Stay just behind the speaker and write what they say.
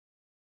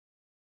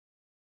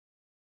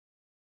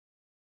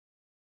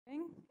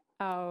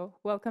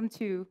Welcome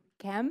to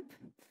camp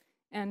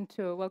and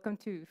welcome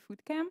to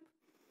FoodCAMP,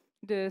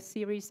 the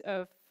series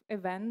of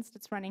events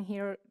that's running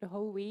here the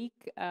whole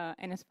week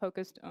and is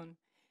focused on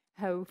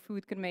how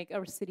food can make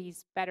our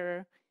cities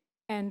better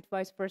and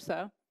vice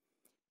versa,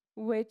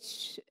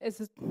 which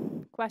is a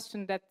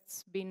question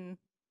that's been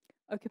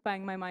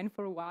occupying my mind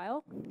for a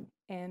while.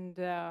 And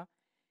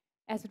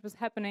as it was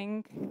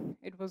happening,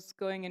 it was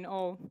going in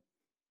all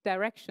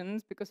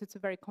directions because it's a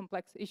very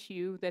complex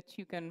issue that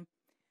you can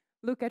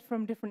look at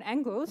from different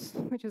angles,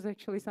 which is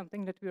actually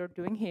something that we are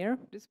doing here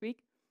this week.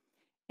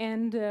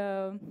 And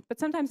but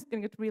sometimes it can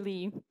get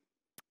really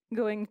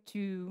going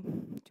too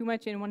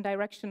much in one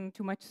direction,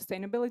 too much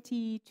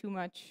sustainability, too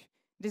much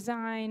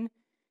design,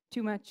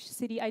 too much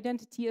city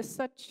identity as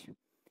such.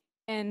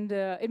 And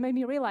it made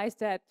me realize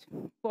that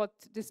what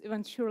this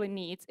event surely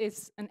needs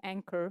is an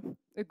anchor,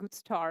 a good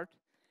start,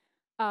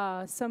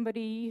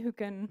 somebody who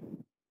can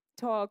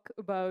talk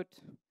about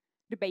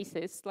the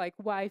basis, like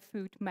why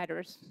food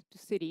matters to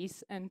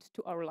cities and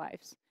to our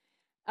lives.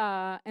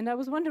 And I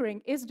was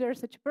wondering, is there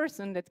such a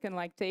person that can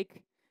like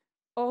take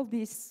all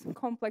these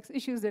complex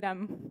issues that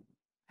I'm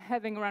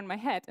having around my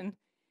head and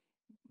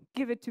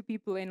give it to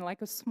people in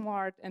like a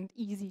smart and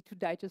easy to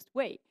digest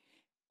way?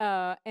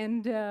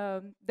 And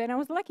then I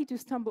was lucky to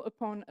stumble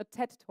upon a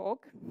TED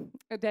talk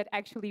that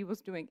actually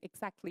was doing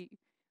exactly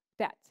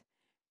that.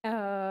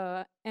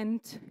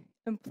 And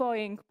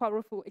employing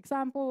powerful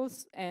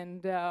examples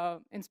and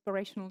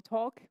inspirational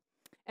talk,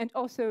 and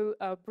also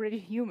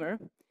British humor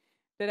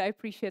that I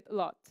appreciate a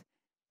lot.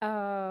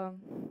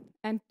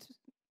 And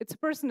it's a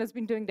person that's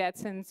been doing that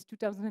since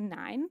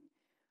 2009,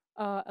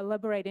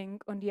 elaborating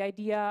on the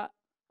idea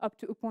up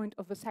to a point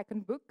of a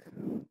second book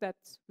that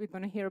we're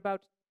going to hear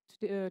about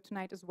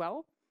tonight as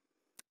well.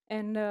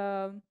 And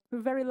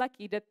we're very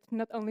lucky that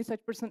not only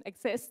such person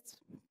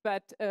exists,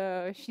 but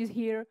she's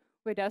here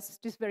with us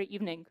this very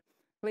evening.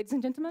 Ladies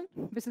and gentlemen,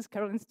 this is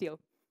Carolyn Steel.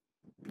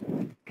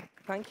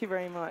 Thank you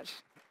very much.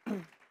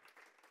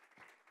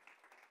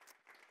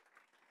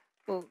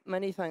 Well,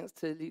 many thanks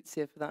to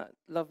Lucia for that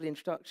lovely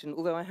introduction,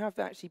 although I have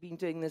actually been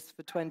doing this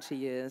for 20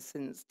 years,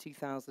 since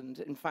 2000,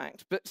 in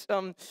fact. But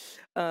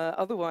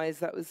otherwise,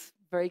 that was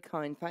very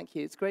kind. Thank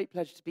you. It's a great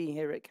pleasure to be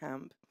here at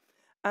camp.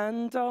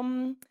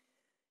 And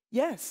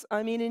yes,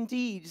 I mean,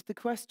 indeed, the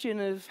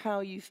question of how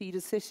you feed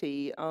a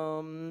city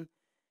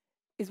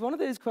is one of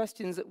those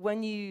questions that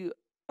when you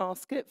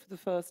ask it for the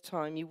first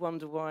time, you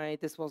wonder why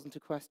this wasn't a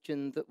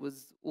question that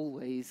was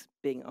always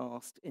being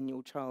asked in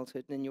your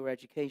childhood and in your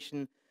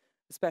education,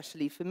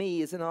 especially for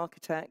me as an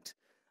architect.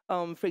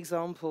 For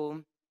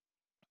example,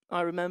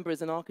 I remember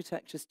as an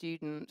architecture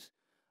student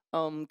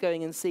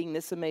going and seeing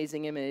this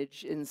amazing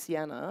image in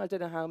Siena. I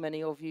don't know how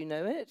many of you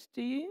know it.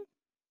 Do you?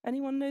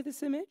 Anyone know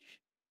this image?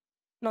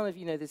 None of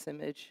you know this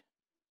image?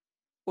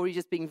 Or are you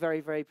just being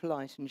very, very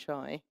polite and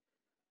shy?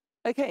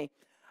 Okay.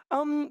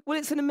 Well,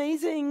 it's an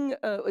amazing,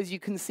 as you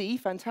can see,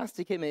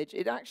 fantastic image.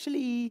 It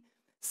actually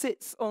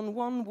sits on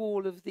one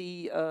wall of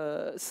the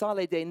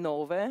Sale dei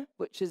Nove,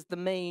 which is the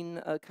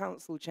main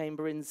council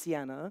chamber in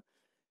Siena,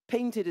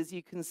 painted, as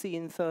you can see,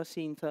 in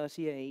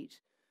 1338.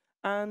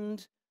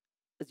 And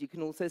as you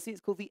can also see,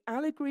 it's called The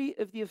Allegory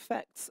of the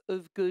Effects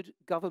of Good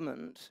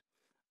Government,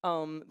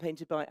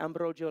 painted by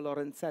Ambrogio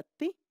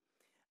Lorenzetti.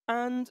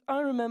 And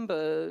I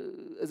remember,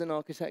 as an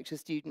architecture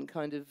student,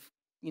 kind of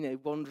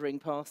wandering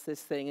past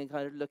this thing and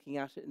kind of looking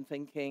at it and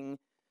thinking,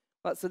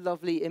 that's a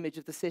lovely image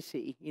of the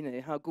city,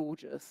 how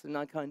gorgeous. And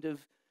I kind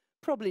of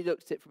probably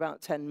looked at it for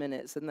about 10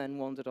 minutes and then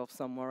wandered off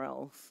somewhere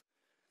else.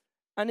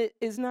 And it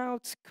is now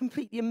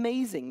completely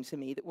amazing to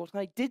me that what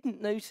I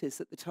didn't notice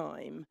at the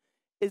time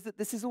is that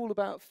this is all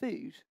about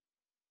food.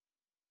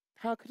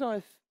 How could I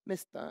have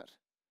missed that?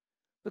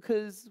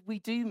 Because we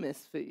do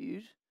miss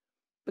food,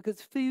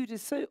 because food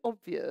is so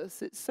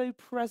obvious, it's so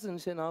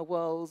present in our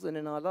worlds and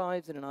in our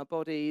lives and in our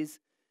bodies,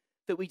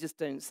 that we just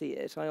don't see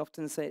it. I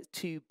often say it's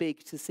too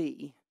big to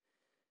see.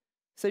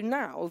 So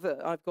now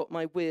that I've got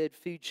my weird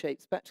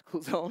food-shaped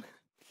spectacles on,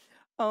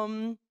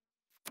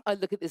 I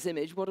look at this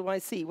image, what do I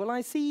see? Well,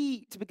 I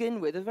see, to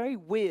begin with, a very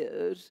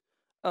weird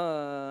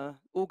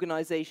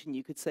organization,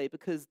 you could say,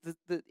 because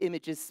the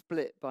image is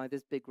split by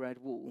this big red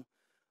wall.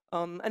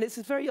 And it's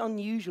a very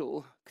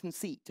unusual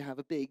conceit to have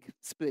a big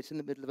split in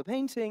the middle of a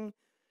painting.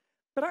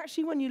 But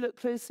actually, when you look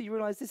closer, you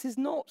realize this is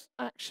not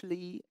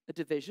actually a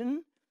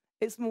division.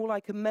 It's more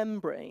like a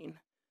membrane,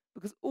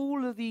 because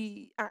all of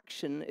the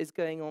action is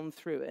going on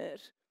through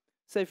it.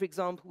 So, for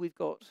example, we've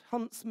got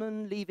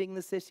huntsmen leaving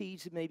the city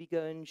to maybe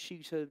go and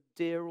shoot a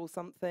deer or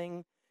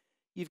something.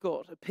 You've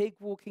got a pig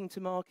walking to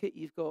market.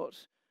 You've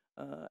got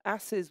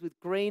asses with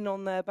grain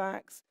on their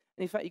backs.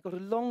 And in fact, you've got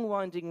a long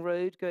winding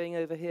road going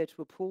over here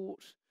to a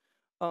port.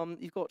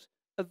 You've got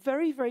a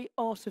very, very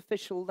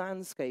artificial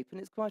landscape. And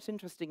it's quite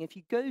interesting. If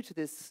you go to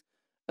this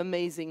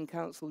amazing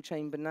council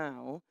chamber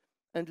now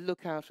and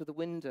look out of the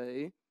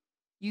window,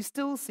 you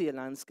still see a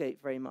landscape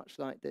very much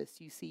like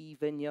this. You see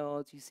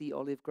vineyards, you see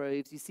olive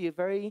groves, you see a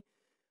very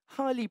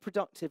highly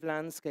productive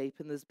landscape,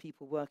 and there's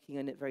people working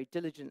in it very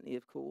diligently,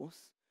 of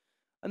course.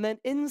 And then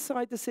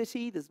inside the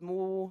city, there's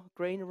more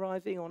grain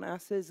arriving on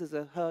asses. There's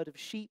a herd of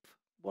sheep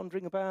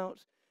wandering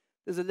about.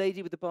 There's a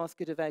lady with a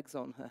basket of eggs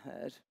on her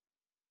head.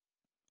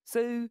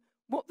 So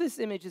what this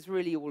image is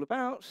really all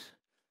about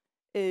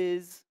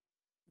is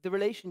the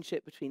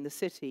relationship between the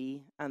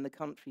city and the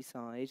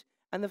countryside,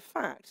 and the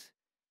fact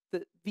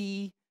that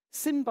the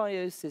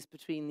symbiosis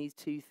between these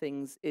two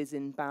things is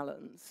in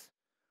balance.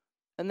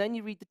 And then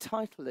you read the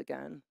title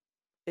again.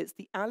 It's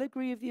the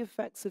allegory of the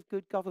effects of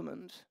good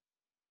government.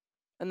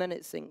 And then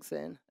it sinks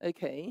in.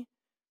 Okay,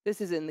 this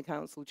is in the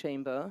council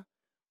chamber.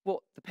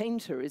 What the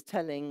painter is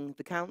telling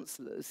the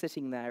councillors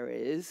sitting there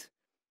is,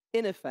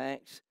 in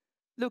effect,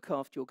 look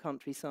after your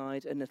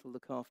countryside and it'll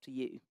look after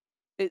you.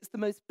 It's the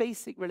most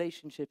basic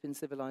relationship in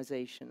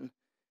civilization,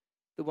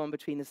 the one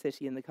between the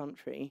city and the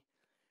country.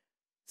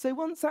 So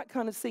once that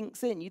kind of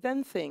sinks in, you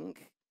then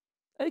think,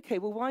 okay,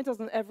 well, why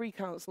doesn't every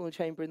council and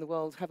chamber in the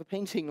world have a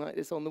painting like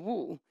this on the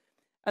wall?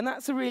 And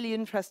that's a really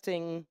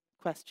interesting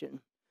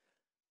question.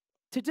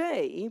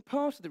 Today,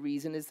 part of the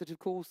reason is that, of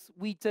course,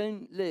 we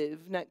don't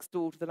live next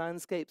door to the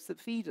landscapes that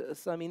feed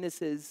us. I mean,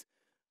 this is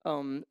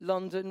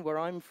London, where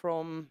I'm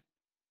from,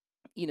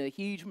 you know,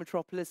 huge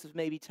metropolis of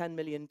maybe 10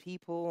 million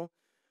people.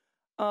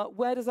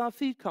 Where does our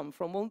food come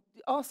from? Well,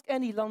 ask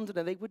any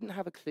Londoner, they wouldn't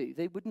have a clue.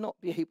 They would not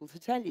be able to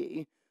tell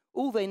you.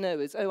 All they know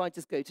is, oh, I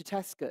just go to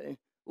Tesco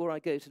or I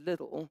go to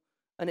Lidl,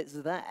 and it's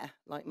there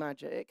like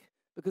magic,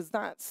 because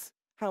that's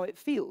how it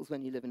feels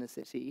when you live in a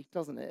city,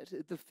 doesn't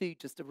it? The food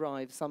just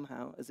arrives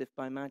somehow as if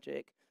by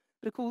magic.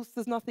 But of course,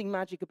 there's nothing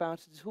magic about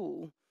it at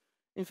all.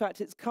 In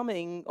fact, it's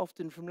coming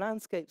often from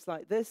landscapes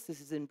like this.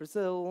 This is in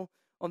Brazil,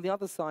 on the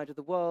other side of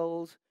the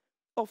world.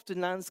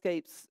 Often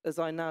landscapes, as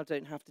I now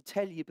don't have to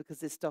tell you because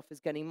this stuff is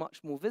getting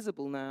much more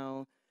visible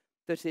now,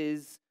 that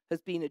has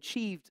been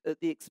achieved at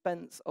the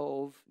expense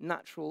of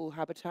natural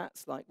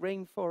habitats like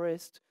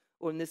rainforest,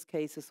 or in this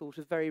case, a sort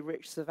of very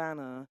rich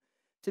savanna,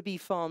 to be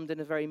farmed in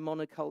a very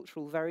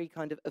monocultural, very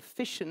kind of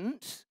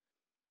efficient,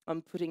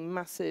 I'm putting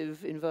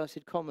massive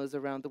inverted commas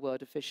around the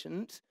word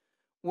efficient,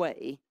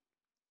 way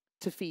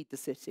to feed the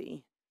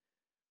city.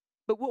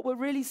 But what we're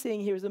really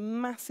seeing here is a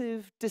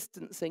massive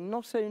distancing,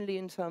 not only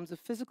in terms of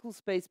physical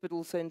space, but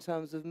also in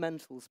terms of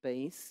mental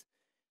space,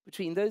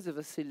 between those of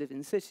us who live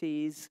in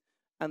cities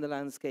and the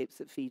landscapes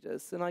that feed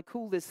us. And I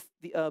call this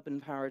the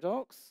urban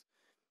paradox.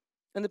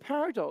 And the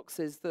paradox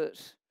is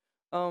that,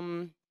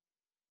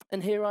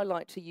 and here I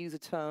like to use a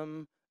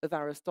term of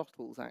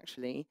Aristotle's,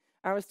 actually.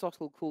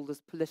 Aristotle called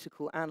us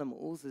political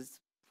animals, as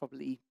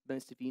probably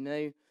most of you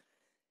know.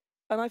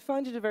 And I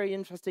find it a very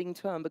interesting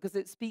term because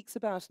it speaks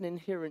about an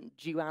inherent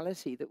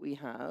duality that we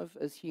have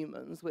as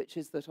humans, which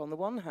is that on the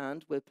one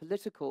hand, we're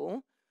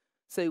political,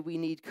 so we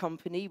need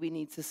company, we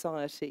need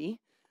society.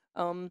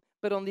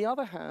 But on the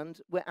other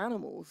hand, we're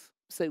animals,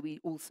 so we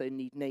also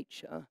need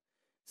nature.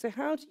 So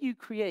how do you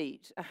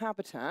create a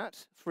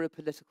habitat for a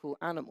political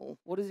animal?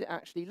 What does it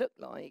actually look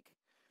like?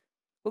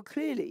 Well,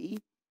 clearly,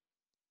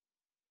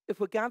 if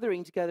we're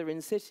gathering together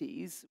in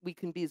cities, we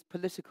can be as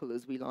political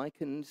as we like,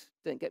 and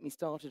don't get me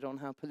started on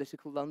how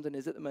political London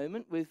is at the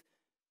moment with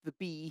the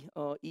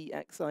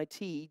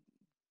Brexit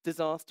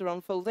disaster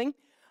unfolding.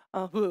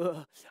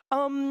 But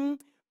on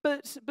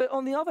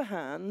the other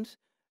hand,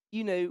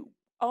 you know,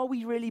 are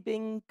we really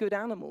being good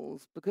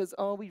animals? Because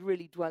are we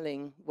really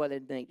dwelling well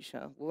in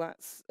nature? Well,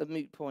 that's a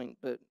moot point,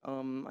 but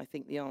I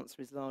think the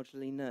answer is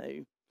largely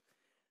no.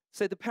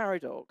 So the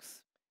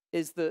paradox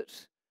is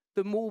that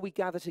the more we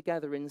gather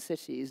together in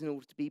cities in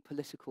order to be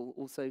political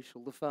or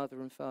social, the further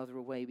and further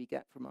away we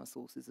get from our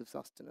sources of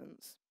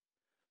sustenance.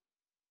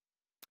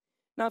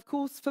 Now, of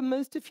course, for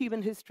most of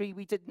human history,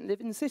 we didn't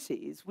live in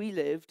cities. We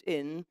lived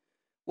in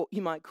what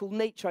you might call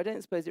nature. I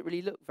don't suppose it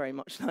really looked very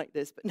much like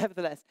this, but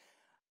nevertheless,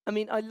 I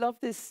mean, I love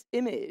this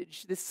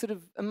image, this sort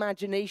of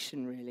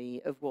imagination,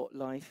 really, of what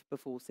life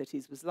before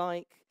cities was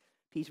like,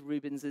 Peter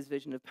Rubens's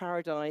vision of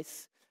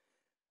paradise.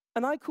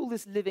 And I call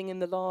this living in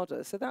the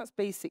larder. So that's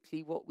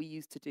basically what we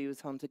used to do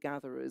as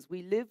hunter-gatherers.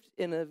 We lived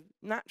in a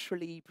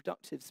naturally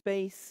productive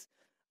space.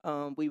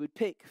 We would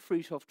pick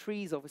fruit off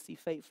trees. Obviously,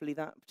 fatefully,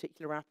 that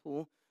particular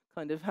apple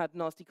kind of had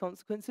nasty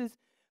consequences.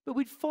 But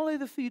we'd follow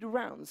the food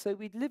around. So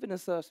we'd live in a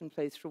certain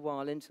place for a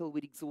while until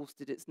we'd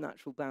exhausted its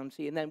natural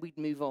bounty, and then we'd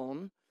move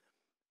on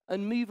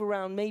and move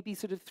around maybe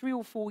sort of 3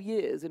 or 4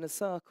 years in a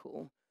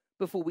circle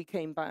before we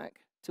came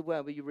back to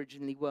where we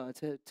originally were,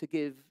 to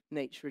give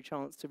nature a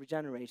chance to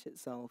regenerate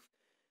itself.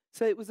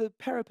 So it was a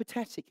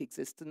peripatetic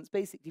existence,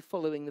 basically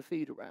following the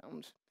food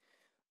around.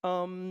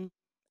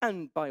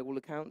 And by all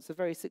accounts, a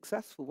very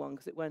successful one,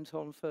 because it went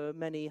on for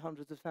many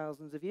hundreds of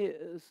thousands of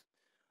years.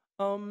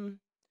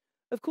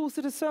 Of course,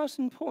 at a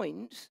certain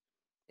point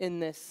in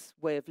this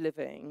way of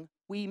living,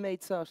 we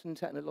made certain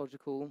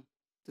technological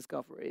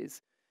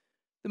discoveries,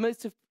 the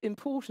most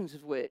important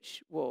of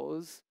which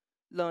was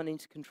learning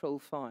to control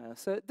fire.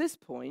 So at this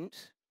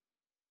point,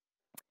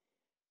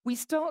 we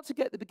start to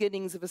get the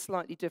beginnings of a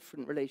slightly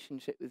different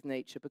relationship with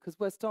nature, because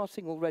we're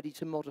starting already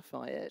to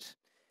modify it.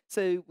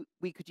 So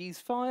we could use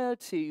fire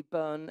to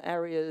burn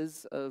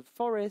areas of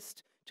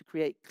forest, to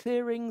create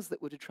clearings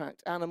that would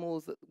attract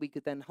animals that we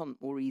could then hunt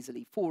more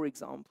easily, for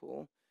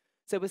example.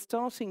 So we're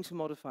starting to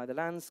modify the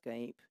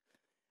landscape.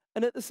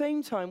 And at the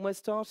same time, we're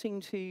starting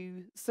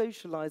to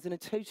socialize in a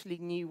totally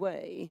new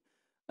way.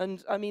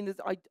 And I mean,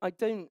 I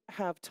don't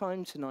have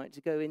time tonight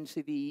to go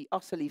into the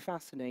utterly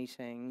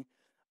fascinating,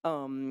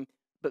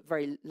 but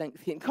very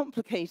lengthy and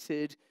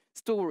complicated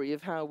story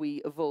of how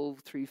we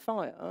evolved through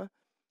fire.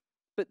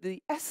 But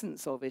the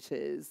essence of it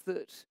is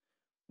that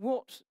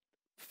what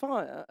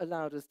fire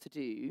allowed us to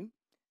do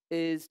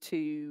is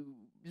to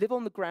live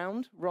on the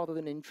ground rather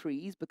than in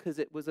trees, because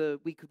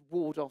we could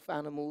ward off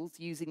animals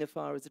using the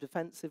fire as a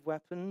defensive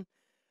weapon.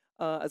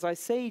 As I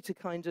say, to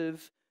kind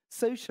of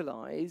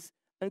socialize,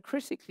 and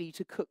critically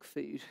to cook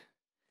food.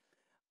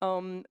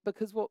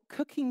 Because what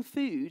cooking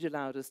food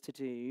allowed us to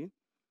do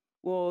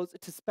was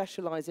to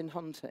specialize in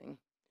hunting.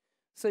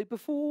 So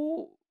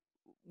before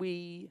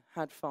we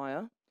had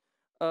fire,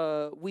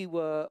 we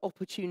were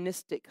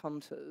opportunistic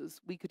hunters.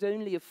 We could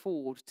only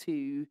afford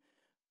to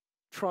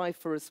try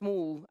for a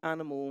small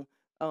animal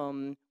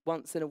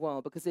once in a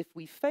while, because if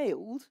we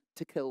failed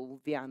to kill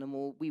the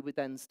animal, we would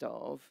then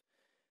starve.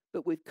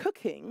 But with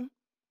cooking,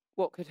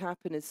 what could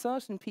happen is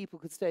certain people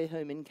could stay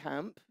home in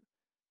camp,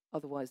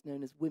 otherwise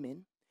known as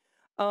women,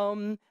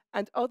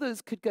 and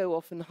others could go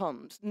off and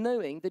hunt,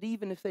 knowing that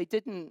even if they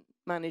didn't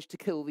manage to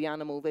kill the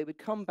animal, they would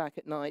come back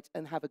at night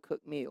and have a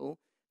cooked meal.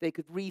 They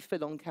could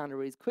refill on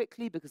calories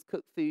quickly, because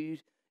cooked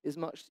food is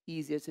much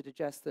easier to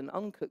digest than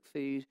uncooked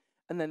food,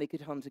 and then they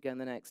could hunt again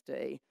the next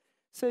day.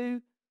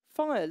 So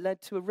fire led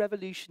to a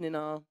revolution in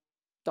our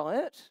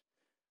diet.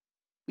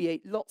 We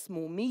ate lots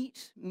more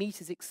meat.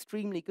 Meat is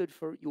extremely good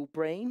for your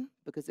brain,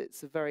 because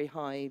it's a very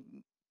high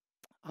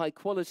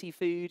quality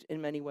food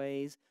in many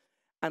ways.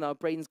 And our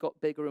brains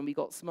got bigger and we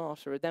got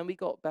smarter. And then we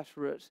got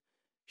better at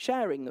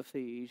sharing the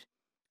food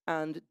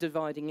and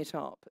dividing it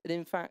up. And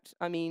in fact,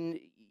 I mean,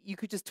 you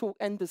could just talk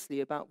endlessly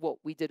about what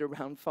we did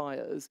around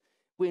fires.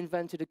 We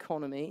invented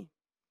economy.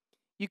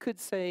 You could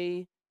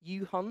say,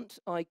 you hunt,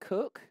 I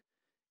cook,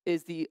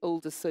 is the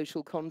oldest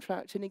social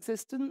contract in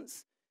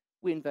existence.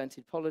 We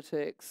invented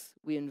politics.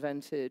 We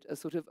invented a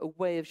sort of a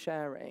way of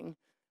sharing.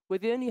 We're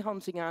the only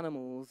hunting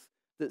animals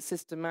that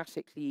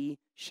systematically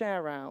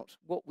share out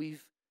what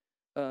we've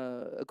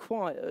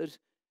acquired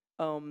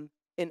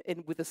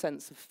with a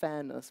sense of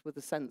fairness, with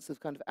a sense of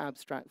kind of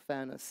abstract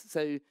fairness.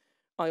 So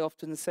I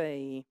often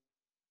say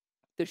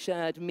the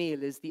shared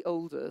meal is the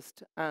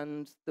oldest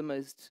and the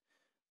most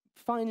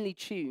finely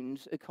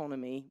tuned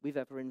economy we've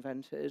ever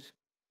invented.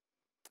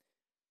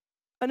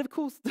 And of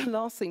course, the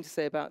last thing to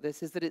say about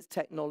this is that it's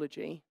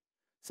technology.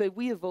 So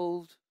we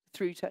evolved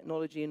through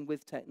technology and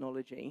with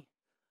technology.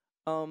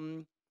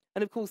 And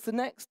of course, the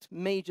next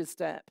major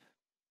step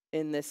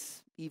in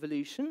this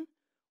evolution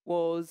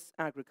was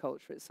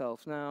agriculture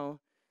itself. Now,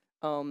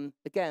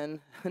 again,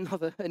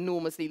 another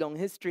enormously long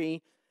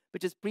history,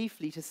 but just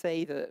briefly to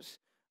say that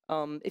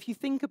if you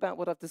think about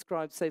what I've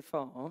described so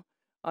far,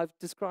 I've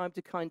described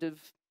a kind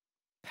of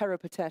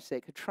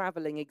peripatetic, a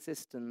traveling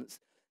existence.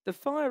 The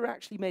fire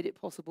actually made it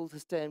possible to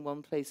stay in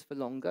one place for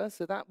longer,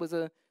 so that was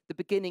the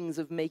beginnings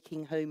of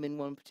making home in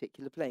one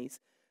particular place.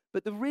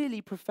 But the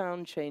really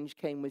profound change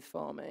came with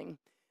farming.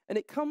 And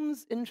it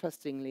comes,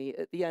 interestingly,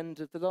 at the end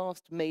of the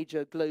last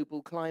major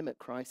global climate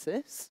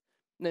crisis,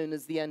 known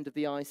as the end of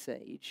the Ice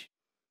Age.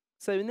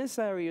 So in this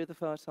area of the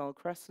Fertile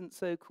Crescent,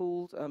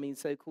 so-called, I mean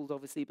so-called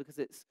obviously because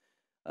it's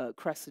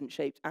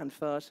crescent-shaped and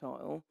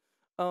fertile,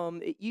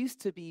 it used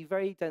to be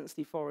very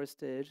densely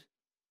forested,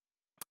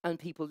 and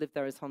people lived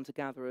there as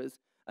hunter-gatherers.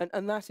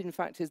 And that, in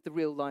fact, is the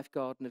real-life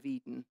Garden of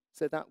Eden.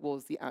 So that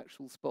was the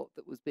actual spot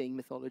that was being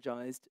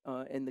mythologized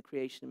in the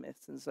creation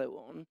myths and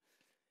so on.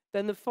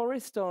 Then the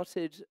forest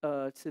started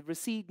to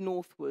recede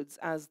northwards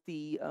as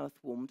the earth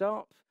warmed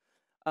up,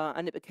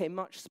 and it became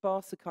much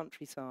sparser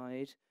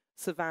countryside,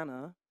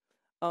 savanna,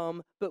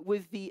 but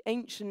with the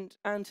ancient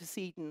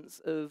antecedents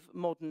of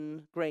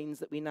modern grains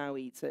that we now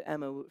eat. So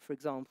emmer, for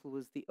example,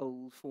 was the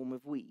old form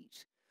of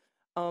wheat.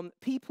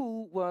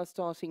 People were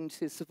starting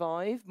to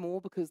survive more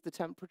because the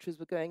temperatures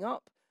were going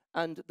up,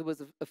 and there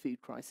was a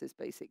food crisis,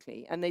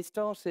 basically. And they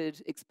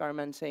started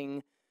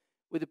experimenting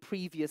with a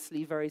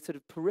previously very sort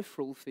of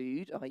peripheral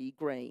food, i.e.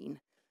 grain,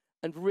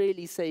 and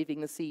really saving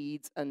the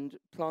seeds and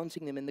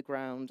planting them in the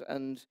ground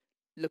and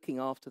looking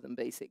after them,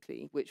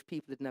 basically, which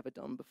people had never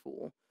done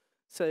before.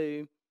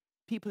 So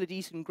people had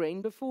eaten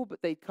grain before,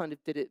 but they kind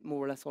of did it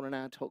more or less on an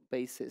ad hoc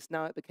basis.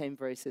 Now it became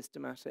very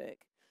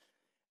systematic.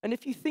 And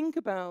if you think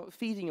about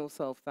feeding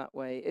yourself that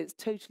way, it's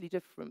totally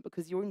different,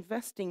 because you're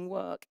investing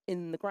work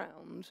in the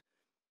ground.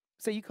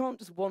 So you can't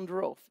just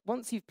wander off.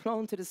 Once you've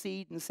planted a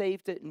seed and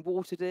saved it and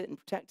watered it and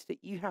protected it,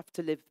 you have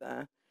to live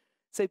there.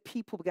 So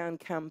people began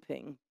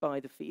camping by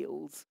the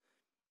fields.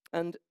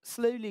 And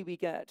slowly we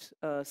get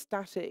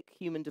static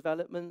human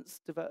developments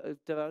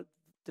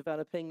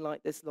developing,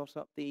 like this lot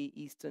up the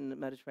eastern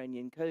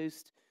Mediterranean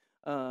coast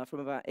from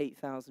about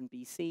 8,000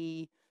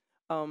 BC.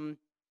 And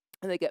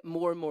they get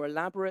more and more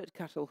elaborate.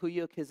 Chatto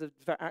Windus is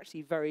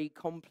actually very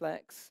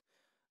complex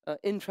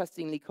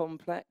interestingly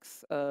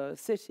complex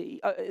city.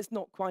 It's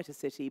not quite a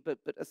city, but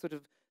a sort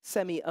of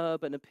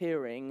semi-urban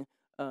appearing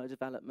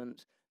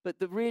development. But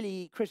the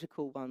really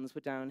critical ones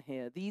were down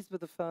here. These were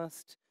the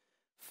first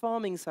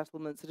farming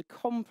settlements that are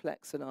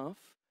complex enough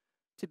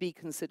to be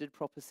considered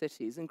proper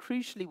cities. And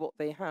crucially, what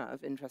they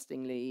have,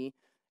 interestingly,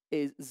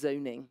 is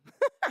zoning.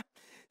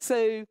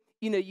 So,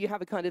 you know, you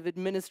have a kind of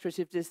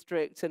administrative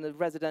district and a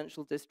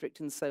residential district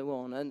and so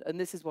on. And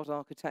this is what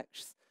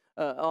architects,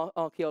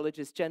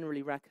 archaeologists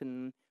generally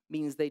reckon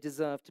means they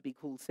deserve to be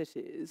called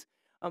cities.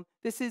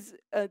 This is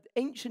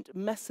ancient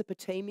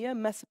Mesopotamia,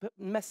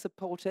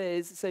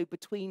 Mesopotes, so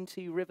between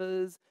two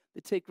rivers,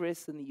 the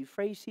Tigris and the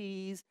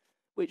Euphrates,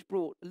 which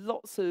brought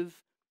lots of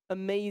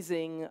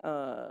amazing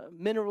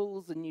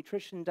minerals and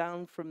nutrition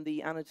down from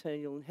the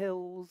Anatolian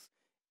hills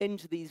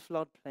into these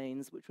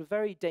floodplains, which were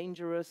very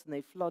dangerous, and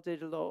they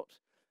flooded a lot.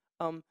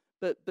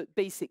 But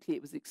basically,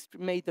 it was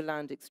made the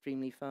land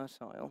extremely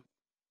fertile.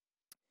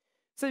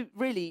 So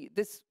really,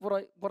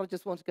 what I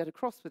just want to get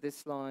across with this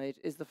slide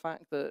is the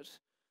fact that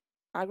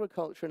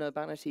agriculture and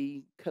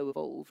urbanity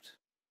co-evolved,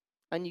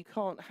 and you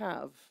can't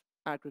have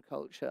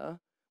agriculture.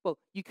 Well,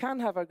 you can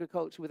have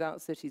agriculture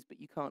without cities, but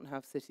you can't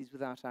have cities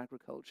without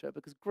agriculture,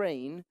 because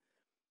grain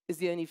is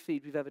the only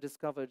food we've ever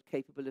discovered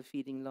capable of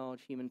feeding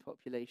large human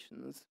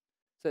populations.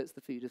 So it's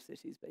the food of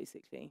cities,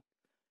 basically.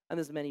 And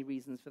there's many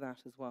reasons for that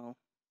as well.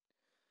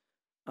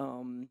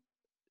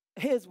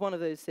 Here's one of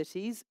those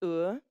cities,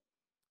 Ur.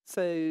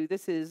 So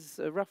this is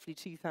roughly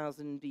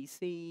 2000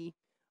 BC.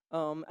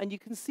 And you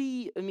can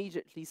see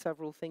immediately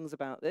several things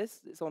about this.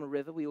 It's on a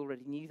river, we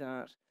already knew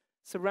that.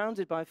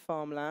 Surrounded by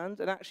farmland,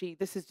 and actually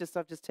this is just,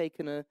 I've just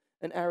taken an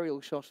aerial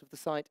shot of the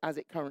site as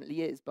it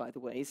currently is, by the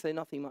way, so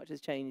nothing much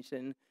has changed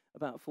in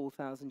about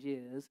 4,000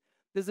 years.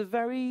 There's a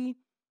very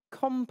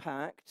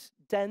compact,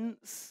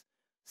 dense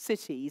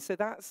city, so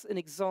that's an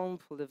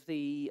example of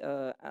the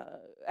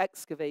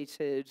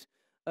excavated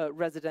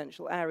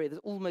residential area.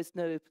 There's almost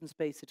no open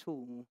space at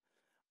all.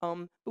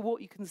 But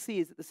what you can see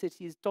is that the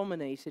city is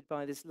dominated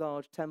by this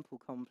large temple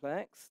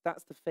complex.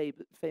 That's the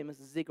famous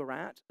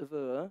ziggurat of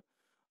Ur,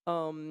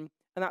 and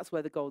that's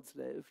where the gods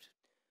lived.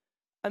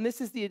 And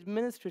this is the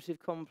administrative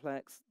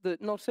complex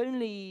that not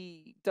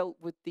only dealt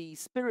with the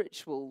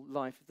spiritual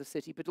life of the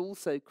city, but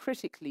also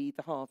critically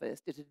the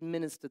harvest. It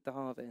administered the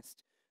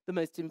harvest, the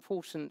most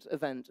important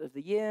event of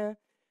the year.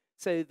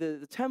 So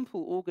the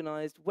temple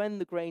organized when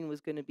the grain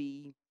was going to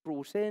be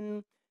brought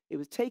in. It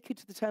was taken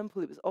to the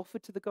temple, it was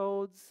offered to the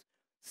gods,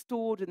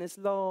 stored in this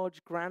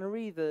large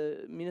granary,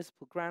 the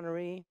municipal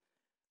granary,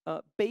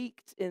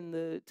 baked in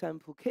the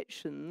temple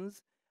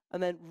kitchens,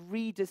 and then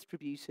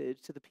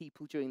redistributed to the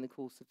people during the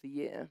course of the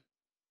year.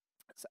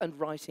 And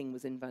writing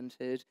was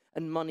invented,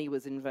 and money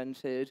was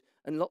invented,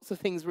 and lots of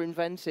things were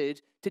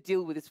invented to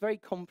deal with this very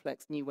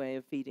complex new way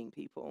of feeding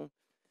people.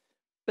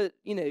 But,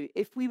 you know,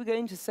 if we were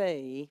going to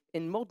say,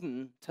 in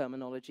modern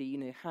terminology, you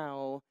know,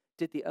 how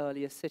did the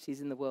earliest cities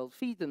in the world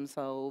feed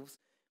themselves,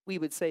 we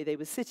would say they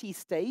were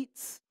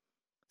city-states.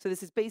 So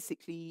this is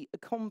basically a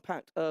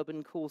compact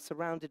urban core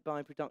surrounded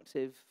by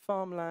productive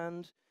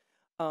farmland,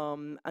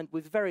 and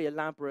with very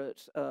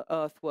elaborate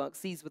earthworks.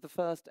 These were the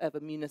first ever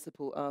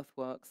municipal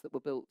earthworks that were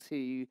built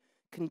to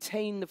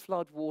contain the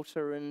flood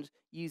water and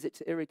use it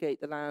to irrigate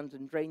the land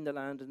and drain the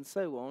land and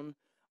so on.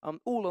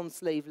 All on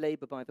slave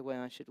labor, by the way,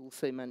 I should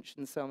also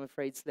mention, so I'm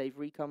afraid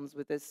slavery comes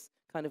with this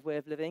kind of way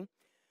of living.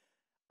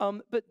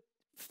 But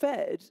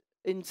fed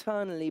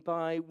internally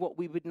by what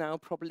we would now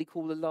probably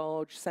call a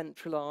large,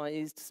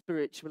 centralized,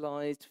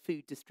 spiritualized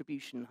food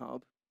distribution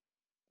hub,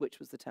 which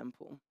was the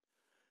temple.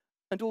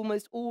 And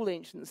almost all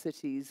ancient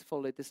cities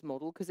followed this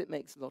model because it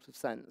makes a lot of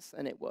sense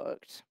and it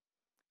worked.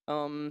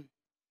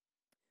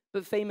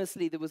 But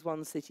famously, there was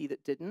one city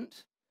that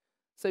didn't.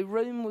 So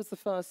Rome was the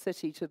first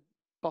city to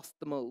bust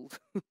the mold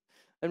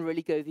and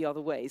really go the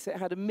other way. So it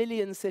had 1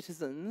 million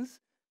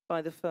citizens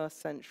by the 1st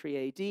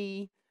century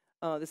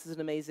AD. This is an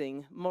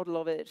amazing model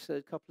of it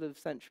a couple of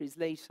centuries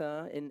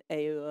later in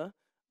Ur.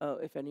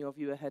 If any of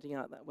you are heading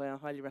out that way, I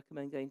highly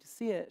recommend going to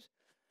see it.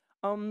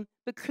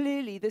 But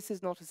clearly, this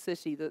is not a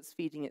city that's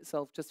feeding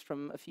itself just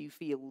from a few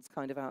fields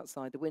kind of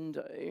outside the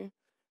window.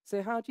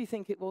 So how do you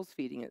think it was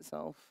feeding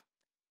itself?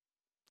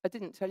 I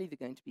didn't tell you they're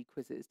going to be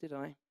quizzes, did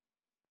I?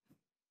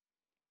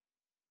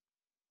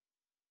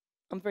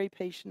 I'm very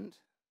patient.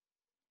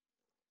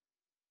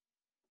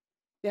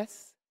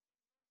 Yes?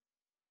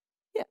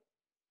 Yeah.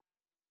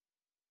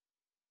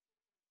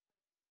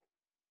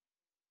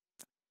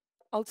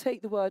 I'll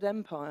take the word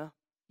empire.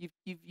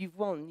 You've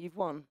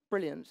won.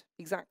 Brilliant.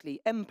 Exactly.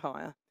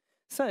 Empire.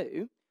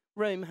 So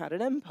Rome had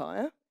an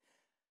empire.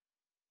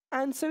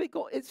 And so it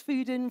got its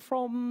food in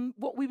from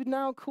what we would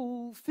now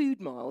call food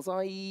miles,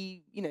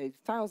 i.e., you know,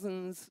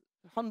 thousands,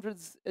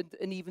 hundreds,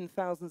 and even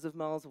thousands of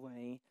miles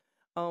away.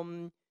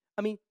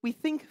 I mean, we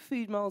think of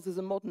food miles as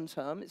a modern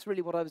term. It's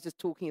really what I was just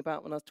talking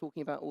about when I was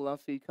talking about all our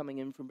food coming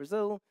in from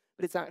Brazil,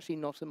 but it's actually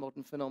not a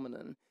modern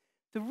phenomenon.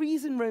 The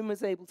reason Rome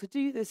was able to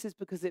do this is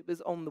because it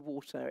was on the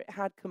water. It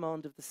had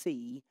command of the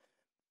sea,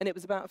 and it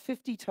was about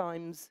 50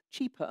 times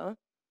cheaper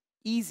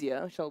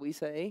easier, shall we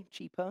say,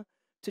 cheaper,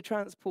 to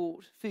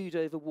transport food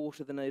over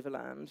water than over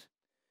land.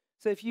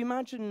 So if you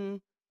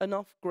imagine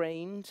enough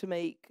grain to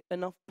make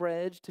enough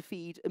bread to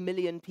feed 1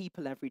 million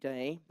people every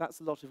day, that's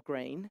a lot of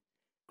grain.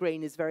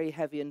 Grain is very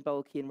heavy and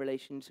bulky in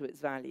relation to its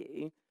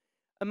value.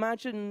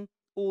 Imagine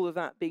all of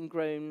that being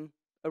grown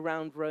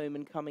around Rome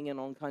and coming in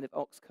on kind of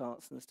ox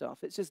carts and stuff.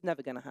 It's just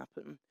never going to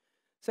happen.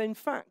 So in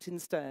fact,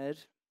 instead,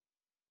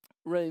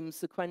 Rome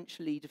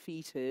sequentially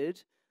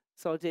defeated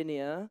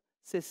Sardinia,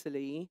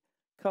 Sicily,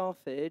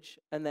 Carthage,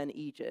 and then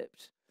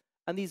Egypt.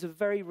 And these are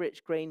very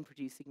rich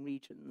grain-producing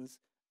regions.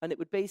 And it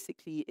would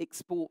basically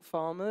export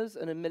farmers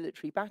and a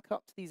military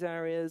backup to these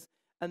areas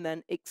and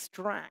then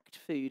extract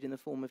food in the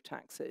form of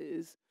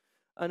taxes.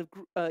 And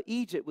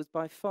Egypt was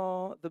by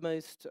far the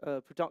most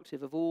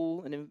productive of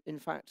all. And in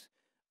fact,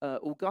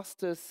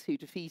 Augustus, who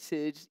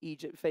defeated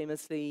Egypt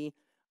famously,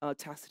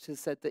 Tacitus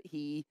said that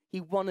he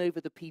won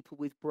over the people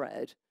with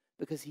bread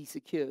because he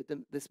secured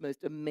this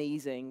most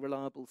amazing,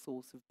 reliable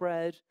source of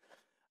bread.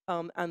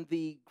 And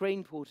the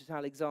grain port at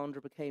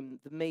Alexandria became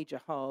the major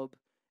hub.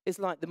 It's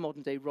like the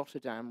modern-day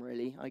Rotterdam,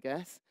 really, I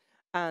guess.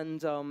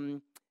 And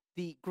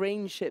the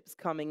grain ships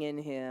coming in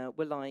here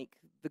were like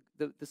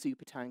the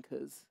super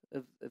tankers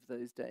of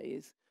those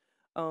days.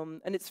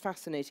 And it's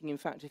fascinating, in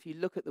fact, if you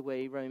look at the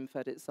way Rome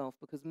fed itself,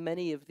 because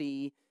many of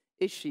the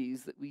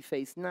issues that we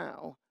face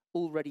now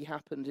already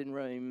happened in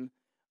Rome,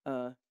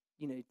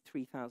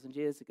 3,000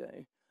 years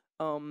ago.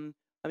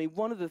 I mean,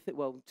 one of the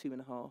well,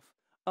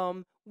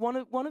 2.5.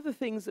 One of the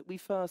things that we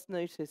first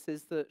notice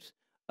is that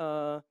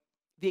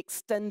the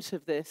extent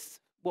of this,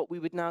 what we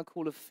would now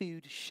call a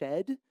food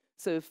shed.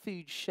 So a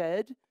food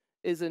shed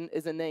is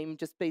a name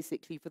just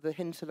basically for the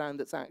hinterland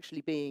that's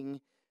actually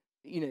being,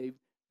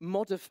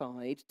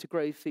 modified to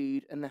grow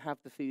food and then have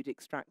the food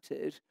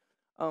extracted.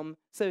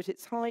 So at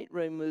its height,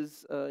 Rome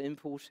was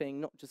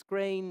importing not just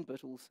grain,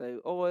 but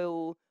also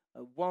oil,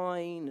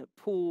 wine,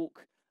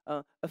 pork,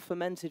 a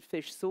fermented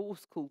fish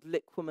sauce called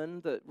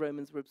liquamen that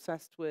Romans were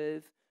obsessed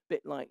with, a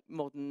bit like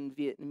modern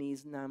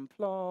Vietnamese nam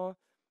pla,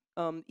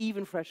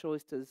 even fresh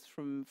oysters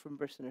from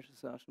Britain at a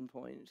certain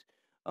point.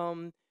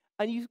 And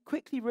you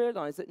quickly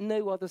realize that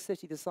no other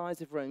city the size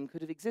of Rome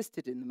could have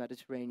existed in the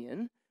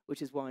Mediterranean,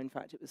 which is why, in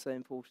fact, it was so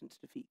important to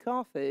defeat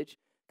Carthage,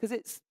 because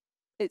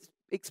it's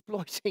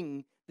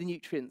exploiting the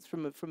nutrients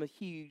from a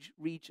huge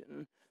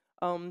region.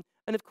 And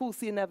of course,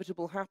 the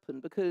inevitable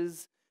happened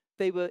because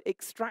they were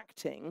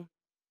extracting,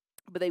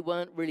 but they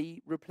weren't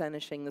really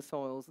replenishing the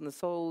soils, and the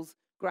soils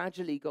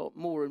gradually got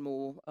more and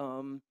more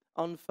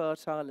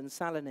unfertile and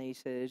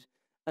salinated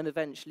and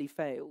eventually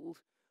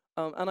failed.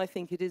 And I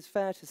think it is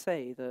fair to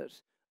say that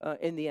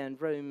in the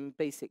end, Rome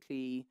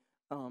basically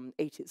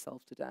ate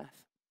itself to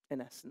death, in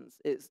essence.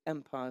 Its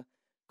empire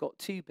got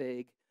too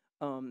big,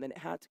 and it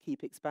had to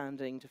keep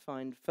expanding to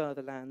find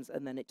further lands,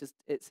 and then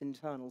its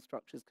internal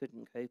structures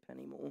couldn't cope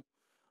anymore.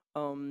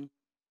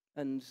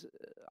 And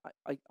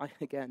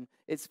again,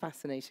 it's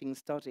fascinating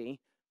study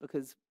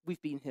because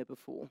we've been here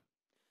before.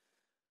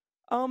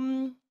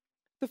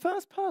 The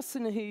first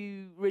person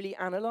who really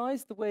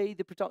analyzed the way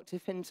the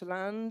productive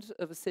hinterland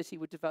of a city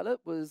would develop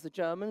was a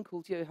German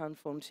called Johann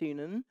von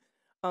Thunen.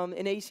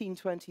 In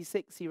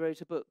 1826, he wrote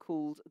a book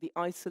called The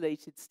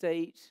Isolated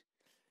State.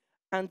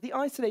 And the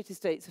isolated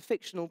state's a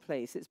fictional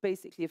place. It's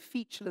basically a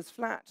featureless,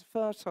 flat,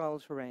 fertile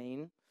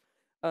terrain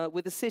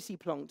with a city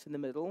plonked in the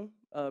middle,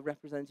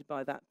 represented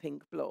by that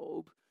pink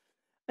blob.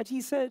 And he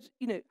said,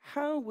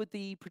 how would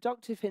the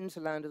productive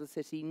hinterland of the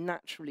city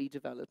naturally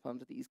develop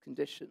under these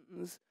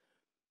conditions?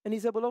 And he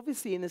said, well,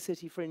 obviously in the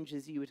city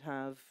fringes, you would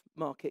have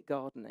market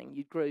gardening.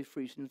 You'd grow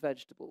fruit and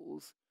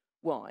vegetables.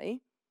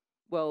 Why?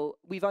 Well,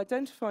 we've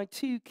identified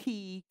two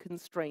key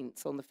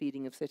constraints on the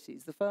feeding of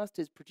cities. The first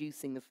is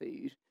producing the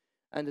food.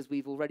 And as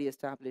we've already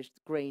established,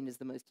 grain is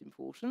the most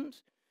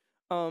important.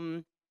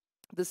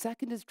 The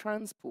second is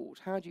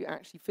transport. How do you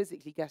actually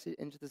physically get it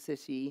into the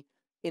city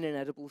in an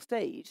edible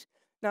state?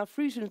 Now,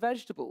 fruit and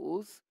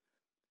vegetables,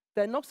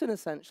 they're not an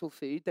essential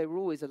food. They were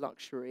always a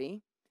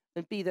luxury.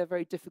 And B, they're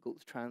very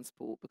difficult to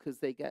transport because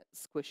they get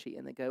squishy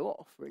and they go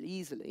off really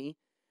easily.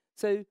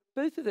 So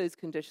both of those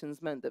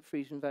conditions meant that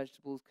fruit and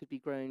vegetables could be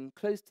grown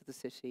close to the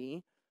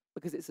city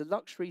because it's a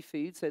luxury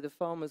food, so the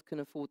farmers can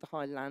afford the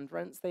high land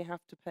rents they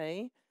have to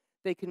pay.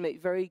 They can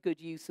make very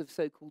good use of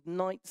so-called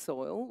night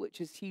soil,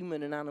 which is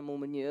human and animal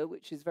manure,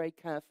 which is very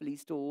carefully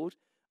stored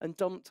and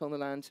dumped on the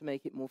land to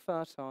make it more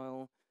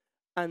fertile.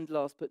 And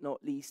last but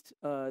not least,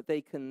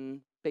 they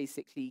can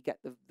basically get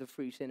the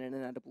fruit in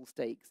an edible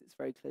state because it's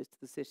very close to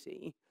the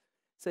city.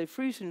 So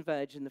fruit and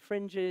veg in the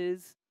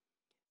fringes,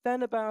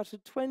 then about a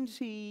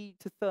 20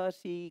 to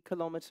 30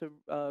 kilometer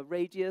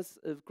radius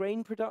of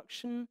grain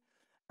production.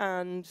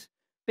 And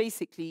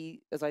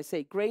basically, as I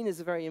say, grain is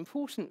a very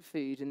important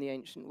food in the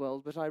ancient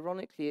world, but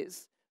ironically,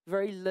 it's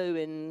very low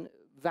in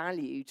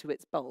value to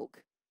its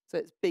bulk. So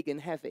it's big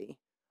and heavy.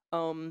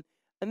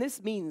 And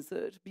this means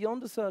that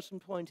beyond a certain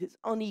point, it's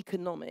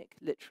uneconomic,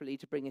 literally,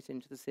 to bring it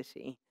into the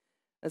city.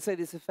 And so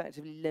this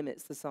effectively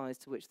limits the size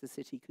to which the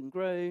city can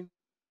grow.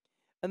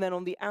 And then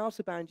on the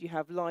outer band, you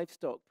have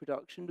livestock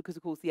production, because,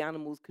 of course, the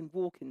animals can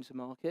walk into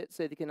market,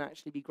 so they can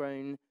actually be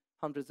grown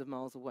hundreds of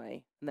miles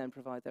away and then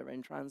provide their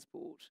own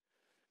transport.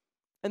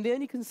 And the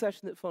only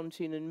concession that von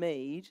Thünen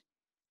made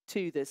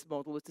to this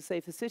model was to say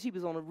if the city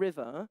was on a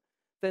river,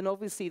 then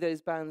obviously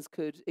those bands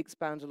could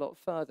expand a lot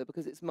further,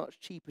 because it's much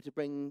cheaper to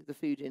bring the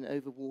food in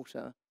over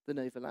water than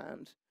over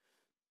land.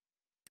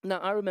 Now,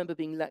 I remember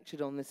being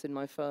lectured on this in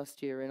my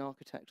first year in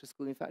architecture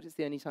school. In fact, it's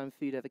the only time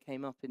food ever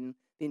came up in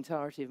the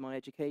entirety of my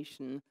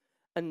education,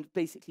 and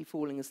basically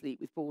falling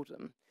asleep with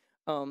boredom.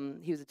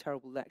 He was a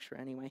terrible lecturer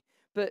anyway.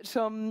 But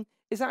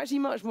it's actually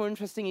much more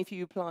interesting if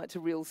you apply it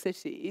to real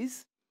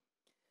cities.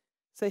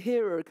 So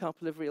here are a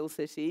couple of real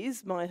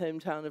cities. My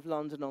hometown of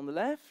London on the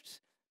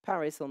left,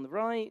 Paris on the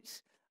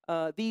right.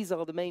 These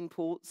are the main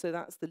ports, so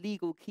that's the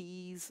legal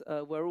quays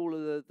where all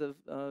of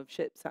the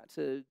ships had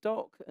to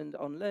dock and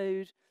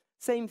unload.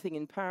 Same thing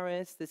in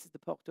Paris. This is the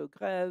Port de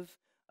Grève,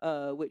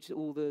 which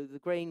all the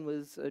grain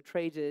was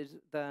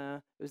traded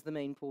there. It was the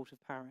main port of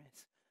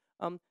Paris.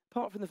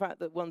 Apart from the fact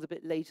that one's a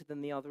bit later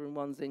than the other and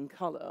one's in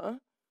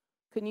colour,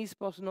 can you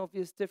spot an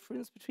obvious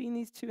difference between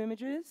these two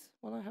images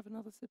while I have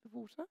another sip of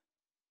water?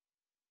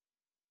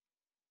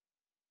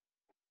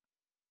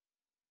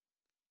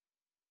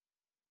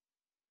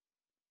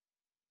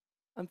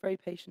 I'm very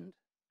patient.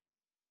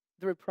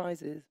 There are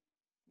prizes.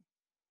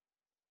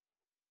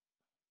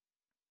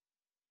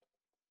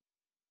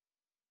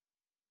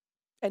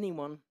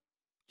 Anyone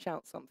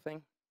shout something.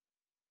 I'm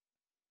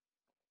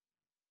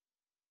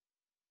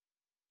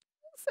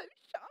so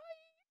shy.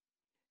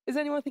 Is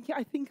anyone thinking,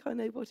 I think I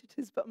know what it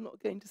is, but I'm not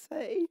going to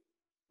say?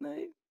 No?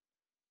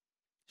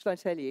 Shall I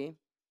tell you?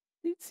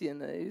 Lucia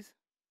knows.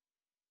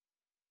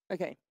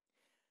 Okay.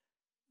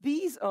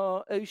 These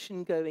are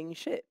ocean-going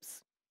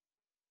ships.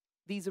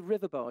 These are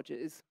river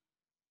barges.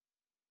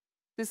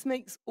 This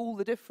makes all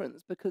the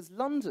difference, because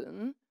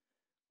London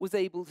was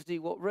able to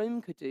do what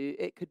Rome could do.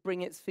 It could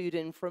bring its food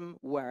in from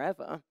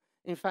wherever.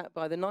 In fact,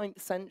 by the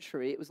 9th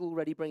century, it was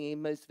already bringing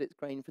in most of its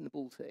grain from the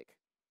Baltic.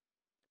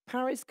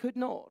 Paris could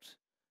not,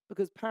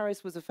 because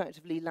Paris was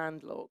effectively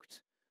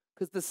landlocked,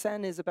 because the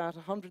Seine is about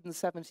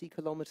 170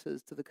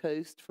 kilometers to the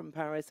coast from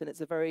Paris, and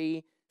it's a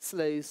very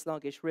slow,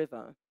 sluggish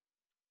river.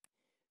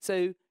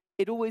 So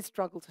it always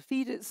struggled to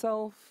feed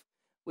itself,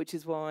 which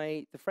is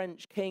why the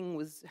French king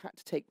had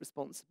to take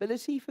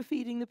responsibility for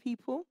feeding the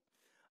people.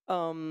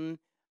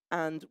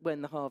 And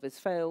when the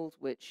harvest failed,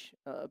 which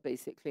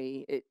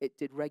basically it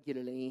did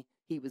regularly,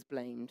 he was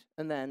blamed.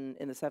 And then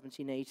in the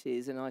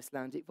 1780s, an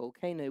Icelandic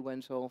volcano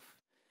went off,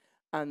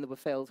 and there were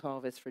failed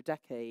harvests for a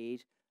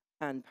decade,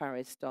 and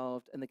Paris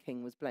starved, and the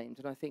king was blamed.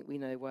 And I think we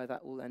know where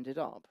that all ended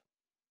up.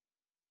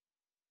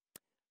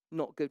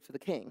 Not good for the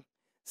king.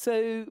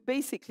 So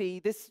basically,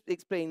 this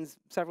explains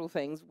several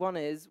things. One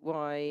is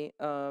why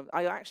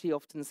I actually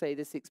often say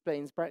this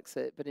explains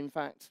Brexit, but in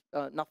fact,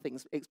 nothing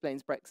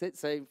explains Brexit,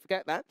 so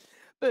forget that.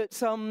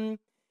 But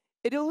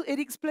it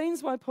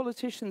explains why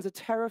politicians are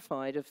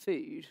terrified of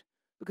food,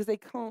 because they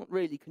can't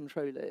really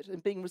control it.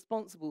 And being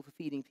responsible for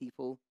feeding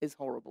people is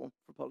horrible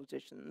for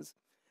politicians.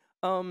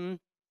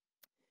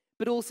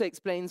 But also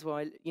explains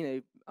why,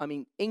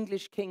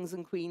 English kings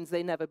and queens,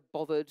 they never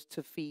bothered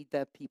to feed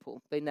their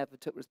people. They never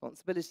took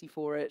responsibility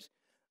for it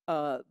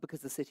because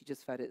the city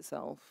just fed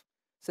itself.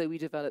 So we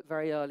developed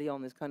very early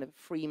on this kind of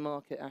free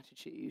market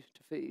attitude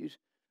to food.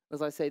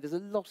 As I say, there's a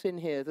lot in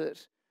here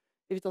that,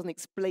 if it doesn't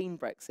explain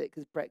Brexit,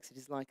 because Brexit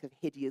is like a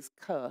hideous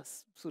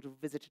curse sort of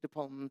visited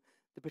upon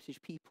the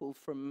British people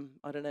from,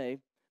 I don't know,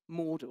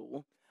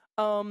 Mordor.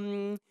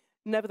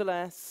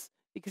 Nevertheless,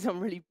 because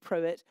I'm really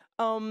pro it,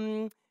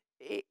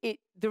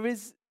 there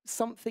is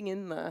something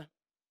in there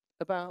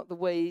about the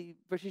way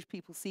British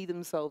people see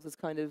themselves as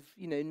kind of,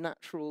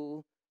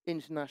 natural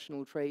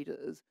international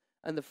traders,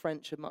 and the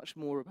French are much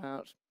more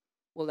about,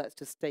 well, let's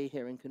just stay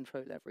here and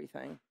control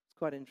everything. It's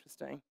quite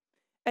interesting.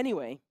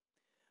 Anyway,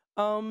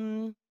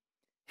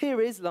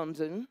 here is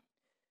London.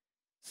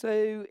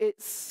 So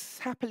it's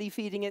happily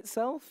feeding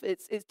itself.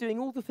 It's doing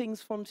all the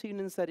things von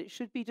Thünen said it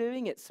should be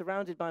doing. It's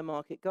surrounded by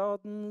market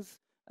gardens,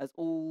 as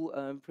all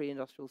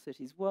pre-industrial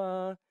cities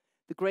were.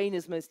 The grain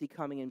is mostly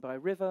coming in by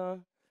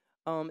river.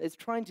 It's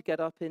trying to get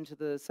up into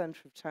the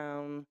center of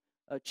town.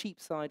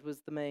 Cheapside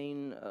was the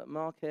main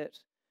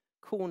market.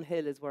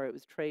 Cornhill is where it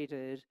was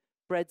traded.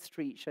 Bread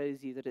Street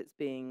shows you that it's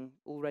being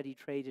already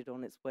traded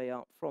on its way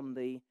up from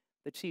the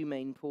two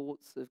main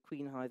ports of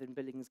Queenhithe and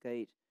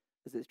Billingsgate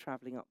as it's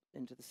traveling up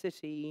into the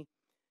city.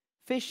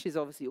 Fish is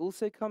obviously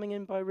also coming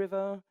in by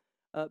river.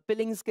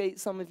 Billingsgate,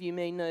 some of you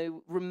may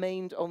know,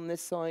 remained on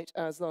this site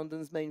as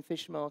London's main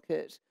fish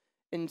market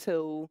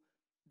until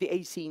the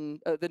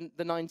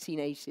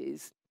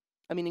 1980s.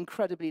 I mean,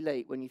 incredibly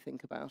late when you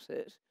think about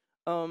it.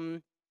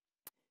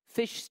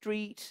 Fish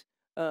Street,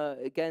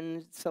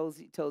 again,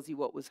 tells you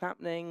what was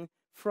happening.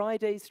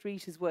 Friday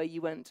Street is where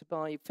you went to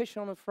buy fish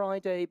on a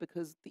Friday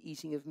because the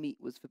eating of meat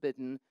was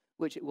forbidden,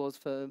 which it was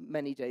for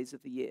many days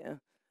of the year.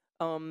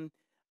 And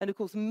of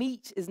course,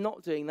 meat is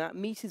not doing that.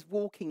 Meat is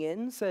walking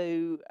in,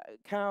 so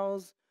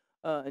cows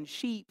and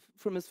sheep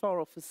from as far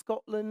off as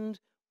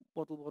Scotland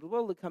waddle, waddle,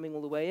 waddle, they're coming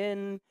all the way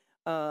in.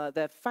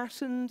 They're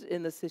fattened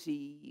in the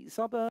city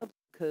suburbs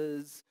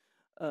because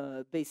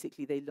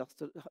basically they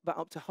lost about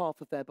up to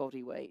half of their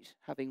body weight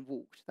having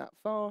walked that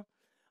far.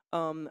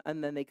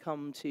 And then they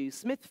come to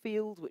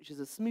Smithfield, which is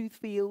a smooth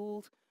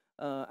field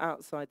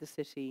outside the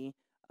city,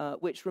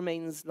 which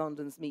remains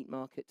London's meat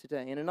market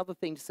today. And another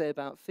thing to say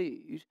about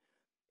food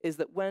is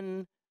that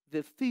when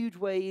the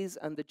foodways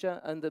and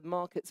the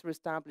markets are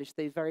established,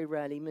 they very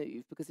rarely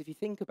move, because if you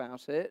think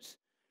about it,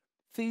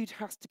 food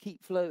has to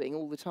keep flowing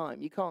all the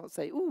time. You can't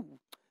say, ooh,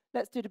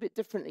 let's do it a bit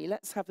differently.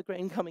 Let's have the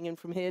grain coming in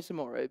from here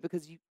tomorrow,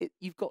 because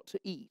you've got to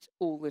eat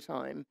all the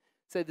time.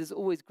 So there's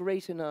always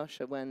great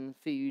inertia when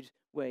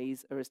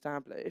foodways are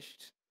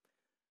established.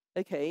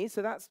 Okay,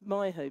 so that's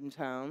my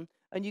hometown,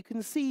 and you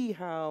can see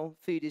how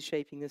food is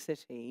shaping the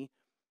city.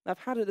 I've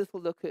had a little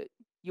look at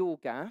your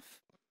gaff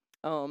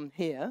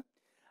here,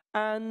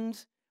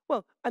 and,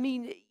 well, I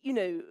mean, you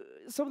know,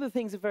 some of the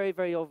things are very,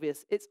 very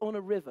obvious. It's on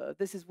a river.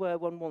 This is where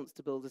one wants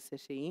to build a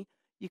city.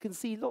 You can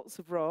see lots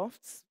of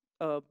rafts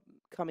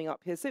coming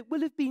up here. So it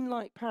will have been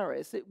like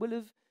Paris. It will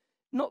have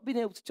not been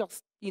able to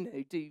just, you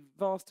know, do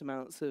vast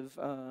amounts of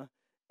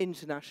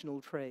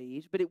international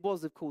trade, but it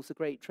was, of course, a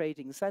great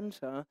trading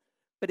centre,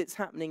 but it's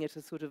happening at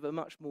a sort of a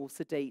much more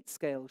sedate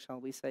scale,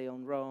 shall we say,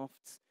 on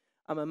rafts.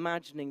 I'm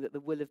imagining that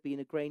there will have been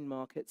a grain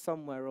market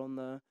somewhere on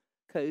the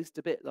coast,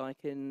 a bit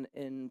like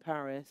in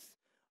Paris.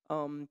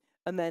 And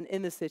then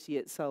in the city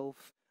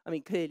itself, I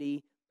mean,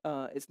 clearly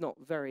it's not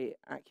very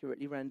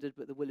accurately rendered,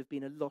 but there will have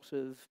been a lot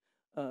of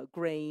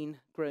grain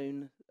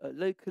grown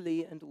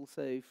locally, and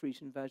also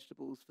fruit and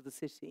vegetables for the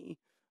city.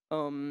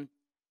 And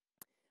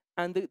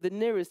the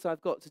nearest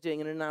I've got to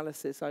doing an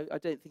analysis, I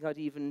don't think I'd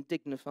even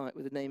dignify it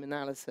with the name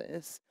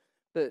analysis,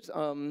 but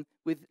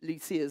with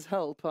Lucia's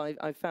help,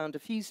 I found a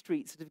few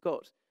streets that have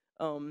got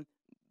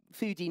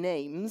foodie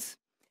names.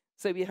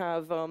 So we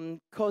have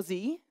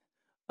Kozi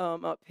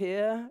up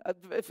here.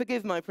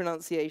 Forgive my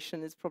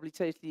pronunciation, it's probably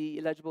totally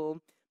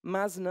illegible.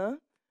 Mazna,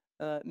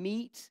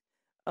 meat.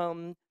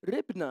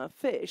 Ribna,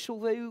 fish,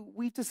 although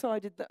we've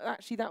decided that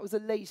actually that was a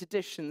late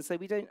addition, so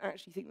we don't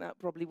actually think that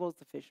probably was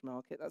the fish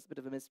market. That's a bit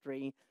of a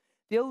mystery.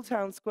 The Old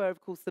Town Square, of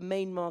course, the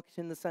main market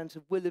in the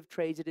centre, will have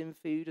traded in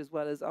food as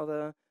well as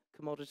other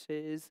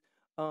commodities.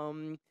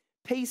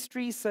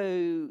 Pastry,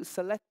 so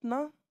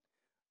saletna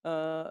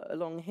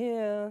along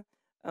here.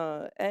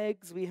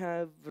 Eggs, we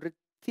have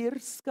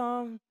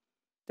rytirska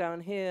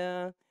down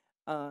here,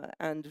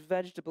 and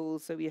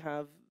vegetables, so we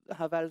have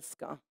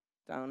havelska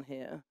down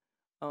here.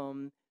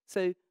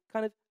 So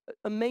kind of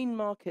a main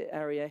market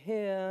area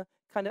here,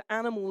 kind of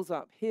animals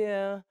up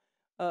here.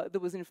 There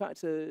was, in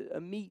fact, a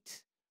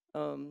meat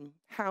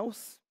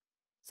house,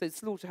 so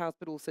slaughterhouse,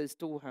 but also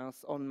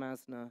storehouse on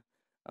Masna.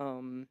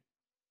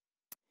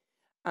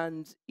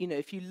 And, you know,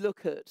 if you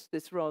look at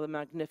this rather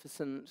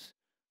magnificent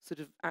sort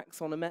of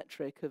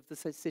axonometric of the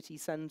city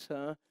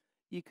centre,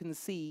 you can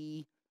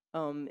see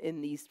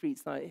in these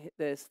streets like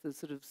this, the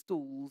sort of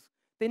stalls.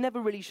 They never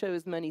really show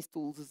as many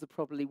stalls as there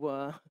probably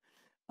were.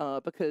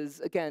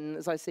 Because, again,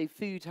 as I say,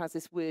 food has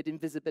this weird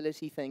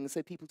invisibility thing,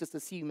 so people just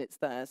assume it's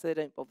there, so they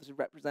don't bother to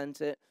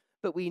represent it.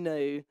 But we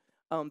know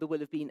there will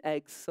have been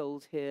eggs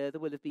sold here, there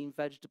will have been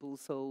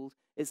vegetables sold.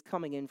 It's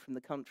coming in from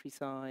the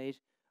countryside,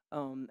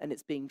 and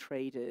it's being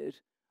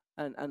traded.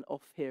 And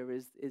off here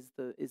is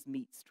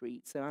Meat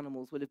Street, so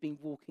animals will have been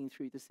walking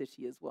through the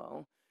city as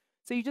well.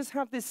 So you just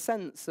have this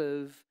sense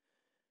of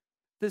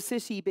the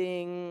city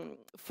being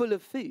full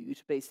of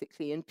food,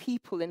 basically, and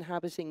people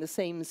inhabiting the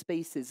same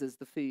spaces as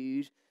the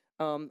food,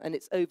 and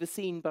it's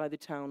overseen by the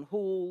town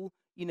hall,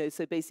 you know,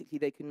 so basically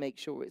they can make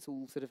sure it's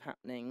all sort of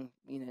happening,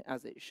 you know,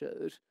 as it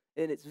should,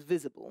 and it's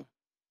visible,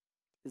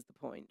 is the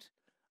point.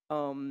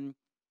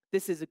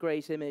 This is a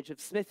great image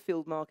of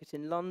Smithfield Market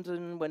in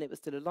London when it was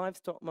still a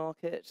livestock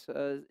market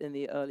in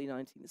the early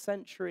 19th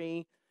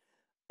century,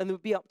 and there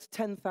would be up to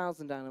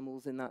 10,000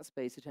 animals in that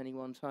space at any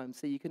one time,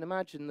 so you can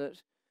imagine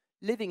that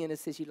living in a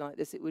city like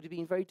this, it would have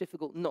been very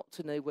difficult not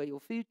to know where your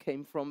food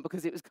came from,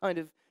 because it was kind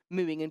of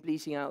mooing and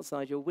bleating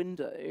outside your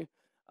window.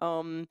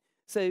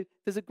 So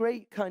there's a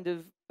great kind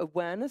of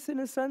awareness, in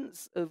a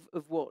sense, of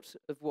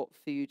what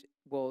food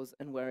was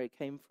and where it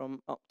came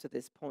from up to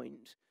this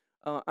point.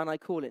 And I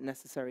call it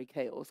necessary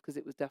chaos, because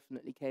it was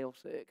definitely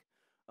chaotic.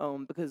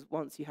 Because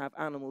once you have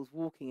animals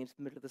walking into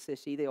the middle of the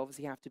city, they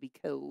obviously have to be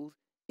killed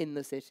in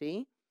the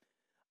city.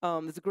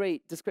 There's a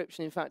great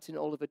description, in fact, in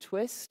Oliver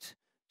Twist,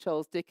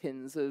 Charles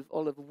Dickens, of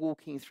Oliver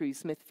walking through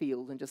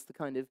Smithfield and just the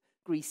kind of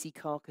greasy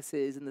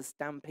carcasses and the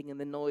stamping and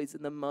the noise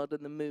and the mud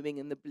and the mooing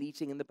and the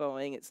bleating and the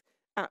buying. It's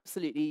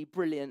absolutely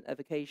brilliant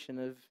evocation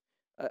of,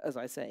 as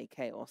I say,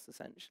 chaos,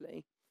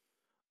 essentially.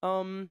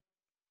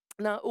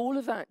 Now, all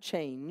of that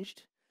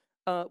changed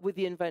with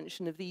the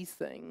invention of these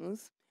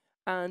things,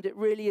 and it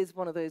really is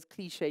one of those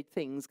cliched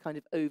things kind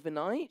of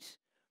overnight.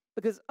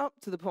 Because up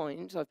to the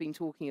point I've been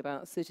talking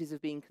about, cities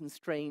have been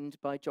constrained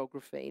by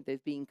geography.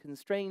 They've been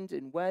constrained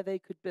in where they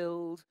could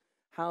build,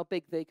 how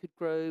big they could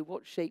grow,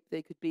 what shape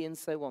they could be, and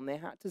so on. They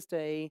had to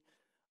stay,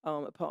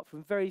 apart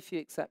from very few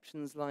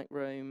exceptions like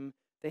Rome,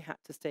 they had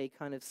to stay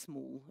kind of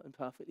small and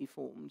perfectly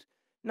formed.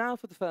 Now,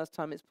 for the first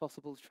time, it's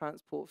possible to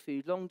transport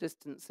food long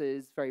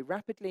distances very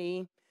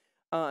rapidly.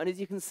 And as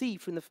you can see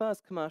from the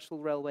first commercial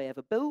railway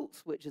ever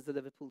built, which is the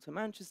Liverpool to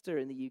Manchester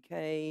in the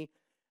UK,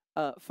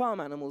 farm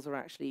animals are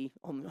actually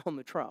on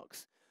the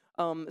trucks.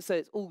 So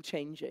it's all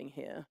changing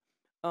here.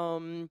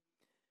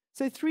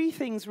 So three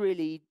things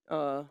really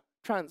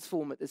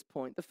transform at this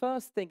point. The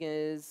first thing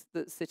is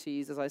that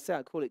cities, as I say,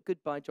 I call it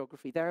goodbye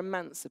geography, they're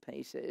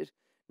emancipated.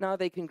 Now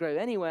they can grow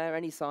anywhere,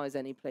 any size,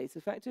 any place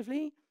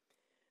effectively.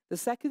 The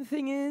second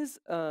thing is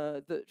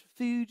that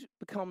food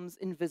becomes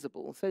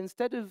invisible. So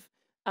instead of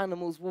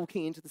animals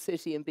walking into the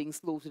city and being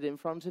slaughtered in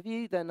front of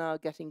you, they're now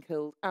getting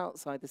killed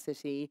outside the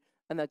city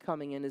and they're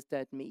coming in as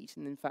dead meat.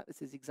 And in fact,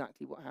 this is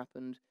exactly what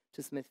happened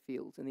to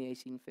Smithfield in the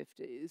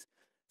 1850s.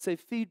 So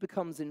food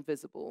becomes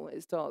invisible.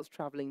 It starts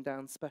traveling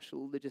down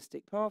special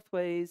logistic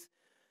pathways.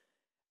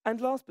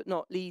 And last but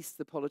not least,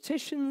 the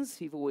politicians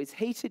who've always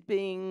hated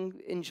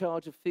being in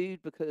charge of food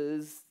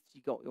because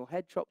you got your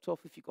head chopped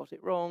off if you got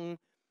it wrong.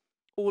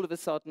 All of a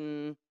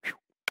sudden,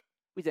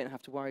 we don't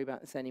have to worry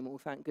about this anymore,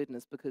 thank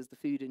goodness, because the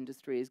food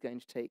industry is going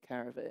to take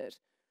care of it.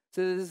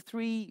 So there's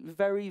three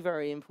very,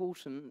 very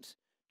important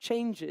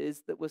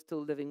changes that we're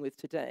still living with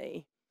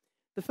today.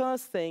 The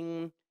first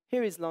thing,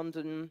 here is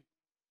London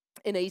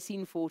in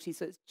 1840,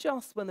 so it's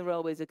just when the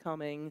railways are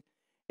coming.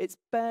 It's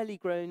barely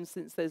grown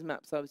since those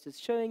maps I was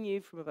just showing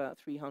you from about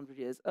 300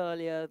 years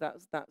earlier.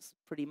 That's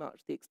pretty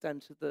much the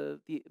extent of the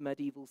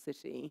medieval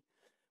city.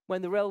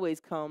 When the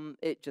railways come,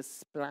 it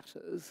just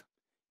splatters,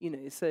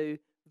 so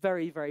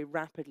very, very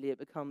rapidly it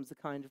becomes the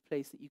kind of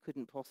place that you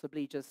couldn't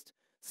possibly just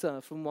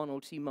serve from one or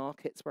two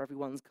markets where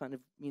everyone's kind of,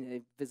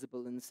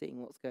 visible and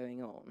seeing what's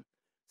going on.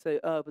 So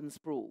urban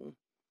sprawl.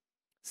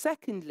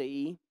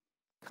 Secondly,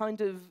 kind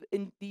of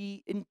in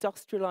the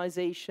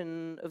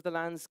industrialization of the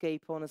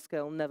landscape on a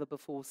scale never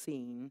before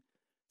seen.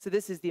 So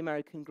this is the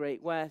American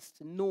Great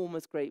West,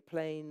 enormous Great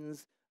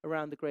Plains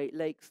around the Great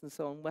Lakes and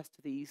so on, west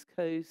of the East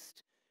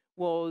Coast,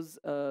 was,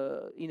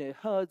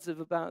 herds of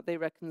about, they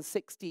reckon,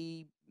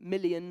 60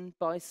 million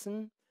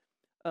bison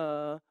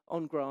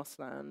on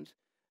grassland.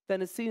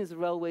 Then as soon as the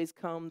railways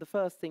come, the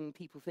first thing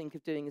people think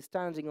of doing is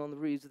standing on the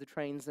roofs of the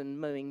trains and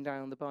mowing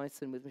down the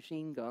bison with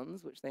machine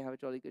guns, which they have a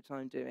jolly good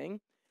time doing.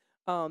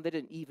 They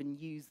don't even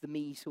use the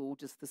meat or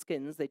just the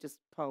skins. They just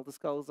pile the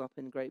skulls up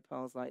in great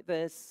piles like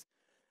this.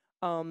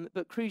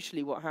 But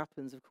crucially, what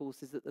happens, of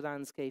course, is that the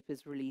landscape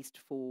is released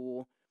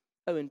for,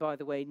 oh, and by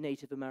the way,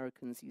 Native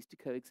Americans used to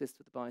coexist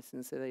with the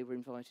bison, so they were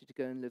invited to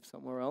go and live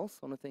somewhere else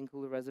on a thing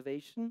called a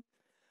reservation.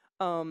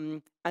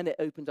 And it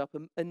opened up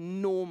an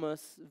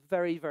enormous,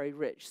 very, very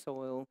rich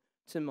soil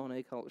to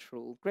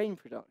monocultural grain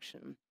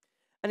production.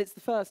 And it's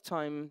the first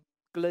time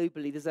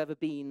globally there's ever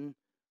been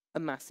a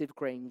massive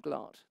grain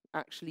glut,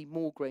 actually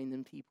more grain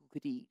than people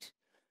could eat.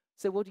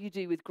 So what do you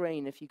do with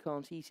grain if you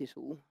can't eat it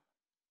all?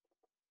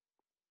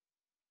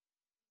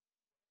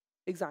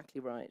 Exactly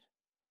right.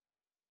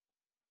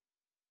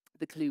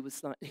 The clue was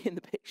slightly in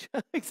the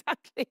picture,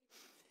 exactly.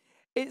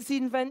 It's the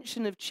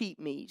invention of cheap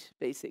meat,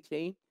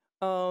 basically.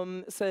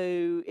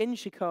 So in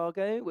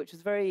Chicago, which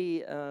is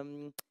very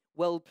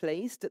well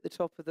placed at the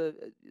top of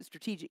the,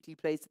 strategically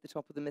placed at the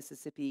top of the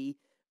Mississippi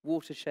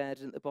watershed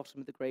and at the bottom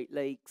of the Great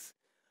Lakes,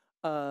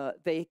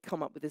 they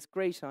come up with this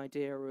great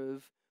idea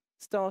of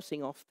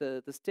starting off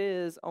the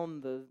steers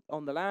on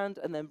the land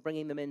and then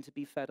bringing them in to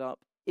be fed up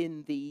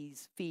in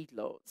these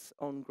feedlots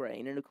on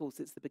grain. And of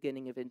course, it's the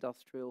beginning of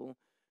industrial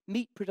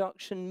meat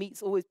production.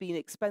 Meat's always been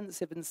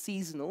expensive and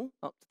seasonal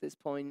up to this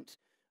point,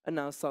 and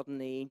now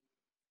suddenly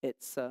it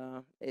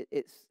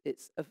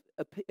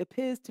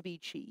appears to be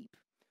cheap.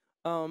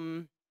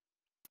 And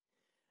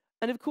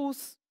of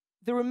course,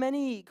 there are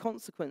many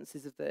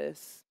consequences of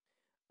this,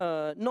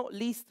 not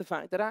least the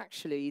fact that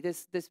actually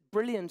this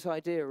brilliant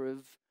idea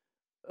of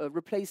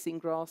replacing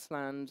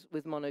grassland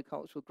with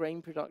monocultural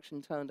grain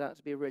production turned out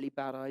to be a really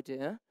bad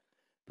idea,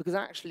 because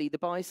actually the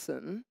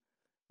bison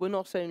were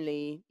not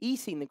only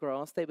eating the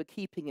grass, they were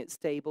keeping it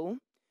stable,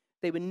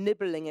 they were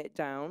nibbling it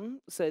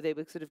down, so they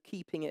were sort of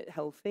keeping it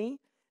healthy.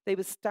 They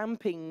were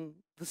stamping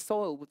the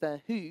soil with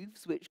their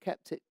hooves, which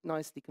kept it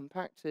nicely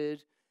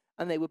compacted,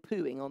 and they were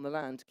pooing on the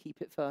land to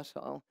keep it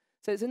fertile.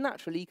 So it's a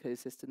natural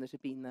ecosystem that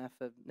had been there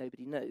for,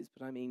 nobody knows,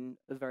 but I mean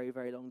a very,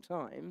 very long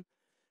time.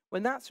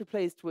 When that's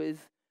replaced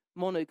with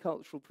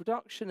monocultural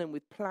production and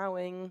with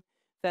ploughing,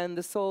 then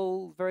the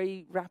soil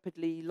very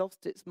rapidly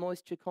lost its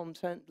moisture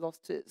content,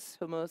 lost its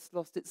humus,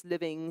 lost its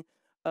living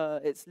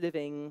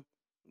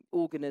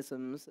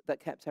organisms that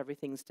kept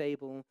everything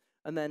stable.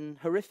 And then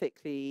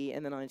horrifically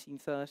in the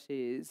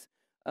 1930s,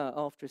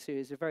 after a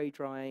series of very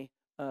dry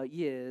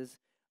years,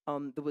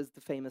 there was the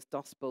famous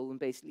Dust Bowl, and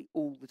basically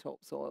all the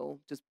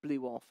topsoil just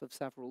blew off of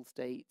several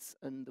states,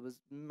 and there was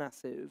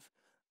massive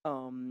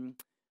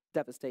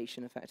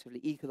devastation,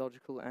 effectively,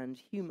 ecological and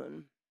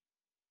human.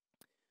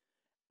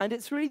 And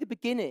it's really the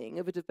beginning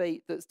of a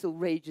debate that still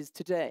rages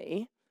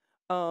today,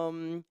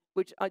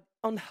 which I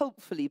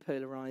unhelpfully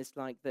polarized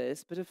like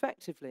this, but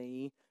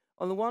effectively,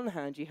 on the one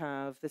hand, you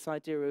have this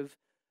idea of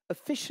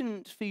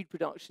efficient food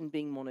production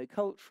being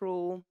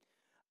monocultural.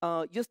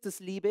 Justus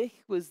Liebig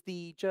was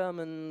the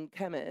German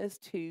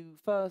chemist who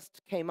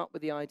first came up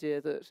with the idea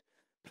that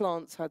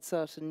plants had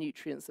certain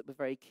nutrients that were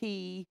very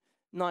key: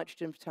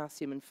 nitrogen,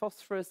 potassium, and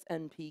phosphorus,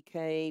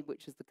 NPK,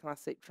 which is the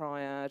classic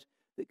triad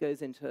that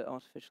goes into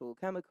artificial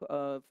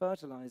chemical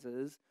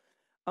fertilizers.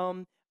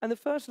 And the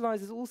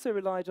fertilizers also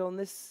relied on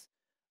this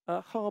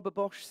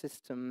Haber-Bosch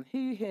system.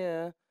 Who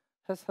here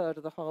has heard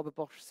of the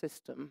Haber-Bosch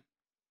system?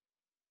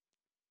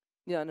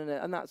 Yeah, no,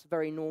 and that's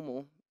very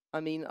normal. I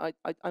mean,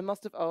 I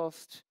must have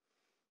asked,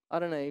 I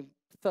don't know,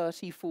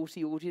 30,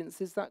 40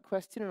 audiences that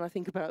question, and I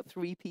think about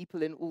 3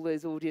 people in all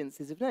those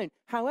audiences have known.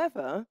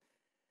 However,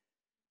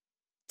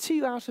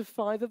 2 out of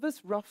 5 of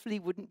us roughly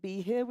wouldn't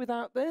be here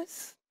without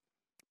this,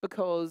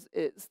 because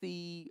it's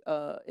the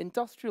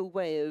industrial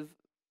way of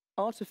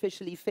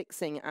artificially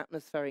fixing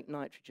atmospheric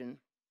nitrogen.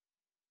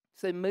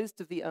 So most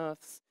of the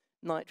Earth's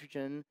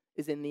nitrogen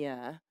is in the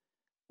air,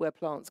 where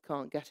plants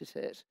can't get at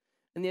it.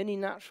 And the only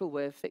natural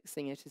way of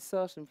fixing it is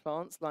certain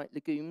plants, like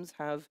legumes,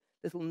 have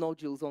little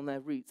nodules on their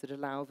roots that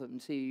allow them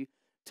to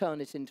turn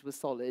it into a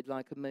solid,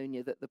 like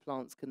ammonia, that the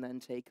plants can then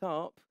take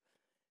up.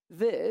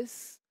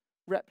 This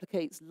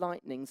replicates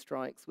lightning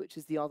strikes, which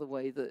is the other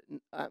way that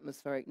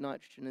atmospheric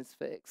nitrogen is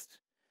fixed.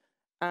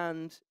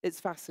 And it's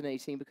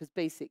fascinating because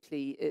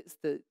basically it's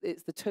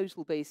the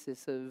total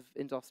basis of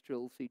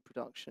industrial food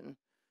production.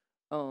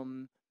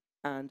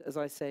 And as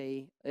I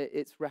say,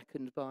 it's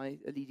reckoned by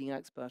a leading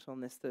expert on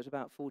this that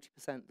about 40%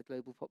 of the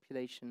global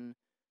population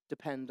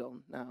depend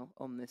on now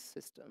on this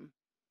system.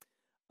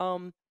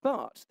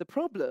 But the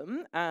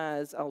problem,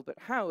 as Albert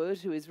Howard,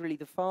 who is really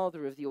the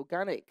father of the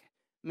organic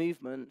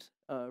movement,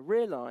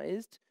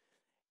 realized,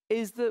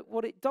 is that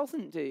what it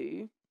doesn't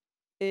do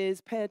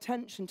is pay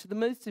attention to the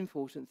most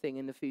important thing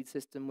in the food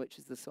system, which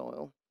is the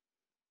soil.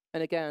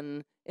 And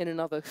again, in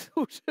another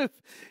sort of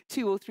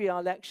 2 or 3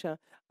 hour lecture,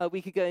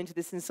 we could go into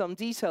this in some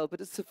detail,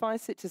 but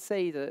suffice it to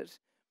say that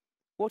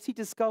what he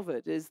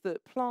discovered is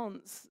that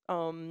plants,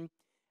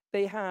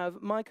 they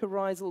have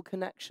mycorrhizal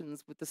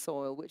connections with the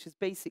soil, which is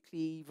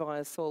basically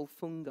via soil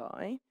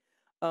fungi,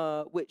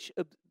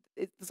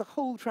 there's a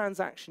whole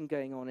transaction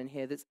going on in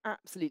here that's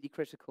absolutely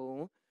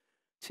critical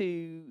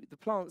to the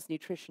plant's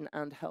nutrition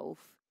and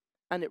health.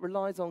 And it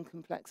relies on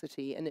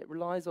complexity, and it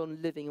relies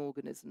on living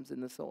organisms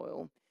in the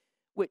soil,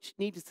 which,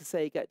 needless to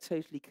say, get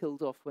totally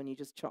killed off when you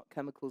just chuck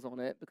chemicals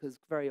on it, because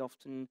very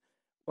often,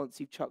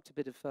 once you've chucked a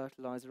bit of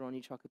fertilizer on,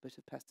 you chuck a bit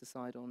of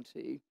pesticide on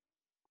too.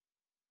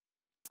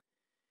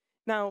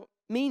 Now,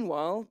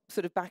 meanwhile,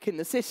 sort of back in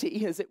the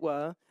city, as it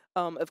were,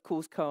 of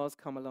course, cars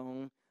come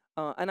along.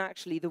 And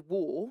actually, the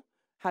war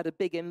had a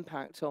big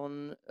impact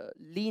on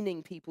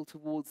leaning people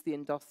towards the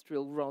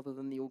industrial rather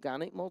than the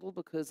organic model,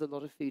 because a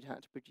lot of food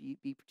had to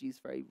be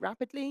produced very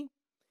rapidly.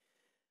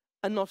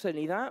 And not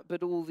only that,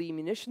 but all the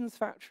munitions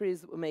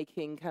factories that were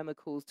making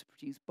chemicals to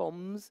produce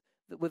bombs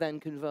that were then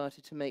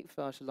converted to make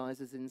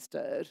fertilizers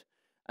instead.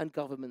 And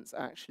governments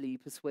actually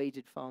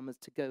persuaded farmers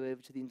to go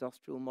over to the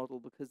industrial model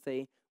because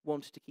they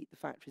wanted to keep the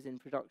factories in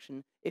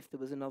production if there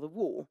was another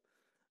war.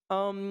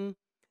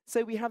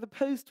 So we have a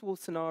post-war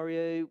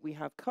scenario. We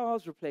have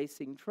cars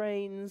replacing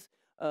trains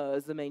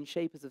as the main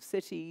shapers of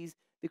cities,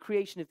 the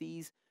creation of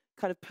these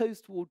kind of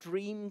post-war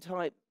dream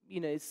type,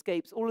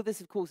 scapes. All of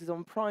this, of course, is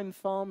on prime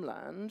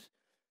farmland,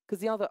 because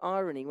the other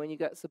irony when you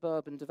get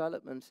suburban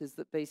development is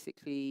that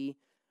basically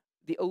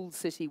the old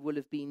city will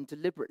have been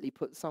deliberately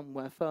put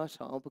somewhere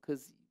fertile,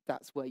 because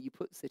that's where you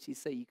put cities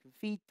so you can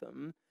feed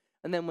them.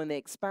 And then when they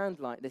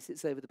expand like this,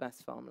 it's over the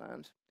best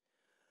farmland.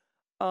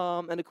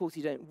 And of course,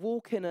 you don't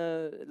walk in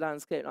a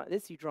landscape like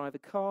this, you drive a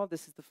car.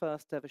 This is the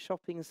first ever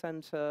shopping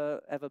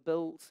center ever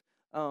built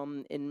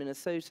in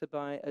Minnesota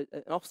by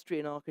an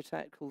Austrian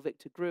architect called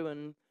Victor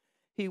Gruen,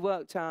 who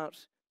worked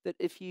out that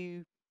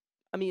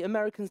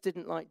Americans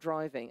didn't like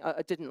driving,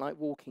 didn't like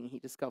walking, he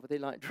discovered, they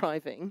liked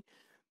driving.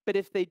 But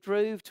if they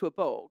drove to a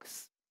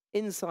box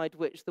inside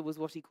which there was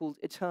what he called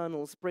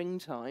eternal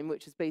springtime,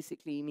 which is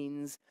basically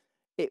means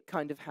it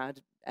kind of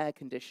had air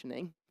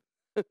conditioning,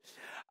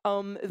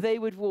 they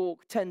would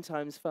walk 10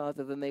 times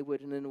further than they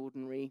would in an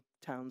ordinary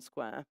town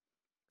square.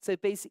 So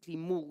basically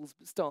malls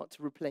start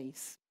to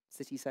replace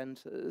city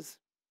centres.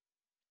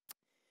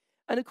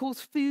 And of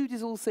course, food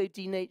is also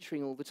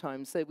denaturing all the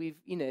time. So we've,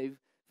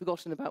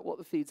 forgotten about what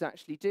the food's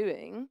actually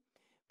doing,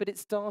 but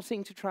it's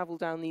starting to travel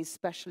down these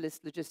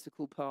specialist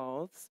logistical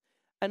paths.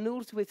 And in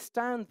order to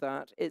withstand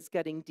that, it's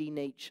getting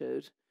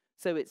denatured.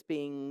 So it's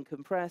being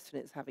compressed,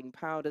 and it's having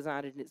powders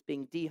added, and it's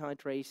being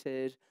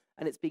dehydrated,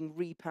 and it's being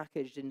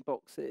repackaged in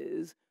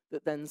boxes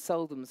that then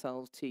sell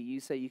themselves to you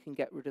so you can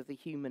get rid of the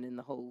human in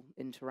the whole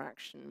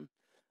interaction.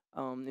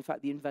 In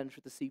fact, the inventor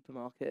of the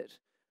supermarket,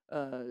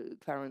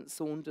 Clarence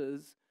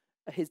Saunders,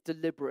 his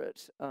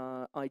deliberate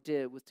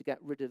idea was to get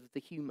rid of the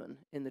human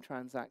in the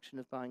transaction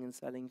of buying and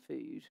selling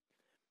food.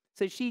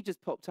 So she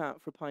just popped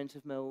out for a pint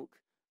of milk,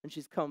 and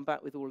she's come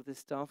back with all of this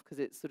stuff because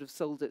it sort of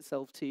sold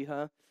itself to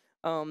her.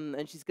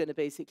 And she's going to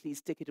basically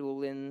stick it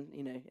all in,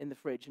 in the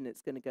fridge, and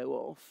it's going to go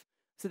off.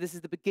 So this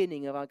is the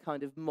beginning of our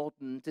kind of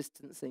modern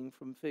distancing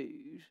from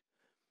food.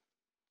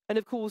 And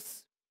of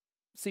course,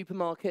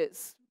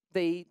 supermarkets,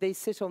 they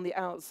sit on the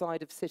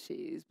outside of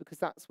cities because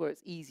that's where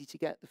it's easy to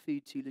get the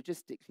food to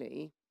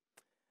logistically.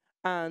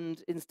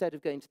 And instead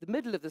of going to the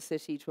middle of the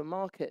city to a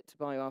market to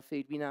buy our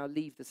food, we now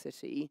leave the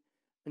city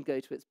and go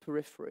to its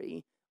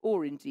periphery.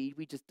 Or indeed,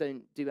 we just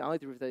don't do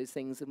either of those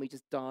things and we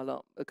just dial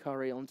up a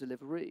curry on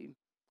Deliveroo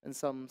and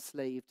some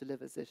slave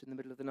delivers it in the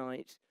middle of the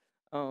night,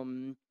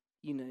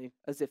 you know,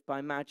 as if by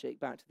magic,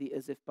 back to the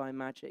as if by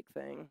magic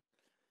thing.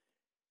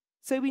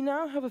 So we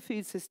now have a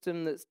food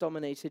system that's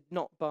dominated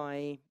not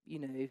by, you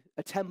know,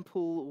 a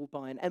temple or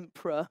by an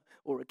emperor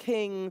or a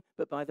king,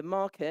 but by the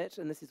market,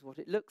 and this is what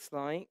it looks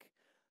like.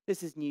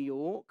 This is New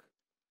York.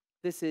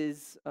 This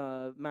is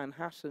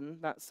Manhattan,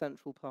 that's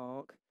Central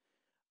Park.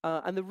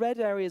 And the red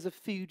areas are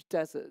food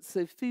deserts.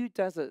 So food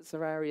deserts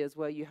are areas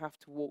where you have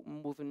to walk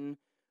more than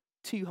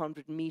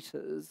 200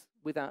 meters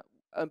without,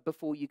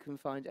 before you can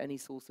find any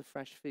source of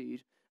fresh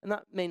food. And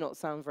that may not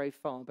sound very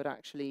far, but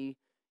actually,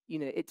 you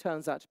know, it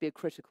turns out to be a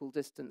critical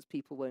distance.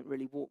 People won't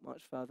really walk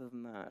much further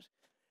than that.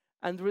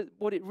 And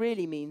what it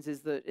really means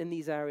is that in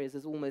these areas,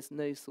 there's almost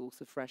no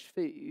source of fresh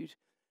food.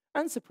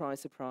 And surprise,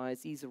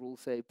 surprise, these are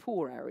also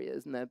poor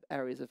areas, and they're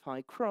areas of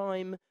high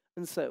crime,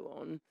 and so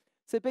on.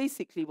 So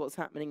basically what's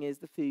happening is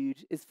the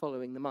food is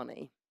following the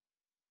money.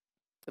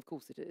 Of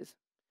course it is.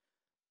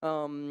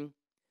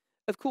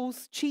 Of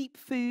course, cheap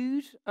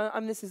food,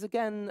 and this is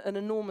again an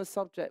enormous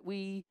subject.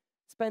 We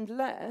spend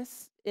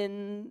less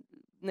in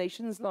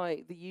nations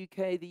like the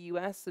UK, the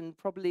US, and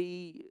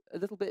probably a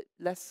little bit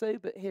less so,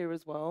 but here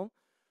as well,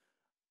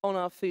 on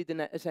our food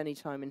than at any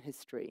time in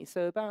history.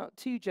 So about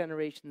 2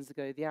 generations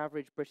ago, the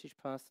average British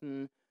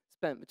person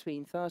spent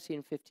between 30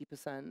 and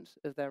 50%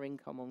 of their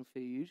income on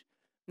food.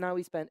 Now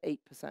we spend 8%.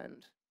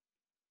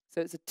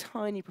 So it's a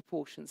tiny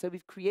proportion. So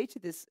we've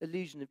created this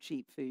illusion of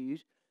cheap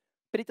food,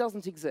 but it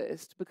doesn't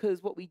exist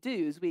because what we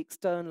do is we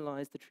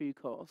externalize the true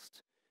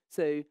cost.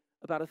 So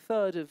about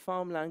 1/3 of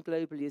farmland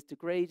globally is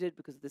degraded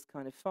because of this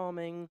kind of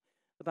farming.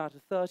 About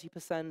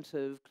 30%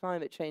 of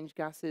climate change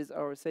gases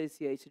are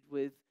associated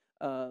with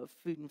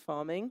food and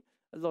farming,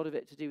 a lot of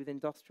it to do with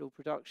industrial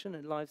production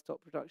and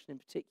livestock production in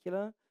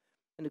particular.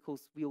 And of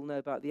course, we all know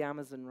about the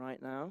Amazon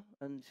right now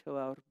and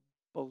Jair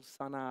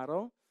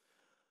Bolsonaro.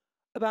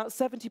 About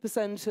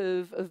 70%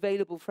 of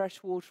available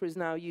fresh water is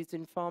now used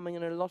in farming,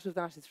 and a lot of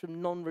that is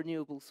from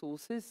non-renewable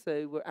sources,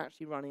 so we're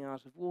actually running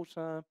out of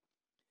water.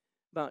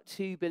 About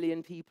 2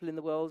 billion people in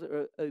the world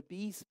are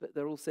obese, but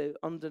they're also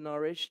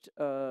undernourished,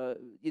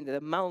 you know,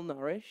 they're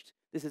malnourished.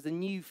 This is a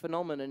new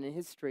phenomenon in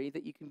history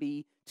that you can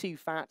be too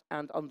fat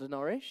and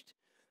undernourished.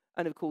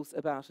 And of course,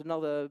 about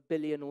another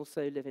billion or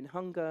so live in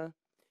hunger.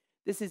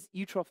 This is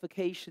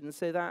eutrophication,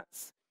 so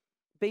that's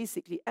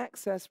basically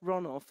excess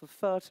runoff of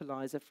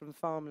fertilizer from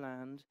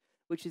farmland,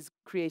 which is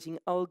creating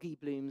algae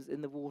blooms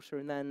in the water,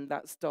 and then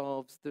that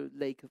starves the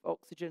lake of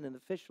oxygen and the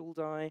fish will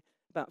die.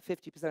 About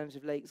 50%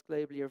 of lakes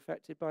globally are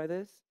affected by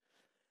this.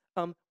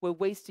 We're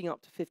wasting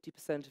up to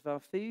 50% of our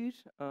food.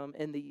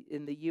 In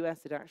the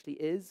US, it actually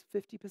is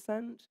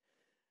 50%.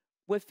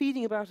 We're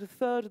feeding about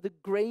 1/3 of the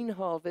grain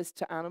harvest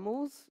to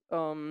animals,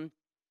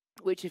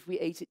 which if we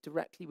ate it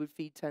directly would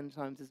feed 10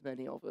 times as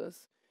many of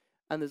us.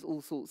 And there's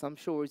all sorts, I'm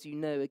sure, as you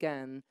know,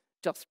 again,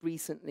 just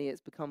recently it's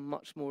become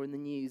much more in the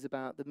news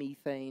about the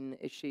methane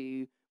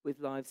issue with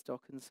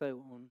livestock and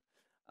so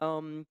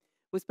on.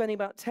 We're spending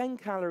about 10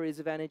 calories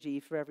of energy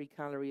for every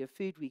calorie of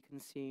food we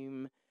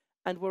consume,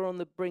 and we're on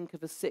the brink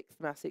of a 6th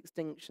mass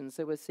extinction.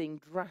 So we're seeing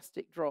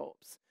drastic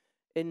drops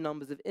in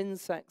numbers of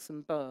insects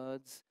and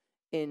birds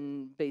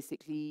in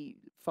basically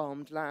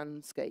farmed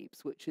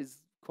landscapes, which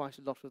is quite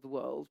a lot of the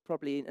world.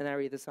 Probably an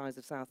area the size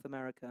of South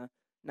America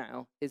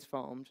now is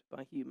farmed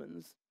by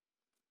humans.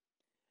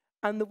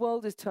 And the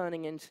world is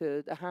turning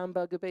into a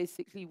hamburger,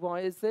 basically.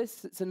 Why is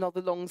this? It's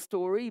another long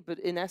story, but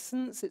in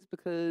essence, it's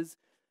because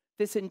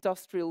this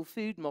industrial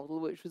food model,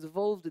 which was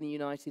evolved in the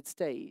United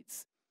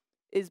States,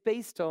 is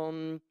based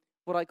on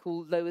what I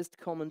call lowest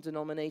common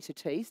denominator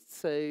tastes.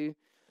 So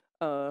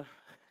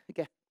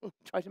again, I'll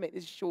try to make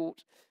this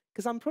short,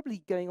 because I'm probably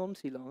going on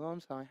too long,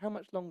 aren't I? How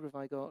much longer have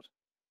I got?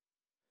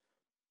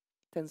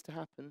 Tends to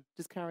happen.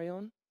 Just carry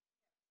on.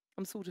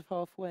 I'm sort of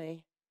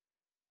halfway,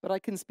 but I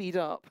can speed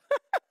up.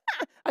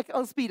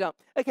 I'll speed up.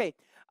 Okay.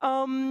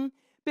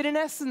 But in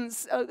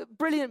essence, a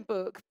brilliant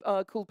book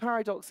called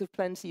Paradox of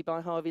Plenty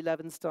by Harvey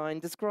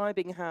Levenstein,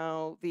 describing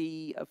how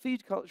the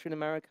food culture in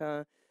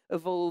America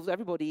evolved.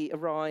 Everybody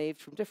arrived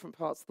from different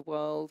parts of the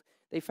world.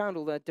 They found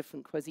all their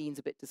different cuisines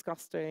a bit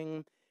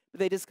disgusting. But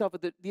they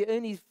discovered that the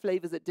only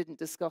flavors that didn't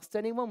disgust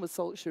anyone was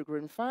salt, sugar,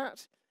 and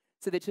fat.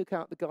 So they took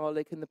out the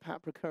garlic and the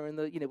paprika and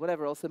the,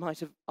 whatever else they might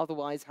have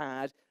otherwise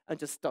had and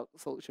just stuck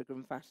salt, sugar,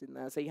 and fat in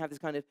there. So you have this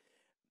kind of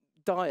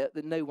diet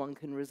that no one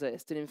can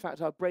resist. And in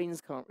fact, our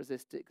brains can't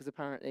resist it because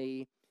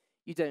apparently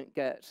you don't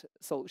get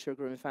salt,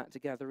 sugar, and fat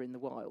together in the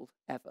wild,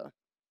 ever.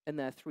 And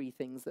they're 3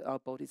 things that our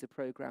bodies are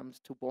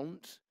programmed to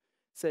want.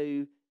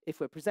 So if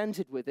we're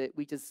presented with it,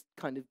 we just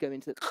kind of go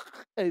into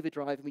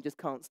overdrive and we just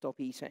can't stop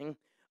eating.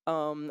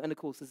 And of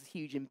course, there's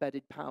huge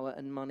embedded power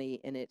and money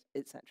in it,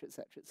 etc.,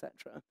 etc.,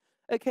 etc.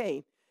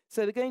 Okay,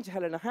 so we're going to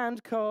hell in a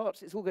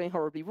handcart. It's all going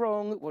horribly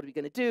wrong. What are we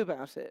going to do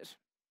about it?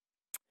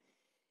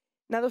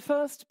 Now, the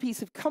first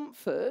piece of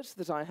comfort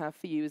that I have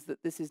for you is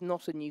that this is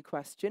not a new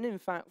question. In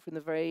fact, from the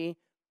very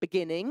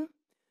beginning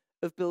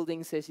of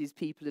building cities,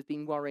 people have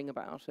been worrying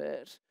about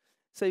it.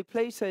 So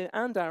Plato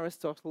and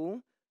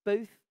Aristotle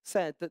both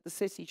said that the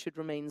city should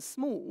remain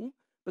small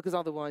because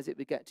otherwise it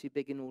would get too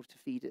big in order to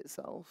feed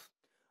itself.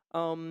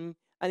 And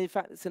in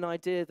fact, it's an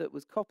idea that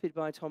was copied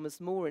by Thomas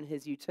More in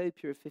his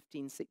Utopia of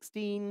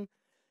 1516.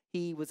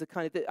 He was a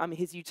kind of,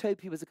 his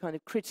utopia was a kind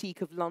of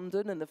critique of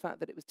London and the fact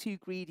that it was too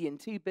greedy and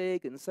too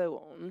big and so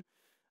on.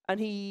 And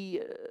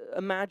he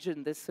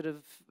imagined this sort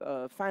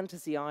of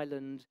fantasy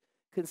island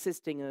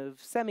consisting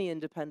of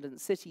semi-independent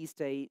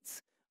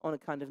city-states on a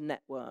kind of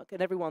network.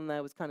 And everyone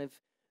there was kind of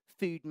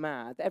food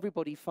mad.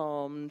 Everybody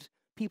farmed,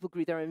 people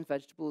grew their own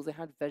vegetables, they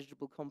had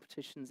vegetable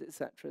competitions,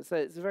 etc. So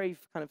it's a very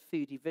kind of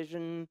foodie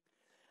vision.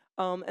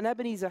 And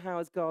Ebenezer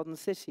Howard's Garden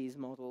Cities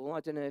model, I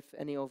don't know if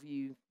any of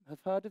you have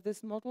heard of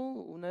this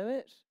model or know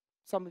it.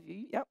 Some of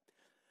you, yep.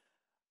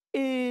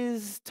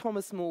 Is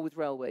Thomas More with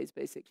railways,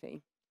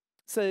 basically.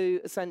 So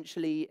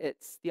essentially,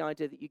 it's the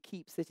idea that you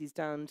keep cities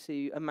down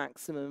to a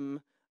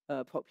maximum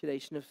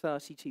population of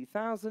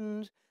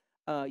 32,000.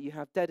 You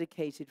have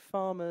dedicated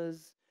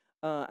farmers,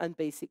 and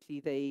basically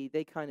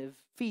they kind of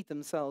feed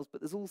themselves,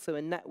 but there's also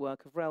a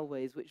network of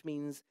railways, which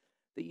means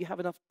that you have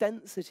enough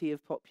density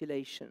of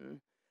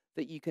population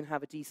that you can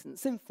have a decent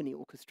symphony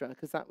orchestra,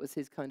 because that was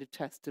his kind of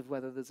test of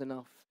whether there's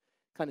enough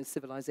kind of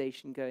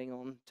civilization going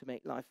on to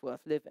make life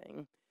worth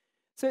living.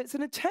 So it's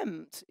an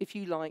attempt, if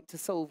you like, to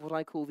solve what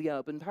I call the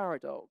urban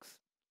paradox,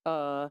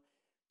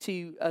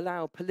 to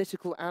allow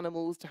political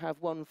animals to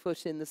have 1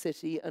 foot in the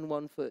city and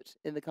 1 foot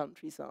in the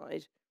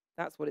countryside.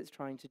 That's what it's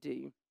trying to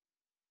do.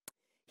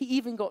 He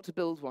even got to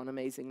build one,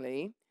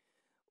 amazingly,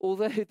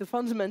 although the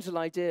fundamental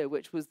idea,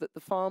 which was that the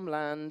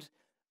farmland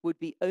would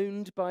be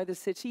owned by the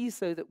city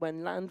so that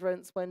when land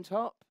rents went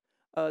up,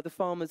 the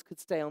farmers could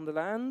stay on the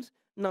land.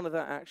 None of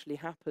that actually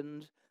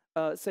happened.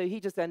 So he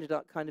just ended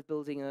up kind of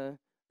building a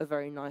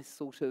very nice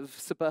sort of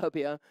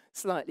suburbia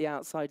slightly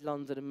outside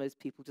London, and most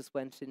people just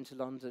went into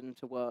London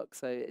to work.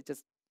 So it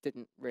just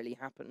didn't really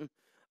happen.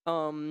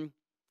 And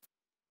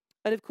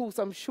of course,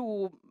 I'm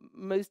sure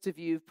most of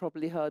you have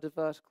probably heard of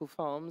vertical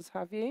farms,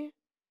 have you?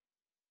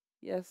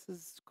 Yes,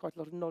 there's quite a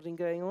lot of nodding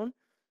going on.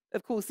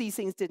 Of course, these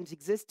things didn't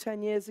exist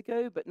 10 years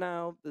ago, but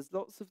now there's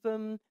lots of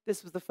them.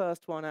 This was the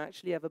first one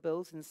actually ever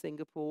built in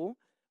Singapore,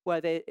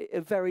 where they're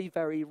a very,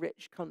 very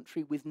rich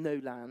country with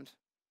no land.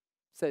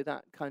 So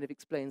that kind of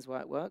explains why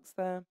it works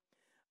there.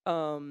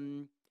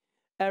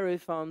 Aero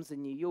farms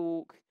in New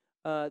York,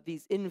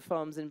 these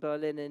farms in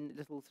Berlin in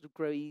little sort of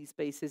growy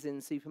spaces in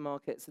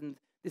supermarkets. And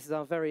this is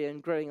our very own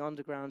growing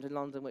underground in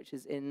London, which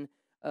is in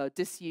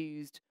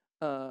disused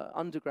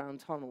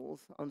underground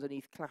tunnels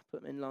underneath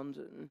Clapham in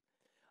London.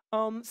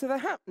 So they're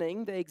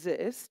happening, they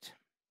exist.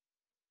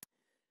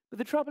 But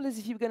the trouble is,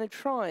 if you're going to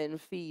try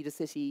and feed a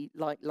city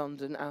like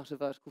London out of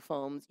vertical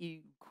farms,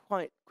 you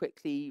quite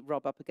quickly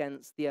rub up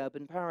against the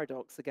urban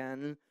paradox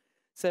again.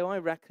 So I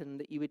reckon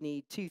that you would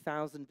need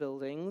 2,000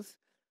 buildings,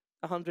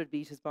 100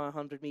 meters by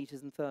 100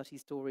 meters and 30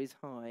 stories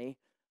high.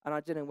 And I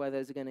don't know where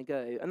those are going to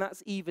go. And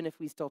that's even if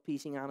we stop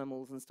eating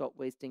animals and stop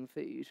wasting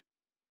food,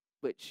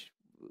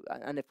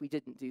 and if we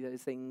didn't do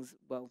those things,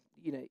 well,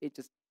 you know, it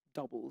just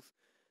doubles.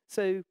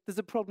 So there's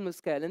a problem of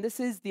scale, and this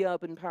is the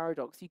urban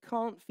paradox. You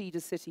can't feed a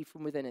city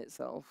from within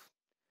itself,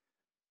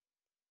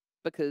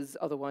 because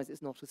otherwise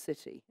it's not a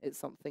city, it's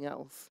something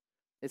else.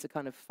 It's a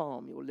kind of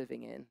farm you're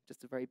living in,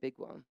 just a very big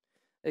one.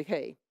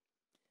 Okay,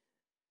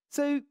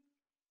 so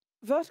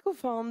vertical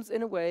farms,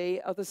 in a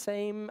way, are the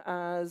same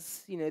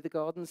as, you know, the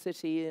garden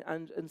city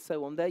and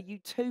so on. They're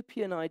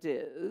utopian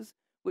ideas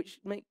which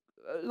make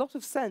a lot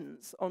of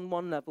sense on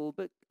one level,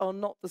 but are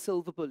not the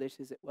silver bullet,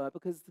 as it were,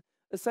 because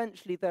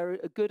essentially they're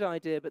a good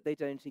idea, but they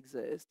don't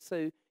exist.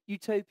 So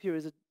utopia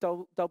is a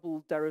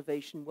double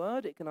derivation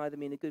word. It can either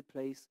mean a good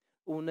place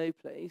or no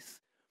place.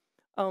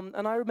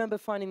 And I remember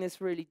finding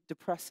this really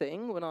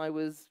depressing when I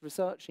was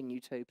researching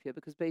utopia,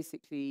 because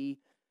basically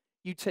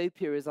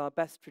utopia is our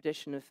best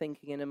tradition of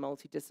thinking in a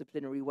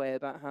multidisciplinary way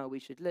about how we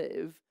should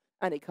live,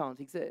 and it can't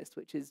exist,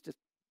 which is just,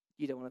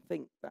 you don't want to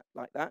think that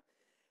like that.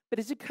 But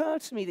it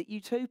occurred to me that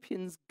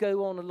utopians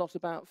go on a lot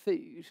about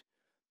food,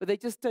 but they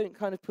just don't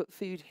kind of put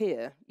food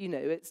here. You know,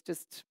 it's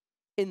just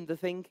in the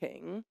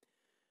thinking.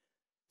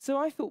 So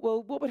I thought,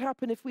 well, what would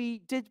happen if we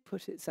did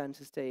put it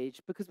center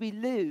stage? Because we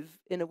live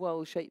in a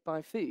world shaped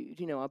by food.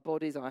 You know, our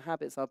bodies, our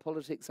habits, our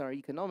politics, our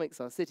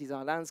economics, our cities,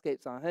 our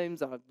landscapes, our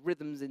homes, our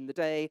rhythms in the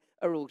day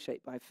are all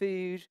shaped by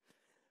food.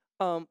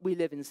 We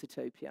live in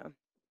Sitopia,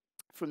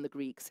 from the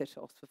Greek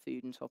sitos for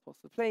food and topos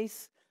for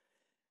place.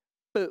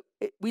 But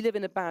we live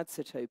in a bad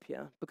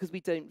Sitopia because we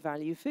don't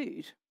value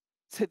food.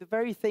 So the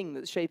very thing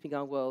that's shaping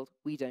our world,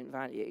 we don't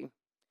value.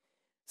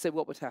 So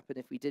what would happen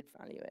if we did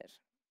value it?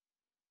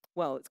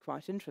 Well, it's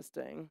quite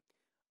interesting.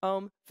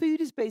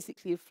 Food is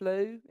basically a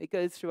flow. It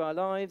goes through our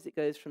lives. It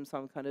goes from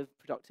some kind of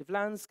productive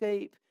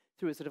landscape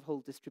through a sort of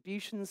whole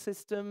distribution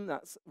system.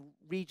 That's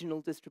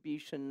regional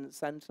distribution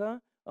center,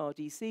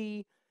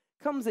 RDC,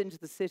 comes into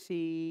the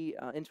city,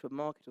 into a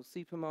market or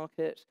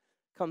supermarket,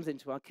 comes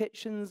into our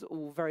kitchens,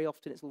 or very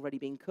often it's already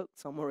being cooked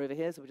somewhere over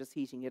here, so we're just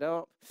heating it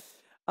up.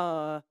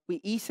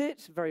 We eat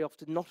it, very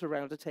often not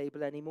around a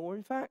table anymore,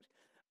 in fact,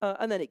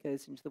 and then it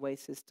goes into the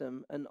waste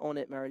system, and on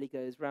it merrily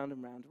goes round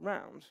and round and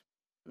round.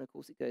 And of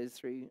course, it goes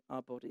through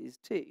our bodies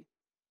too.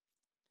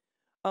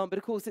 But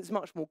of course, it's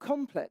much more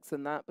complex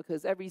than that,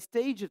 because every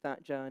stage of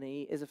that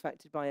journey is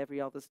affected by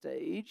every other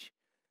stage.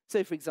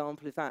 So for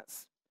example, if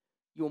that's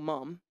your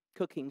mum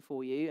cooking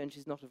for you and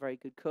she's not a very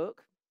good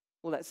cook,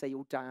 or let's say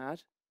your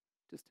dad,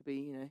 just to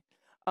be,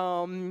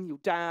 your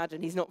dad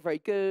and he's not very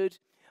good.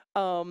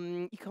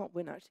 You can't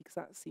win, actually, because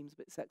that seems a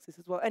bit sexist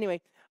as well. Anyway,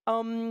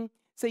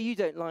 so you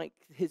don't like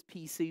his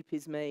pea soup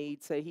is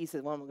made, so he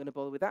says, well, I'm not going to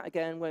bother with that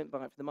again, won't buy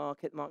it from the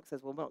market. Mark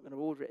says, well, I'm not going to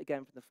order it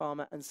again from the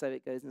farmer, and so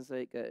it goes, and so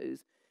it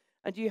goes.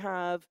 And you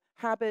have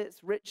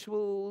habits,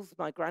 rituals,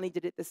 my granny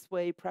did it this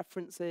way,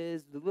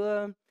 preferences, blah,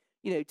 blah.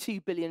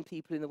 2 billion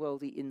people in the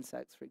world eat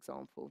insects, for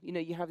example.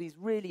 You have these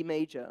really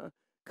major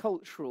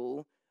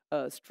cultural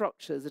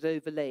structures that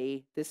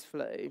overlay this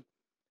flow.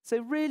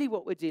 So really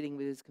what we're dealing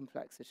with is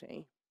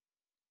complexity.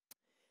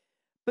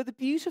 But the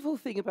beautiful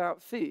thing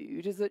about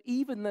food is that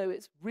even though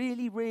it's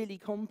really, really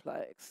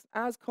complex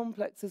as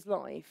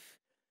life,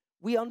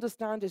 we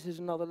understand it at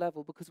another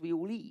level because we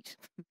all eat.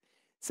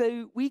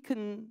 So we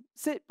can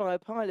sit by a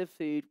pile of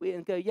food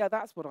and go, yeah,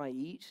 that's what I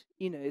eat.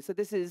 So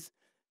this is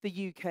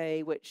the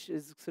UK, which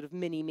is sort of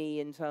mini-me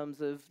in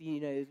terms of,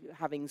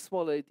 having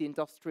swallowed the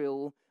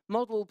industrial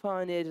model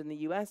pioneered in the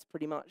US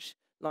pretty much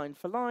line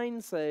for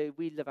line. So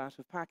we live out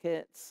of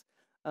packets,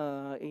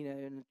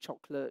 and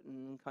chocolate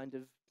and kind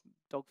of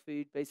dog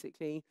food,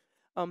 basically.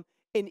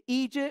 In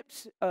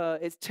Egypt,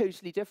 it's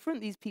totally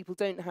different. These people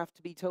don't have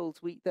to be told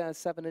to eat their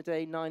 7 a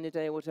day, 9 a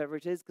day, whatever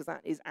it is, because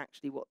that is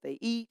actually what they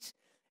eat.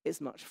 It's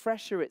much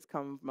fresher, it's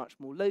come much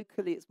more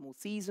locally, it's more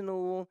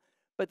seasonal,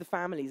 but the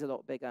family's a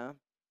lot bigger.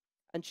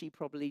 And she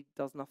probably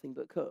does nothing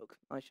but cook,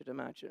 I should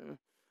imagine.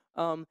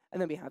 And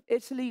then we have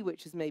Italy,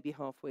 which is maybe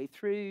halfway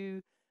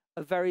through,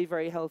 a very,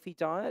 very healthy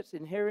diet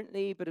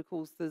inherently, but of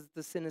course there's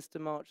the sinister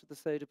march of the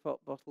soda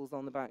pop bottles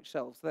on the back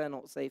shelf, so they're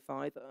not safe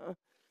either.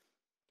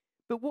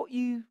 But what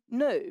you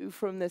know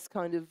from this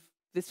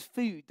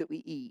food that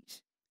we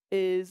eat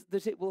is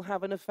that it will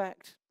have an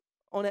effect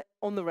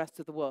on the rest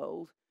of the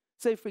world.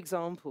 So for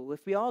example,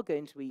 if we are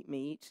going to eat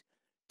meat,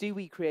 do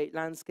we create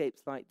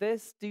landscapes like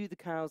this? Do the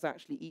cows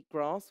actually eat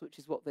grass, which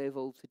is what they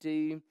evolved to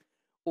do?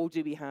 Or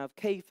do we have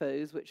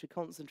CAFOs, which are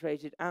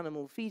concentrated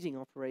animal feeding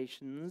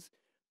operations?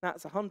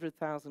 That's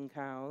 100,000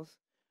 cows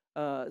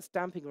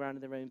stamping around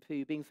in their own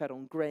poo, being fed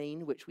on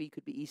grain, which we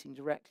could be eating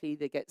directly.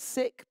 They get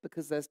sick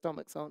because their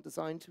stomachs aren't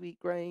designed to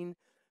eat grain.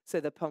 So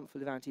they're pumped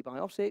full of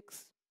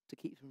antibiotics to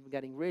keep them from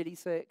getting really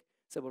sick.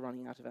 So we're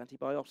running out of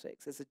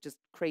antibiotics. It's a just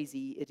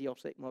crazy,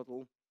 idiotic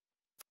model.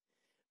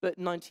 But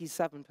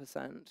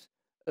 97%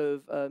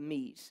 of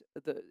meat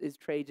that is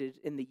traded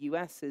in the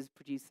US is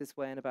produced this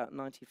way, and about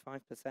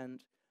 95%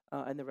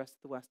 in the rest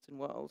of the Western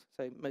world,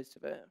 so most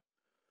of it.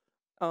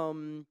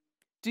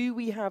 Do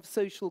we have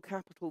social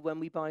capital when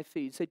we buy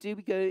food? So do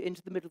we go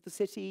into the middle of the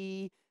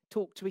city,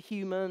 talk to a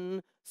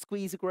human,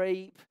 squeeze a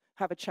grape,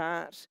 have a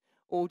chat,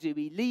 or do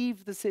we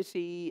leave the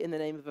city in the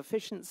name of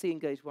efficiency and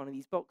go to one of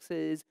these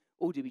boxes,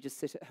 or do we just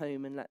sit at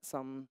home and let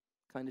some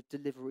kind of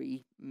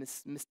delivery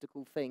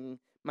mystical thing,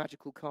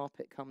 magical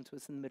carpet come to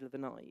us in the middle of the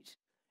night?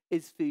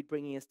 Is food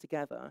bringing us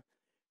together?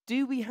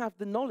 Do we have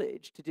the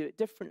knowledge to do it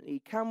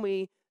differently? Can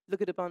we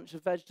look at a bunch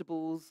of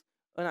vegetables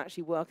and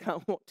actually work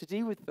out what to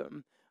do with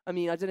them? I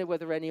mean, I don't know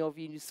whether any of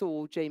you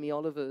saw Jamie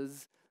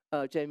Oliver's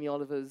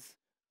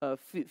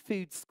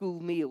food school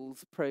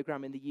meals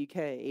program in the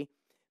UK,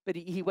 but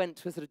he went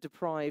to a sort of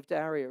deprived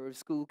area of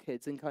school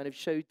kids and kind of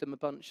showed them a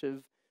bunch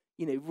of,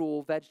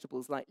 raw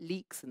vegetables like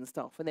leeks and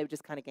stuff, and they were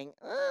just kind of going,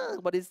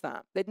 what is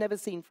that? They'd never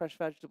seen fresh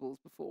vegetables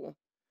before.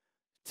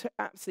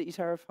 Absolutely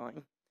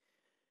terrifying.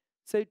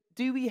 So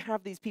do we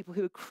have these people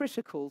who are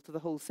critical to the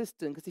whole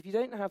system? Because if you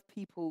don't have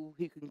people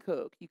who can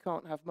cook, you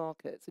can't have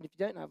markets. And if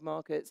you don't have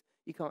markets,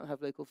 you can't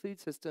have local food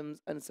systems,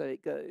 and so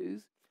it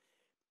goes.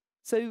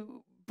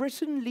 So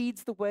Britain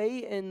leads the way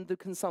in the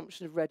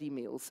consumption of ready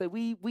meals. So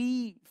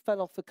we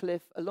fell off a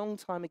cliff a long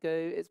time ago.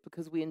 It's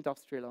because we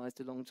industrialized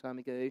a long time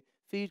ago.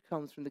 Food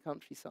comes from the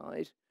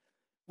countryside.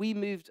 We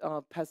moved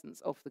our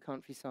peasants off the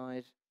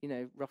countryside,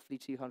 roughly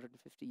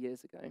 250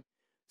 years ago.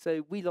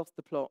 So we lost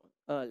the plot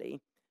early.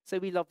 So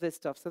we love this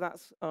stuff. So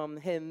that's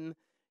him.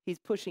 He's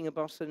pushing a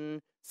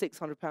button,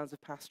 600 pounds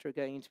of pasta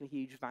going into a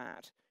huge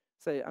vat.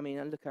 So, I mean,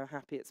 and look how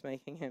happy it's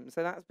making him.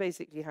 So that's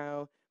basically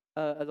how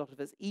a lot of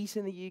us eat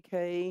in the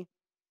UK.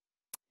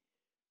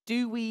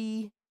 Do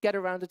we get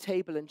around a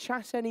table and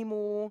chat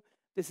anymore?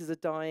 This is a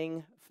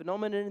dying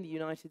phenomenon in the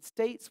United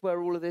States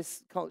where all of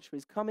this culture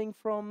is coming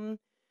from.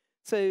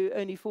 So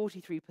only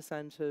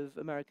 43% of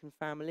American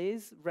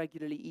families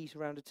regularly eat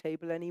around a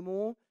table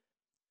anymore.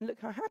 And look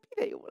how happy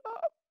they all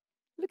are.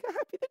 Look how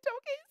happy the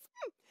dog is.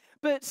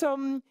 But,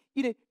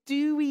 you know,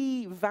 do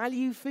we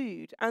value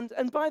food?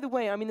 And by the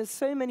way, I mean, there's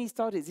so many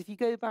studies. If you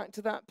go back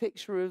to that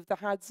picture of the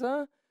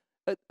Hadza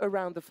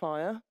around the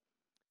fire,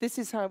 this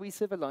is how we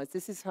civilized.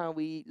 This is how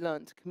we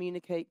learned to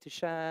communicate, to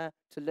share,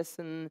 to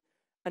listen,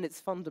 and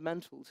it's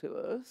fundamental to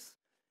us.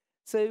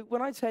 So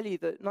when I tell you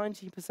that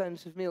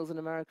 90% of meals in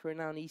America are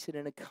now eaten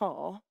in a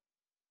car,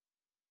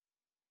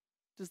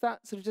 does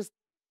that sort of just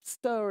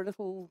stir a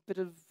little bit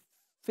of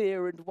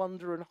fear and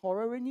wonder and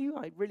horror in you?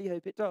 I really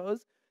hope it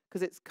does,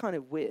 because it's kind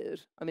of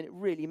weird. I mean, it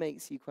really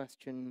makes you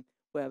question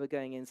where we're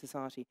going in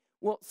society.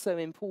 What's so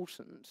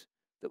important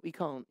that we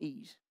can't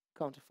eat,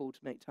 can't afford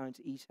to make time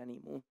to eat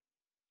anymore?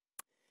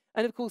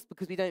 And of course,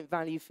 because we don't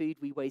value food,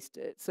 we waste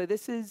it. So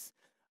this is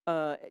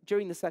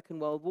during the Second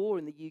World War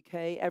in the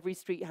UK, every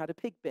street had a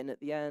pig bin at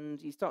the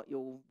end. You start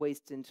your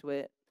waste into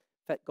it,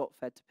 got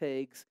fed to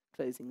pigs,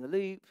 closing the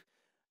loop.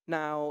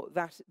 Now,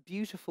 that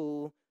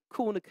beautiful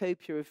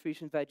cornucopia of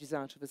fruit and veggies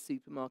out of a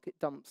supermarket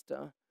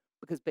dumpster,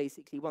 because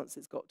basically once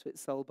it's got to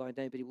its sell-by,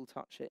 nobody will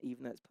touch it,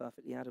 even though it's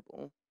perfectly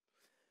edible.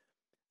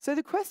 So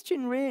the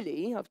question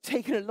really, I've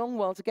taken a long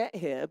while to get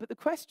here, but the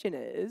question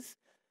is,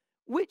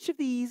 which of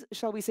these,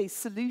 shall we say,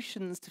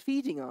 solutions to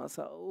feeding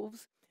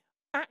ourselves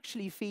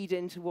actually feed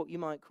into what you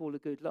might call a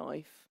good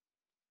life?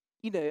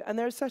 You know, and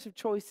there are a set of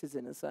choices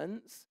in a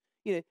sense.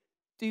 You know,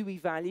 do we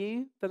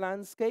value the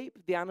landscape,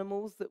 the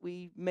animals that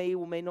we may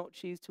or may not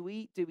choose to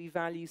eat? Do we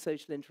value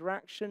social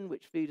interaction,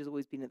 which food has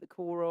always been at the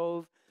core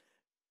of?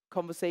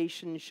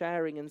 Conversation,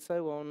 sharing, and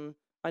so on.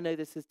 I know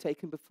this has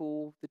taken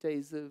before the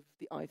days of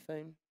the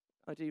iPhone.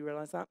 I do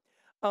realize that.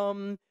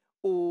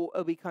 Or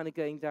are we kind of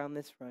going down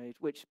this road,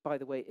 which, by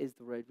the way, is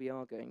the road we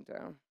are going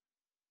down?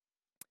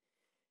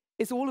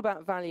 It's all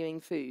about valuing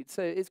food.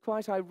 So it's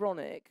quite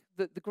ironic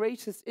that the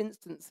greatest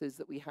instances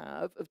that we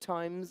have of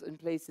times and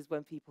places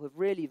when people have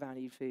really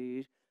valued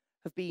food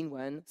have been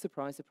when,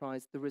 surprise,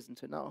 surprise, there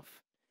isn't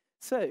enough.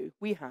 So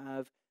we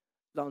have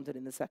London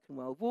in the Second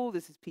World War.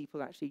 This is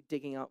people actually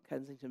digging up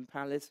Kensington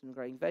Palace and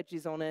growing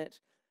veggies on it.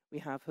 We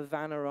have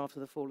Havana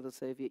after the fall of the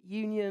Soviet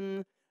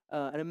Union.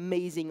 An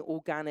amazing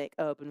organic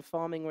urban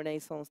farming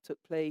renaissance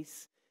took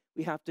place.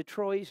 We have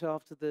Detroit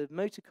after the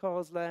motor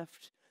cars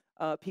left.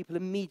 People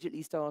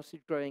immediately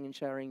started growing and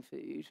sharing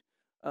food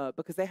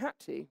because they had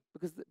to,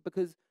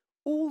 because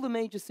all the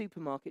major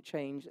supermarket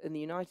chains in the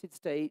United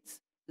States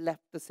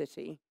left the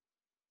city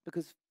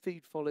because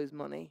food follows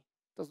money,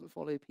 doesn't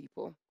follow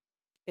people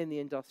in the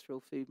industrial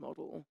food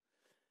model.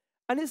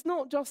 And it's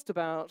not just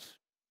about,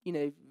 you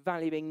know,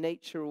 valuing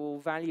nature or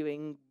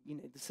valuing, you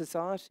know, the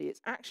society.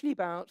 It's actually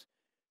about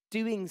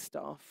doing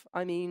stuff.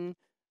 I mean,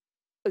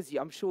 as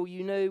I'm sure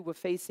you know, we're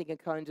facing a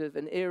kind of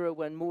an era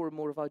when more and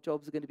more of our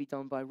jobs are going to be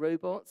done by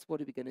robots.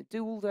 What are we going to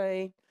do all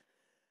day?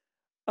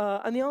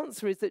 And the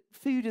answer is that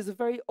food is a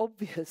very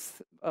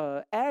obvious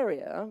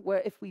area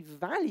where if we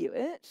value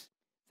it,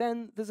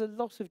 then there's a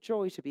lot of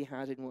joy to be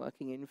had in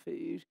working in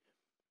food.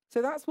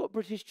 So that's what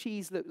British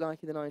cheese looked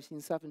like in the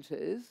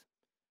 1970s.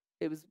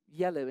 It was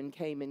yellow and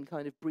came in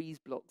kind of breeze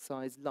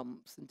block-sized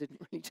lumps and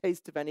didn't really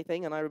taste of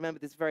anything, and I remember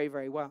this very,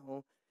 very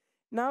well.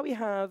 Now we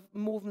have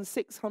more than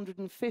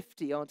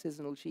 650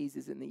 artisanal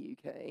cheeses in the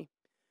UK.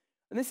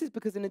 And this is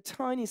because in a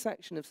tiny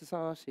section of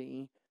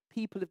society,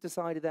 people have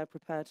decided they're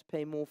prepared to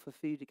pay more for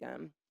food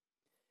again.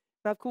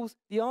 Now, of course,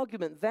 the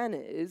argument then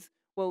is,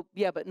 well,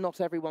 yeah, but not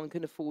everyone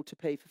can afford to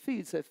pay for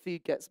food, so if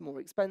food gets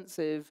more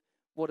expensive,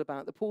 what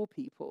about the poor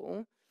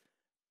people?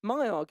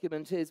 My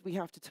argument is we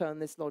have to turn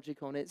this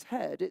logic on its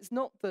head. It's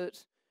not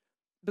that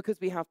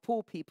because we have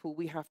poor people,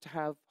 we have to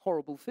have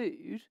horrible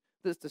food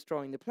that's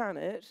destroying the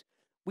planet.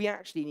 We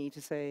actually need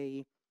to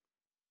say,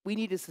 we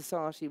need a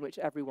society in which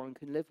everyone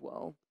can live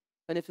well.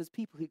 And if there's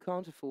people who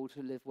can't afford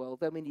to live well,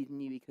 then we need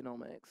new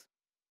economics.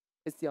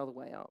 It's the other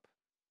way up.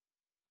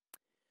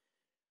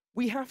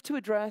 We have to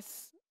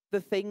address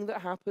the thing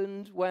that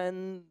happened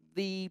when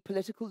the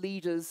political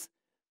leaders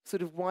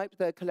sort of wiped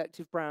their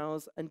collective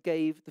brows and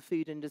gave the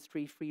food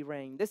industry free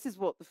rein. This is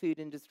what the food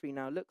industry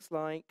now looks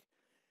like.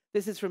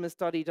 This is from a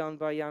study done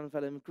by Jan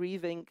Willem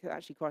Grievink,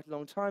 actually quite a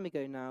long time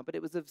ago now, but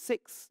it was of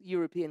 6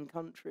 European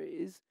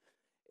countries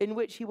in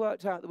which he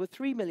worked out there were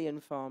 3 million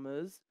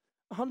farmers,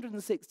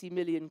 160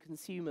 million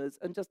consumers,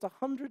 and just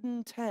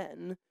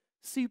 110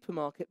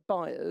 supermarket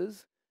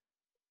buyers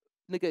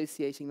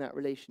negotiating that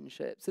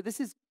relationship. So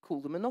this is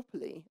called a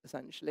monopoly,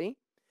 essentially.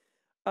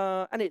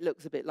 And it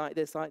looks a bit like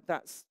this, like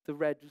that's the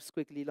red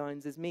squiggly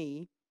lines is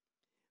me.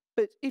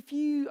 But if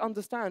you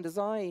understand, as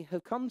I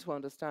have come to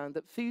understand,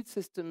 that food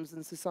systems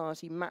and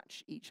society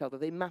match each other,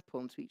 they map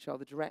onto each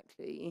other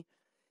directly,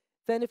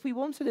 then if we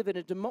want to live in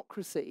a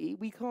democracy,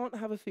 we can't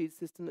have a food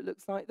system that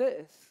looks like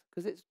this,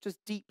 because it's just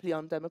deeply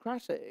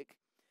undemocratic.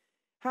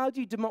 How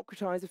do you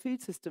democratize a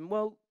food system?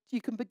 Well,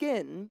 you can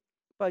begin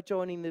by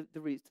joining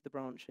the roots to the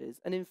branches.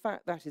 And in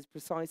fact, that is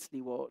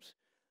precisely what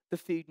the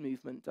food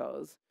movement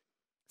does.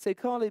 So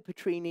Carlo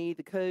Petrini,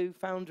 the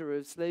co-founder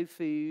of Slow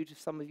Food,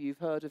 some of you have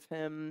heard of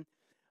him,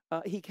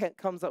 he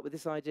comes up with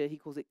this idea, he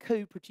calls it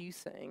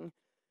co-producing.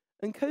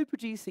 And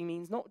co-producing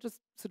means not just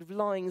sort of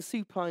lying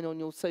supine on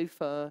your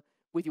sofa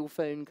with your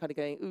phone kind of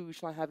going, ooh,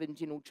 shall I have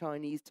Indian or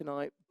Chinese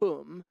tonight?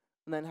 Boom.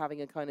 And then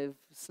having a kind of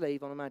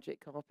slave on a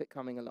magic carpet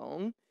coming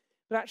along.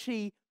 But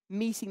actually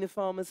meeting the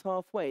farmers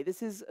halfway.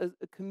 This is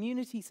a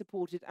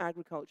community-supported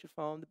agriculture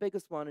farm, the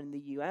biggest one in the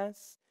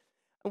US.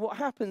 And what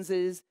happens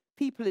is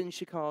people in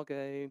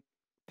Chicago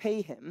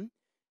pay him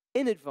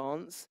in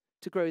advance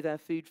to grow their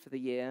food for the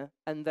year.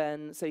 And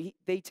then, so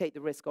they take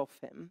the risk off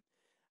him.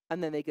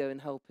 And then they go and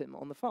help him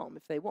on the farm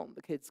if they want.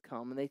 The kids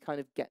come and they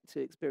kind of get to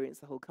experience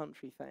the whole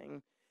country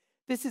thing.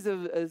 This is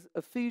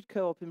a food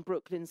co-op in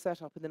Brooklyn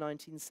set up in the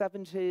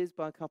 1970s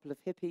by a couple of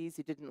hippies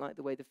who didn't like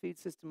the way the food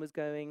system was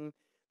going.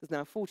 There's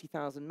now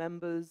 40,000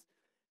 members.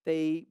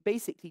 They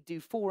basically do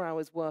 4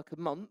 hours work a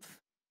month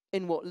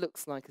in what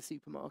looks like a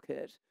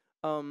supermarket.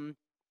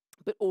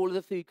 But all of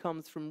the food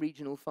comes from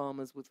regional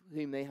farmers with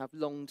whom they have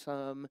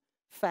long-term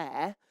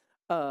fair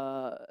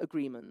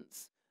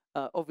agreements.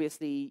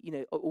 Obviously, you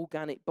know,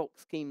 organic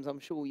box schemes, I'm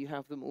sure you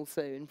have them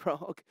also in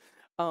Prague,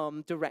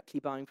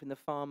 directly buying from the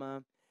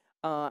farmer.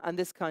 And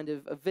this kind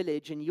of a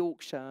village in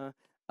Yorkshire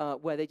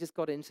where they just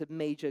got into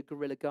major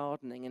guerrilla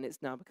gardening, and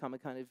it's now become a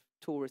kind of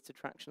tourist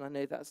attraction. I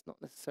know that's not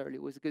necessarily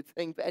always a good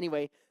thing, but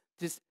anyway,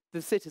 just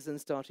the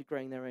citizens started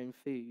growing their own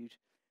food.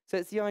 So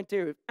it's the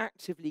idea of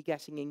actively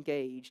getting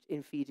engaged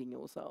in feeding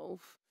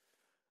yourself.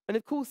 And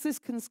of course, this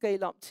can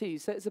scale up too.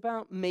 So it's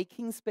about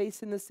making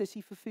space in the city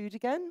for food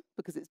again,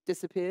 because it's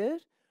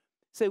disappeared.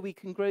 So we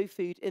can grow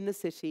food in the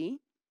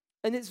city.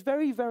 And it's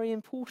very, very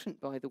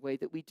important, by the way,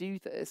 that we do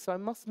this. So I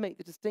must make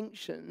the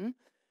distinction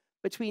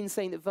between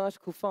saying that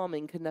vertical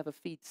farming can never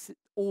feed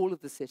all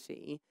of the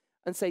city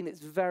and saying that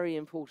it's very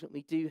important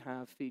we do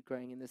have food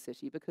growing in the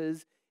city,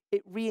 because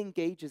it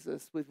re-engages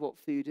us with what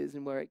food is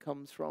and where it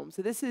comes from.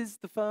 So this is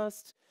the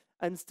first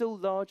and still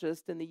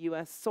largest in the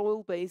US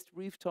soil-based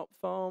rooftop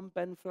farm.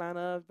 Ben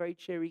Flanner, very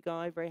cheery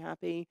guy, very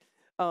happy,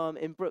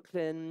 in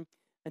Brooklyn,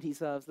 and he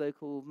serves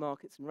local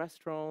markets and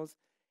restaurants.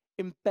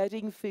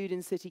 Embedding food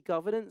in city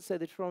governance. So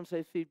the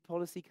Toronto Food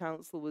Policy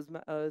Council was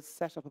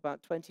set up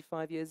about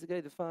 25 years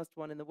ago, the first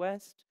one in the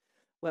West,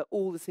 where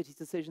all the city's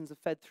decisions are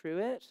fed through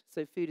it.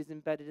 So food is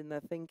embedded in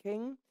their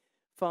thinking.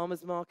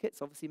 Farmers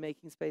markets, obviously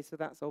making space for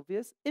that's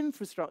obvious.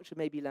 Infrastructure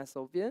may be less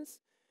obvious.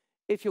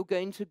 If you're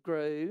going to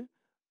grow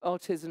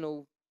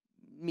artisanal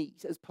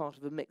meat as part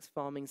of a mixed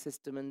farming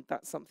system, and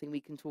that's something we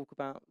can talk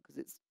about because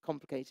it's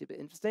complicated but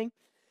interesting,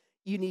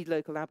 you need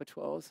local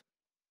abattoirs.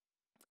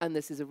 And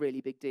this is a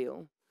really big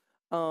deal.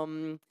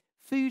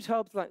 Food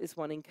hubs like this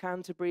one in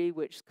Canterbury,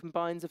 which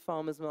combines a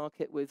farmer's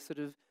market with sort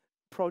of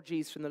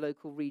produce from the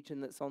local region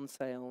that's on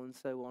sale and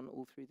so on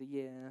all through the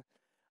year.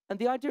 And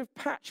the idea of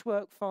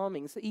patchwork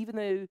farming, so even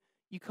though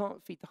you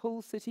can't feed the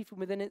whole city from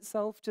within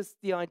itself, just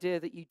the idea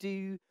that you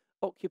do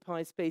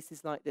occupy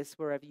spaces like this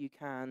wherever you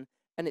can,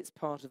 and it's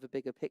part of a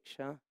bigger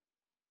picture.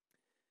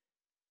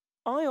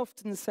 I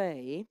often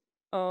say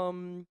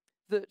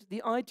that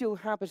the ideal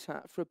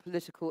habitat for a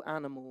political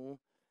animal,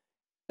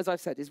 as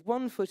I've said, is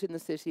 1 foot in the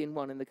city and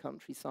 1 in the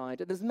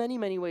countryside. And there's many,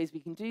 many ways we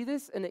can do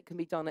this, and it can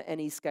be done at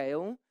any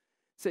scale.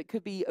 So it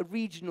could be a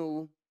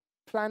regional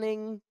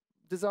planning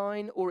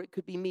design, or it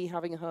could be me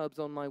having herbs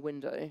on my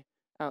window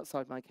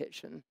outside my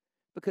kitchen.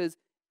 Because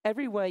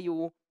everywhere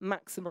you're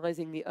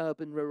maximizing the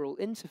urban-rural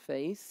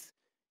interface,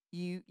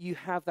 you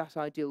have that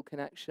ideal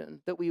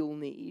connection that we all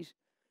need.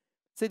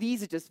 So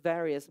these are just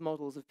various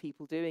models of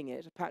people doing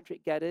it.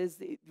 Patrick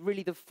Geddes,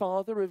 really the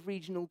father of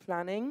regional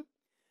planning,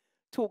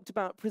 talked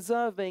about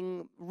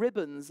preserving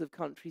ribbons of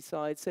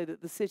countryside so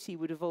that the city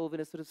would evolve in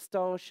a sort of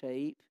star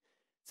shape.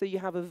 So you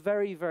have a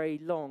very, very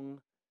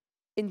long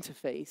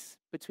interface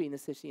between the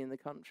city and the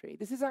country.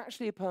 This is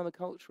actually a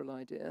permacultural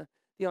idea,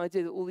 the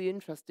idea that all the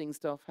interesting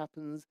stuff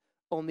happens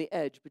on the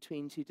edge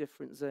between 2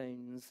 different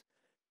zones.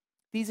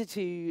 These are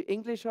 2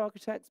 English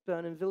architects,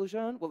 Byrne and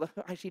Viljoen. Well,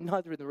 actually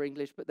neither of them are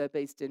English, but they're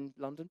based in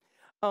London.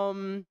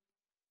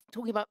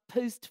 Talking about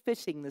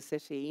post-fitting the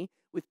city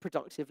with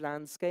productive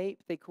landscape.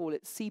 They call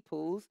it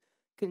CPLs,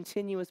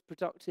 continuous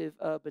productive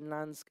urban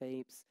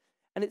landscapes.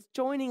 And it's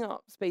joining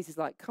up spaces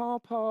like car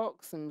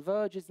parks and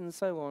verges and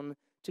so on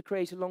to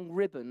create a long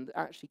ribbon that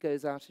actually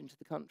goes out into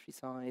the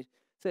countryside.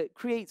 So it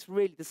creates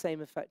really the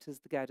same effect as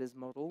the Geddes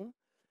model.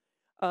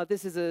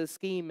 This is a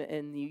scheme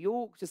in New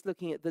York, just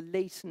looking at the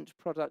latent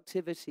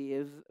productivity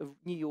of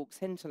New York's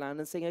hinterland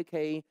and saying,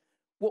 okay,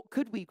 what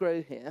could we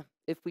grow here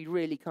if we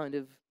really kind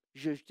of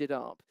zhuzhed it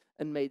up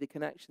and made the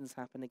connections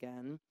happen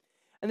again?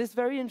 And this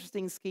very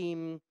interesting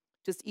scheme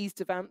just east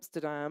of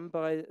Amsterdam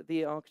by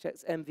the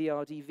architects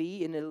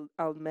MVRDV in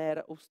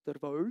Almere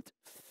Oosterwold,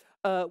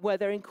 where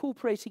they're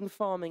incorporating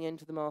farming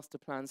into the master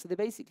plan. So they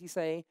basically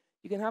say,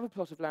 you can have a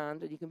plot of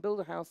land and you can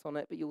build a house on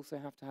it, but you also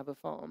have to have a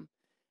farm.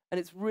 And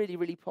it's really,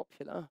 really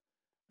popular.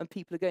 And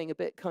people are going a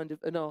bit kind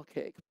of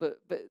anarchic, but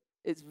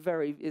it's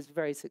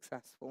very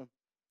successful.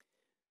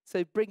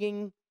 So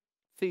bringing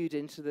food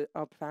into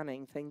our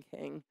planning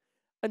thinking.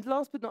 And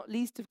last but not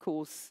least, of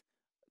course,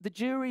 the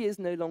jury is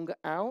no longer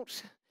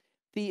out.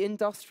 the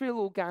industrial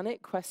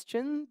organic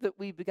question that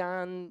we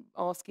began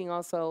asking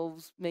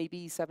ourselves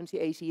maybe 70,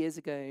 80 years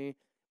ago,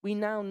 we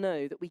now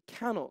know that we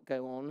cannot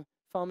go on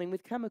farming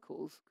with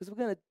chemicals because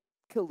we're going to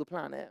kill the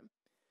planet.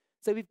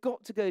 So we've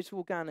got to go to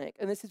organic.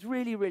 And this is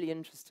really, really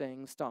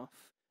interesting stuff.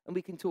 And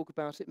we can talk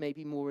about it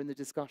maybe more in the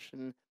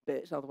discussion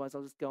bit. Otherwise,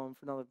 I'll just go on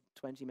for another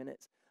 20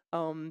 minutes.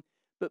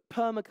 But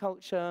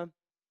permaculture,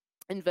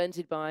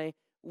 invented by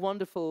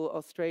wonderful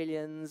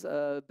Australians,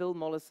 Bill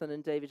Mollison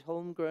and David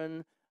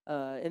Holmgren,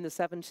 in the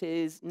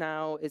 70s,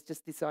 now is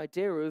just this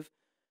idea of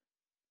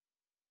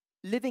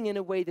living in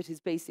a way that is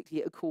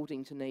basically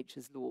according to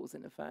nature's laws,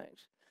 in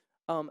effect.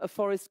 A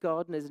forest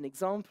garden is an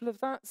example of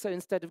that. So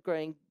instead of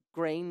growing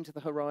grain to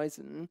the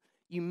horizon,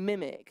 you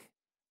mimic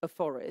a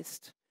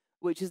forest,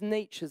 which is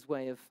nature's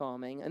way of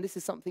farming. And this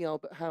is something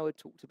Albert Howard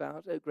talked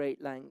about at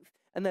great length.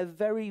 And they're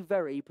very,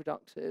 very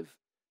productive,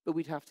 but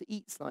we'd have to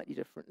eat slightly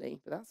differently,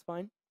 but that's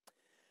fine.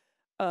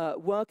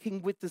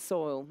 Working with the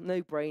soil,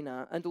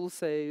 no-brainer. And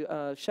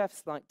also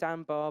chefs like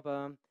Dan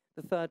Barber,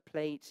 The Third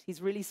Plate,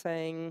 he's really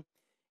saying,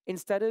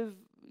 instead of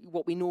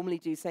what we normally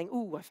do, saying,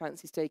 oh, I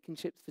fancy steak and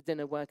chips for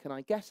dinner, where can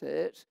I get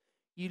it?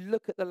 You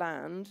look at the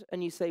land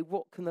and you say,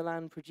 what can the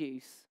land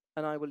produce?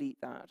 And I will eat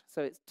that.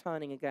 So it's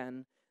turning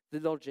again the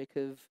logic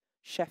of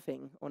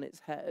chefing on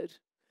its head.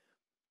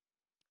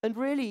 And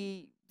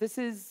really, this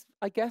is,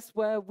 I guess,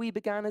 where we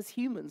began as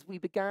humans. We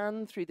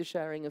began through the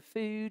sharing of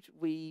food.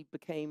 We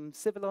became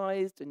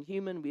civilized and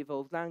human. We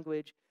evolved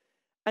language.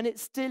 And it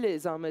still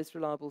is our most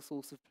reliable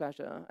source of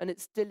pleasure. And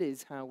it still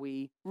is how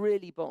we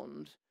really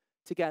bond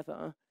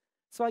together.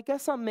 So I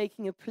guess I'm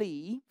making a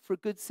plea for a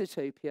good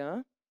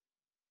Sitopia.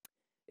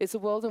 It's a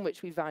world in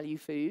which we value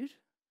food.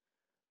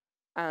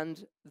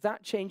 And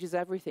that changes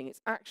everything.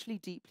 It's actually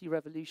deeply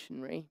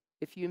revolutionary.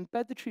 If you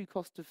embed the true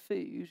cost of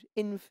food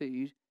in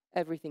food,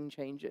 everything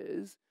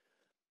changes.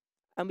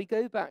 And we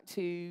go back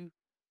to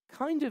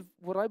kind of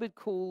what I would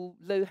call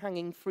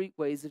low-hanging fruit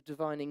ways of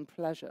divining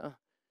pleasure.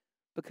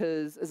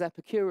 Because as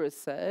Epicurus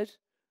said,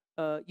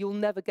 you'll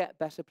never get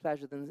better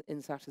pleasure than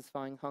in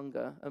satisfying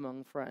hunger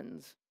among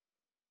friends.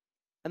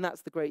 And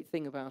that's the great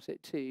thing about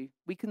it too.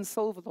 We can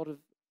solve a lot of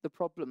the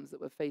problems that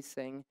we're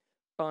facing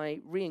by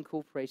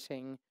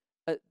reincorporating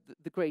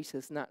the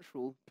greatest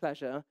natural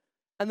pleasure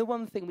and the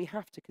one thing we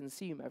have to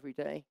consume every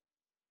day.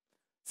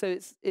 So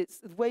it's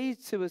the way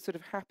to a sort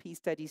of happy,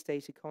 steady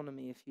state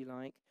economy, if you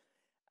like.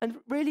 And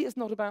really, it's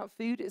not about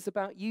food. It's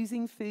about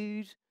using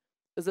food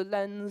as a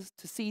lens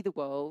to see the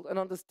world and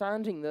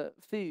understanding that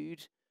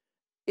food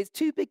is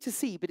too big to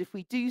see, but if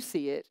we do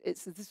see it,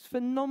 it's this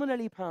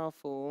phenomenally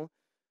powerful,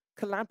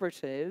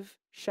 collaborative,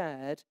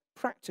 shared,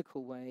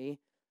 practical way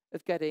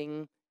of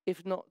getting,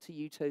 if not to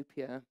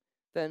utopia,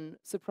 then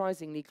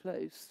surprisingly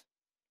close.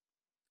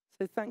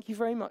 So thank you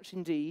very much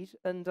indeed.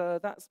 And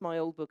that's my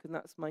old book and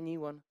that's my new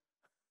one.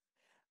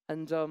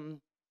 And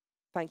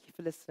thank you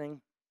for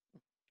listening.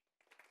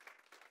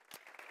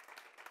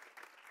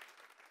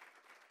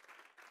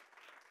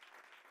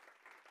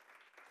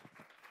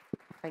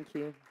 Thank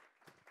you.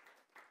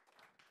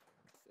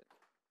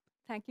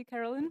 Thank you,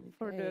 Carolyn,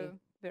 for the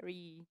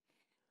very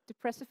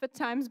depressive at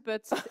times,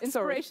 but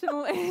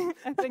inspirational,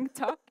 I think,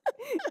 talk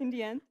in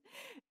the end.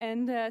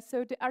 And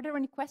so are there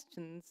any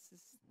questions?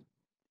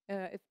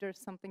 If there's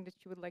something that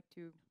you would like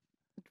to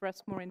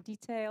address more in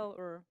detail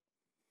or...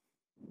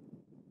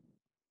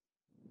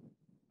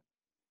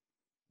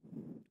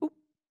 Ooh.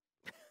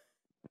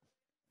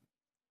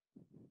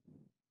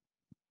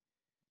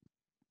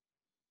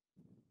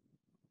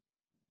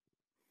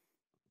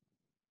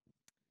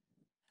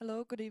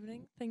 Hello, good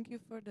evening. Thank you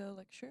for the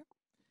lecture.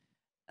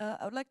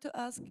 I would like to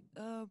ask,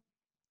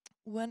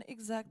 when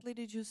exactly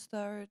did you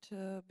start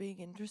being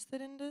interested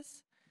in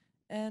this?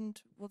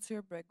 And what's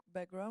your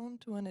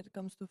background when it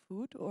comes to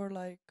food? Or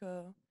like,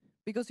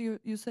 because you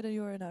said that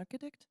you're an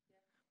architect.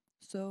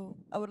 Yeah. So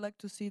I would like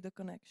to see the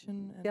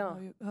connection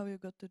and how you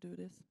got to do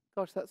this.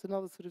 Gosh, that's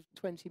another sort of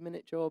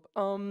 20-minute job.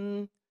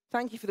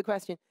 Thank you for the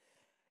question.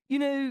 You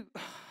know,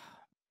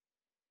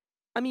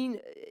 I mean,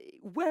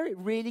 where it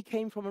really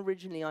came from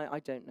originally, I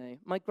don't know.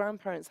 My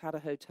grandparents had a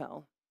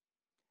hotel.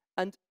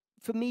 And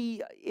for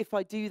me, if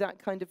I do that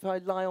kind of, if I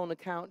lie on a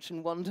couch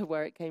and wonder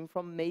where it came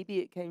from, maybe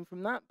it came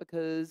from that,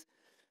 because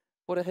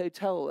what a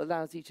hotel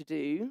allows you to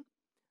do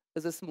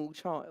as a small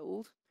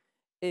child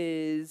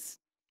is,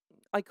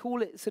 I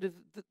call it sort of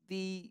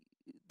the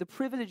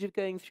privilege of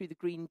going through the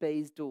green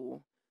baize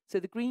door. So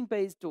the green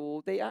baize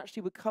door, they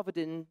actually were covered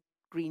in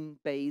green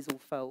baize or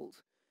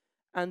felt.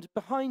 And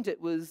behind it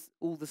was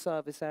all the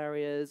service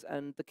areas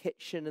and the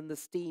kitchen and the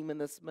steam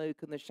and the smoke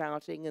and the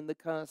shouting and the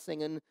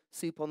cursing and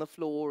soup on the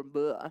floor and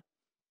blah.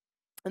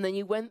 And then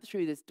you went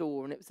through this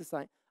door and it was just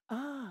like,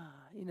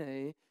 you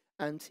know,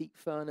 antique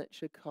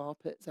furniture,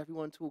 carpets,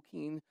 everyone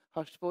talking in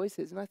hushed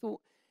voices. And I thought,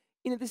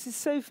 you know, this is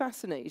so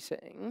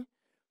fascinating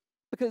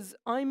because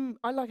I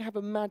like to have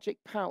a magic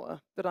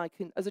power that I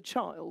can, as a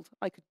child,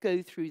 I could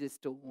go through this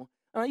door.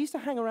 And I used to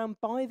hang around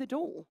by the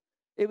door.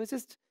 It was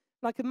just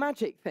like a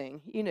magic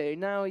thing, you know,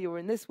 now you're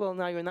in this world,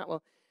 now you're in that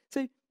world.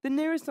 So the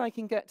nearest I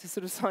can get to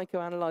sort of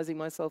psychoanalyzing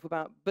myself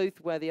about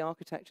both where the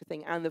architecture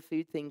thing and the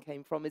food thing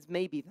came from is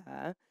maybe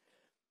there.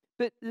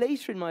 But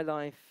later in my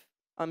life,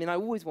 I mean, I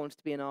always wanted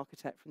to be an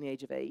architect from the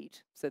age of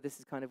 8. So this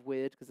is kind of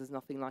weird because there's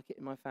nothing like it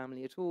in my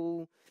family at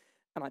all.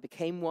 And I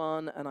became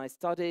one, and I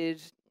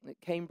studied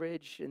at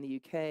Cambridge in the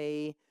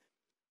UK.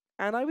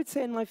 And I would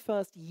say in my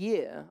first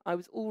year, I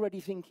was already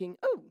thinking,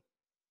 oh,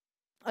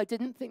 I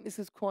didn't think this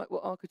is quite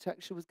what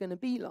architecture was going to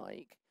be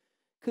like.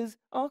 Because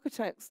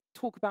architects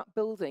talk about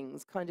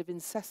buildings kind of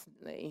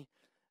incessantly.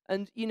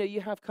 And, you know,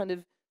 you have kind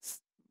of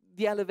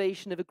the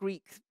elevation of a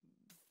Greek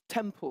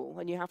temple,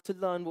 and you have to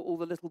learn what all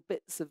the little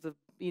bits of the,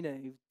 you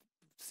know,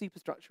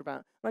 superstructure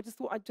about. And I just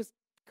thought I just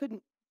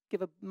couldn't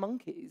give a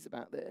monkeys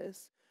about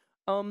this.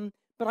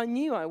 But I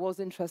knew I was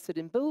interested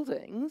in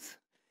buildings.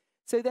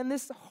 So then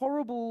this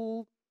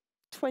horrible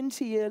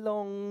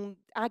 20-year-long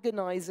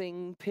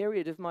agonizing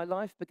period of my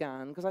life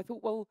began, because I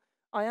thought, well,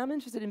 I am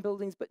interested in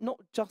buildings, but not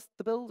just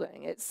the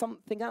building. It's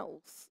something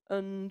else.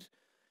 And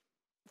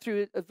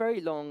through a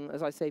very long,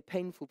 as I say,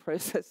 painful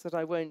process that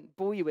I won't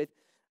bore you with,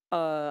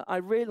 I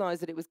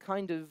realized that it was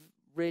kind of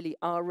really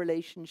our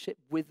relationship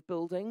with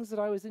buildings that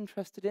I was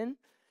interested in.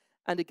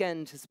 And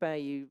again, to spare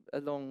you a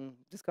long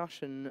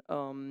discussion,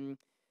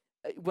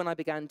 when I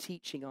began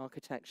teaching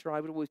architecture, I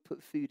would always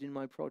put food in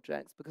my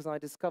projects, because I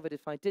discovered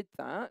if I did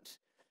that,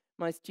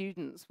 my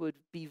students would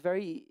be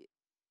very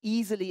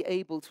easily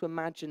able to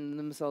imagine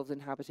themselves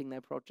inhabiting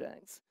their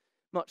projects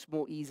much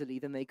more easily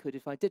than they could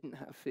if I didn't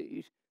have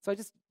food. So I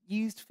just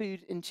used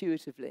food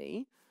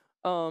intuitively.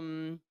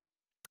 And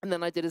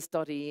then I did a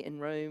study in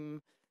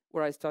Rome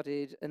where I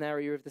studied an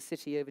area of the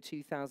city over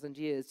 2,000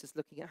 years, just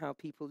looking at how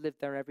people lived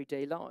their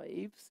everyday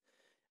lives.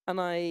 And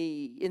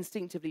I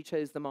instinctively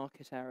chose the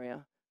market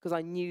area, because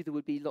I knew there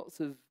would be lots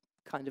of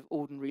kind of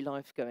ordinary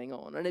life going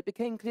on. And it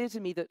became clear to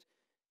me that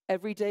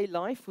everyday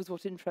life was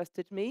what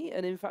interested me.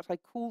 And in fact, I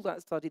called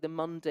that study the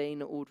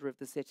mundane order of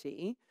the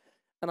city.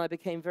 And I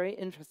became very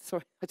interested,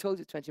 sorry, I told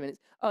you 20 minutes.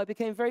 I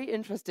became very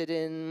interested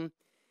in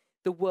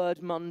the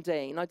word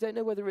mundane. I don't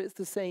know whether it's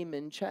the same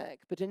in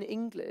Czech, but in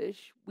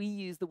English, we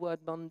use the word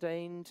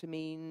mundane to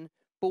mean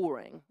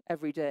boring,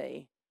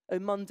 everyday. Oh,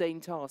 mundane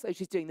task. Oh,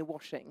 she's doing the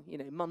washing, you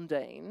know,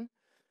 mundane.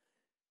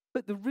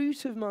 But the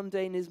root of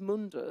mundane is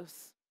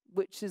mundus,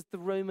 which is the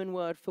Roman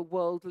word for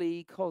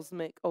worldly,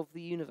 cosmic, of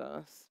the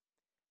universe.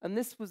 And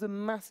this was a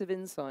massive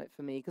insight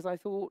for me, because I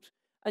thought,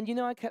 and you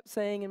know, I kept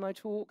saying in my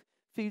talk,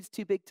 food's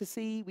too big to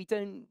see, we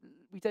don't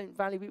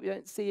value it, we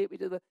don't see it,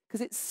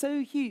 because it's so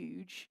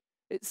huge,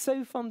 it's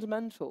so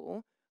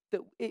fundamental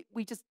that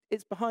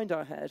it's behind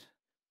our head,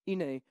 you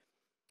know.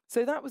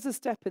 So that was a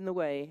step in the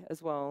way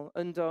as well.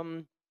 And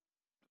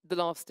the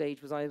last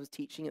stage was I was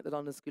teaching at the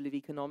London School of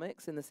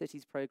Economics in the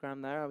Cities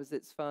programme there. I was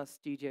its first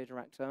studio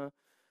director.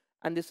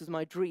 And this was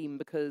my dream,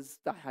 because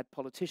I had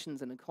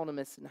politicians and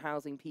economists and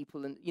housing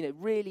people and, you know,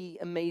 really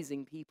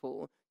amazing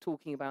people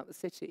talking about the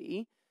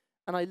city.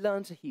 And I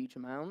learned a huge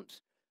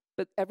amount.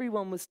 But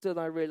everyone was still,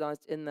 I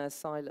realized, in their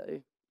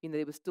silo. You know,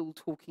 they were still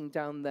talking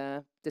down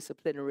their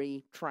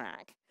disciplinary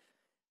track.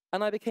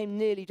 And I became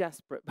nearly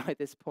desperate by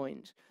this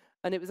point.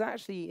 And it was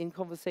actually in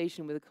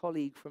conversation with a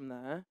colleague from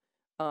there.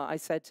 I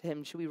said to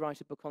him, should we write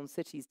a book on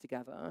cities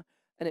together?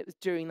 And it was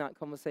during that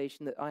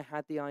conversation that I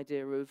had the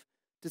idea of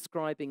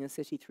describing a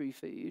city through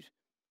food.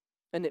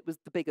 And it was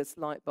the biggest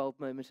light bulb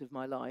moment of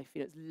my life.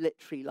 You know, it's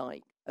literally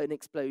like an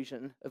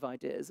explosion of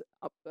ideas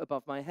up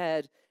above my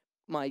head.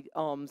 My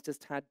arms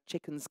just had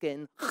chicken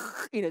skin.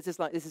 You know, it's just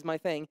like, this is my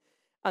thing.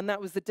 And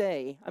that was the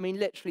day. I mean,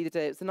 literally the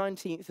day. It was the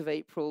 19th of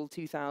April,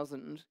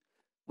 2000,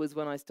 was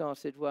when I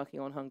started working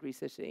on Hungry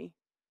City.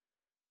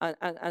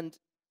 And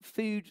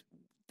food,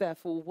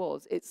 therefore,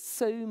 it's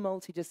so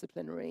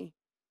multidisciplinary.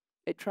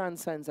 It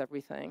transcends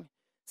everything.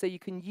 So you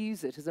can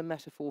use it as a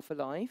metaphor for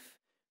life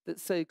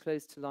that's so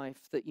close to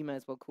life that you may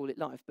as well call it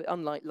life. But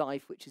unlike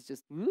life, which is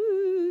just, woo,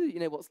 you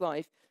know, what's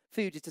life?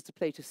 Food is just a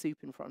plate of soup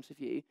in front of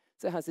you.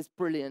 So it has this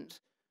brilliant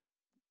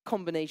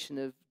combination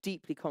of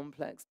deeply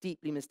complex,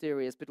 deeply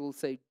mysterious, but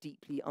also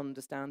deeply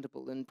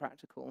understandable and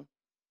practical.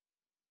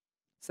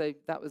 So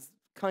that was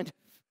kind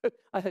of,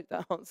 I hope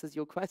that answers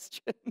your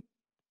question.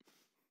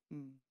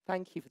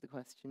 Thank you for the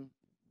question.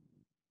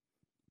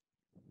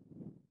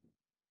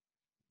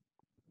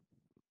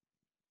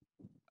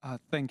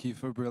 Thank you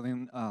for a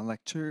brilliant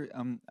lecture.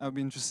 I'd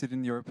be interested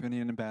in your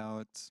opinion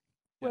about...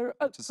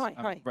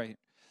 Hi. Right.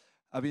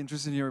 I'd be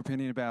interested in your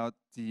opinion about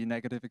the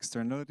negative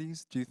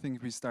externalities. Do you think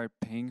if we start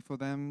paying for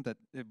them, that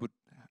it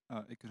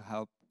could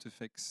help to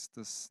fix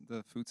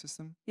the food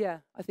system? Yeah,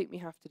 I think we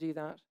have to do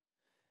that.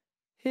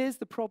 Here's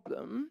the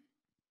problem.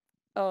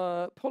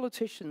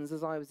 Politicians,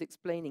 as I was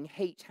explaining,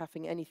 hate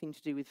having anything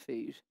to do with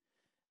food.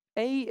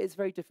 A, it's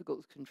very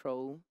difficult to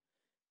control.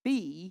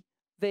 B,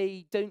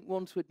 they don't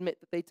want to admit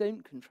that they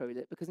don't control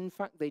it, because in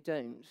fact they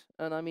don't.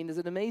 And I mean, there's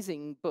an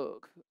amazing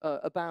book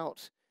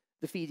about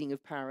the feeding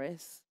of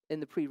Paris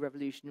in the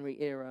pre-revolutionary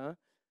era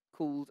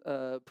called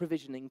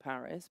Provisioning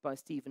Paris by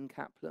Stephen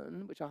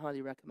Kaplan, which I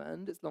highly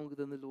recommend. It's longer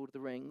than The Lord of the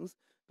Rings,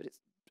 but it's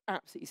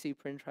absolutely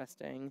super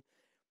interesting.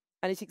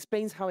 And it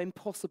explains how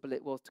impossible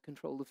it was to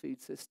control the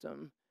food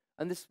system.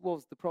 And this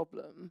was the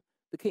problem.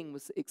 The king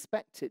was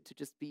expected to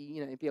just be,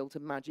 you know, be able to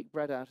magic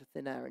bread out of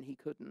thin air, and he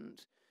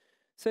couldn't.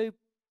 So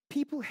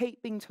people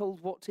hate being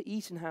told what to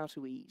eat and how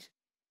to eat,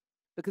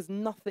 because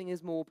nothing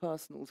is more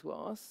personal to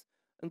us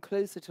and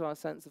closer to our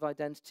sense of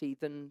identity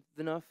than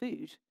our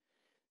food.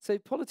 So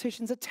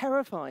politicians are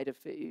terrified of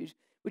food,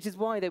 which is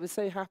why they were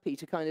so happy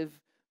to kind of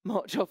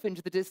march off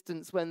into the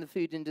distance when the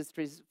food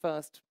industries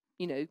first,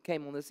 you know,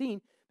 came on the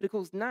scene. But of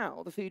course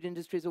now the food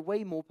industries are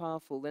way more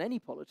powerful than any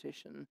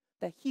politician.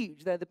 They're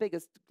huge. They're the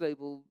biggest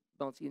global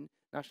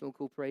multinational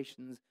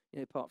corporations, you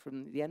know, apart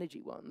from the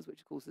energy ones,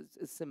 which of course is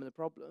a similar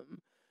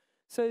problem.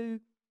 So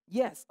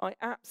yes, I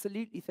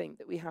absolutely think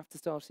that we have to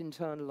start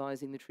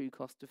internalizing the true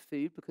cost of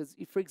food, because,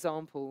 for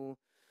example,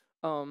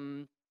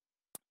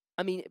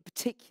 I mean,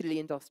 particularly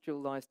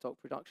industrial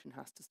livestock production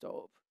has to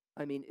stop.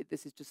 I mean,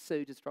 this is just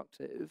so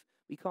destructive.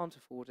 We can't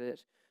afford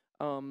it.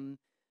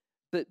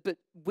 But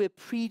we're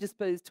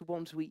predisposed to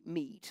want to eat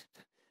meat.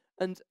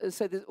 And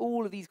so there's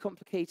all of these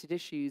complicated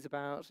issues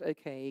about,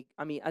 okay,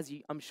 I mean, as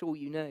I'm sure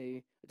you know,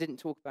 I didn't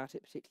talk about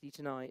it particularly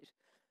tonight,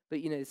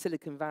 but, you know,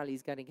 Silicon Valley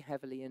is getting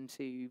heavily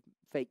into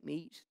fake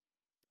meat.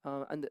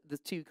 And there's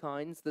two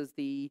kinds. There's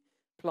the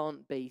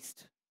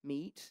plant-based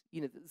meat,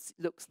 you know, that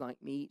looks like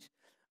meat.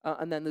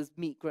 And then there's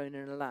meat grown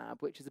in a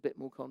lab, which is a bit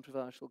more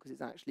controversial because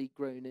it's actually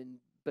grown in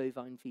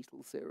bovine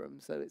fetal serum.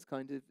 So it's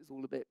kind of, it's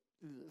all a bit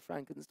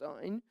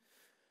Frankenstein.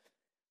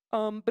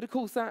 But of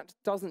course, that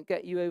doesn't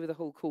get you over the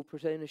whole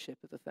corporate ownership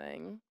of the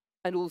thing.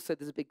 And also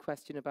there's a big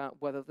question about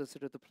whether the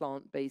sort of the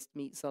plant-based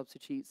meat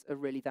substitutes are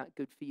really that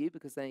good for you,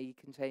 because they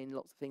contain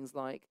lots of things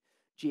like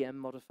GM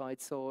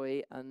modified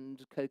soy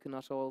and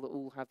coconut oil that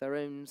all have their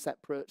own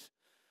separate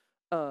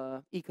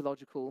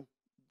ecological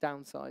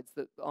downsides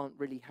that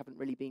haven't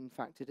really been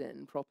factored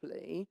in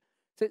properly.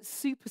 So it's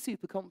super,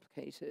 super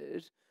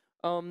complicated.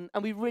 And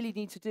we really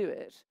need to do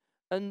it.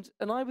 And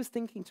I was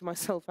thinking to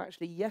myself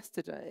actually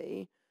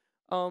yesterday,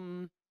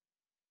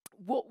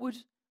 what would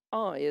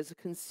I, as a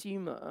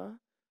consumer,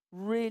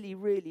 really,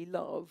 really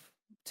love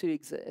to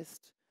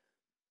exist?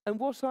 And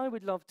what I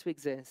would love to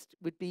exist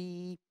would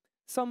be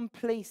some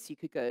place you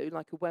could go,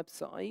 like a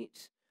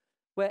website,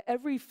 where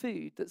every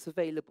food that's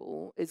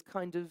available is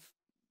kind of,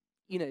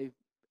 you know,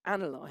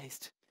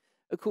 analyzed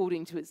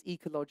according to its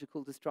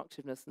ecological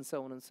destructiveness and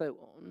so on and so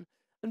on.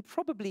 And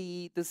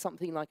probably there's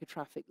something like a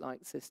traffic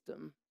light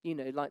system, you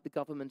know, like the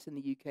government in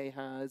the UK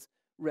has,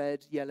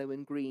 red, yellow,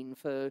 and green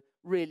for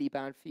really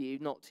bad for you,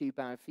 not too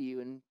bad for you,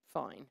 and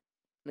fine.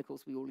 And of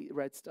course, we all eat the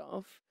red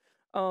stuff.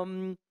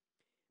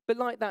 But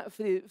like that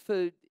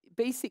for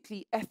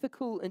basically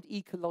ethical and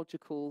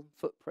ecological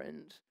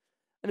footprint.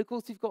 And of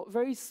course, we've got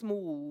very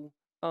small,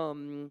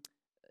 you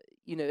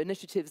know,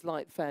 initiatives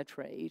like fair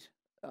trade,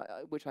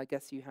 which I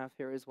guess you have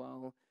here as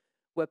well,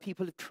 where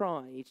people have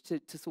tried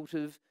to sort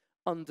of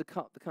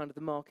undercut the kind of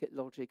the market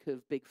logic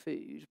of big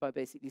food by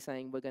basically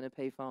saying we're going to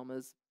pay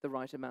farmers the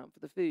right amount for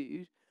the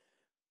food,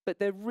 but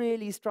they're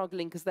really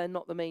struggling because they're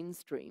not the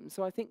mainstream.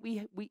 So I think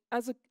we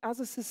as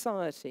a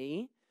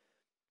society,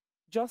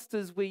 just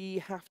as we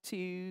have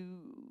to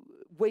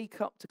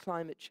wake up to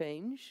climate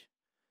change,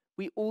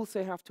 we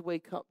also have to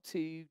wake up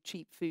to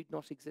cheap food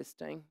not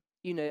existing,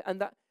 you know,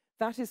 and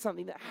that is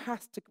something that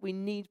we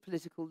need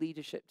political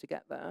leadership to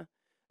get there.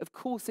 Of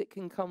course, it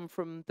can come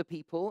from the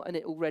people, and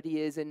it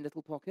already is in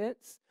little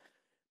pockets.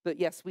 But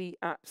yes, we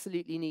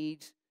absolutely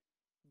need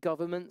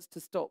governments to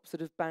stop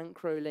sort of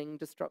bankrolling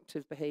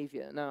destructive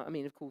behavior. Now, I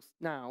mean, of course,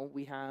 now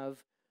we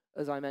have,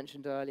 as I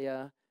mentioned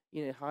earlier,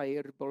 you know,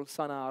 Jair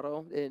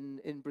Bolsonaro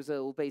in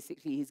Brazil.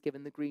 Basically, he's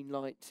given the green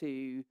light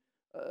to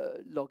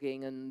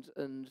logging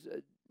and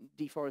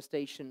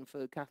deforestation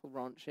for cattle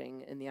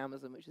ranching in the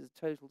Amazon, which is a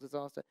total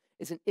disaster.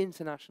 It's an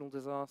international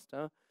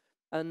disaster.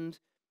 And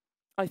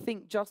I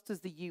think just as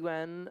the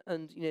UN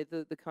and, you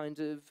know, the kind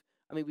of,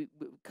 I mean,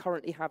 we're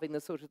currently having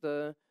the sort of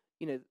the,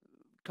 you know,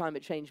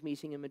 climate change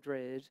meeting in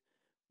Madrid,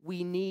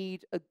 we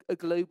need a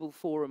global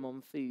forum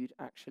on food,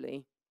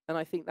 actually. And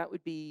I think that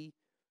would be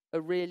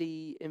a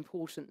really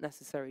important,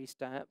 necessary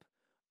step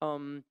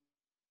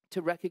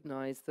to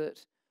recognize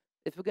that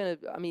if we're going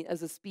to, I mean,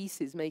 as a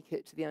species, make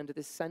it to the end of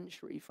this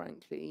century,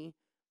 frankly,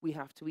 we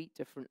have to eat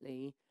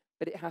differently,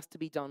 but it has to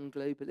be done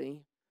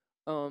globally.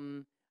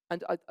 And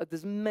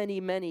there's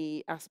many,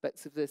 many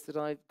aspects of this that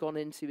I've gone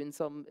into in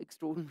some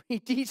extraordinary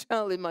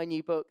detail in my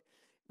new book,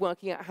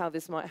 working out how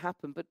this might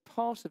happen. But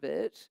part of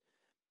it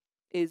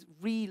is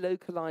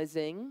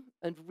relocalizing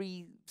and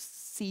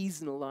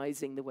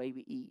re-seasonalizing the way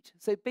we eat.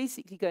 So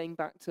basically going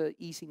back to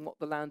eating what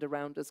the land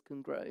around us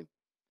can grow.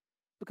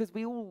 Because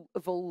we all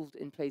evolved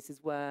in places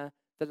where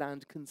the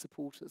land can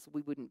support us, or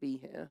we wouldn't be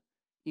here,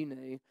 you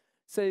know.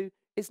 So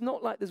it's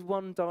not like there's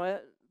one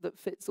diet that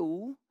fits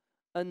all.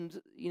 And,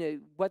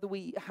 you know,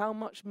 how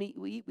much meat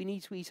we eat, we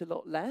need to eat a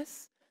lot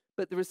less.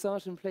 But there are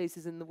certain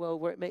places in the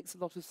world where it makes a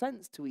lot of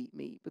sense to eat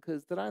meat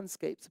because the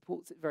landscape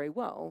supports it very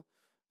well.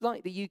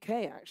 Like the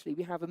UK, actually,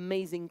 we have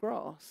amazing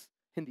grass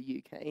in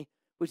the UK,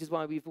 which is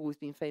why we've always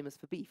been famous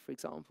for beef, for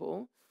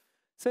example.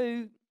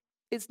 So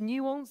It's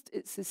nuanced,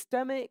 it's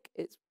systemic,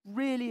 it's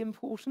really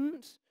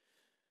important.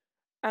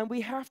 And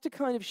we have to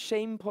kind of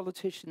shame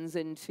politicians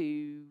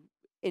into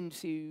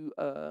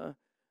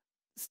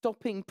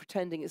stopping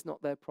pretending it's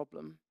not their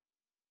problem.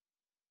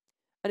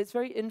 And it's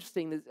very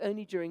interesting that it's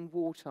only during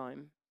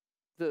wartime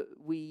that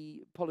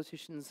we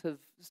politicians have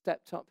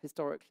stepped up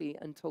historically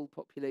and told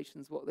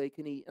populations what they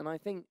can eat. And I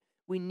think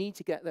we need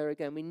to get there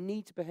again. We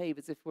need to behave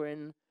as if we're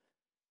in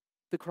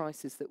the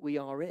crisis that we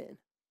are in.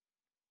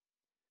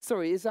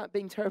 Sorry, is that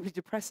being terribly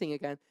depressing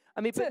again?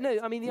 I mean, but no,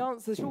 I mean,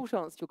 the short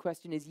answer to your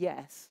question is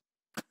yes.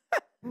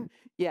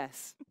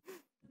 Yes.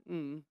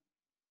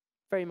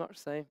 Very much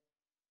so.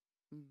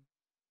 You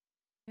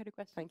had a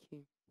question? Thank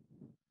you.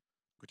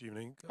 Good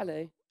evening.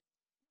 Hello.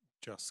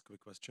 Just a quick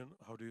question.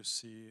 How do you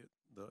see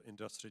the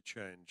industry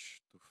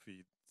change to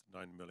feed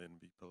 9 million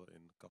people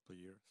in a couple of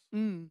years?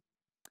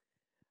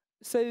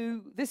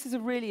 So this is a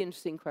really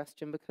interesting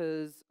question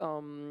because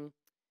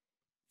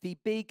the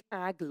big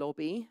ag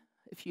lobby,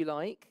 if you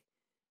like,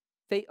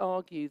 they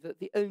argue that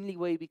the only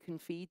way we can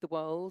feed the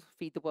world,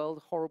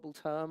 horrible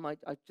term, I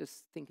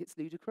just think it's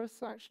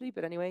ludicrous actually,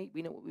 but anyway,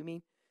 we know what we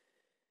mean.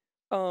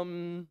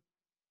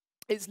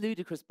 It's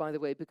ludicrous, by the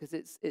way, because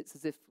it's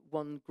as if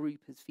one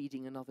group is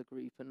feeding another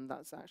group, and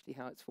that's actually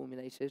how it's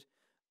formulated,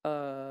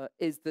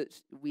 is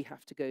that we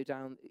have to go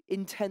down,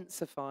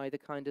 intensify the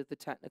kind of the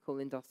technical,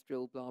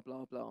 industrial, blah,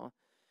 blah, blah.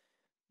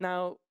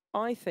 Now,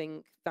 I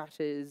think that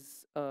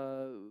is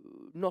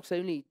not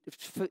only,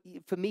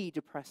 for me,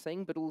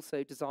 depressing, but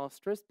also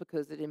disastrous,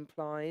 because it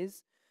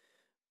implies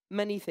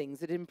many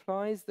things. It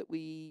implies that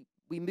we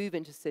move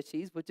into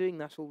cities, we're doing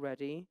that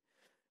already,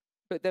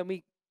 but then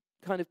we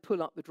kind of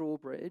pull up the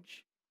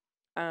drawbridge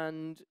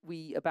and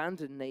we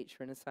abandon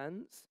nature in a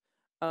sense,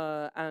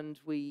 and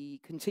we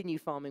continue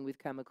farming with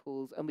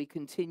chemicals, and we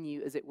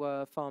continue, as it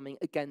were, farming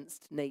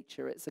against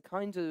nature. It's a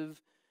kind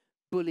of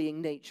bullying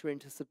nature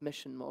into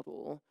submission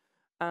model.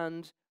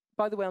 And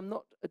by the way, I'm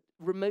not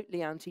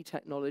remotely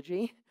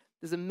anti-technology.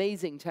 There's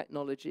amazing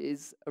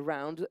technologies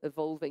around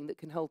evolving that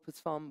can help us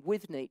farm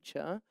with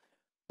nature,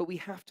 but we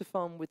have to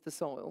farm with the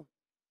soil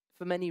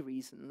for many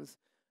reasons,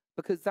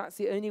 because that's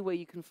the only way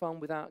you can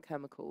farm without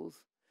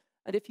chemicals.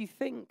 And if you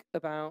think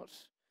about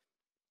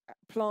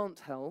plant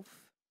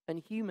health and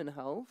human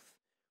health,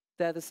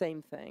 they're the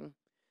same thing.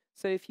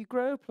 So if you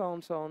grow a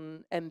plant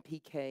on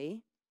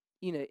NPK,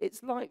 you know,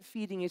 it's like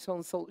feeding it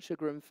on salt,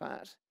 sugar, and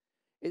fat.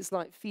 It's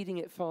like feeding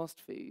it fast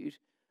food.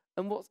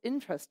 And what's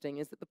interesting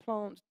is that the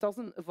plant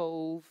doesn't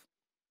evolve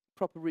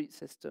proper root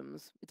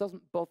systems. It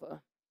doesn't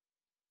bother,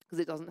 because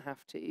it doesn't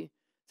have to.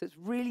 So it's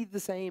really the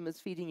same as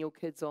feeding your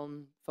kids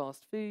on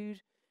fast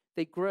food.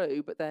 They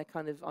grow, but they're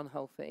kind of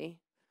unhealthy.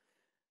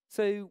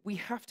 So we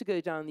have to go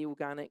down the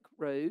organic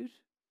road.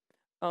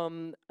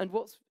 And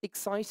what's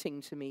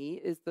exciting to me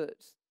is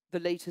that the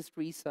latest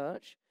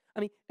research, I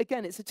mean,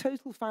 again, it's a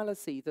total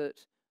fallacy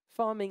that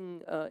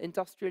farming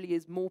industrially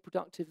is more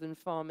productive than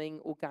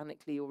farming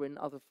organically or in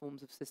other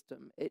forms of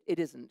system. It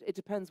isn't. It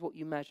depends what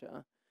you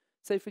measure.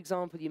 So, for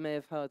example, you may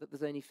have heard that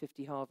there's only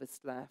 50 harvests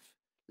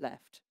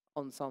left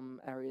on some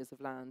areas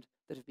of land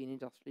that have been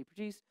industrially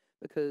produced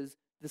because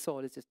the soil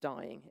is just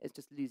dying. It's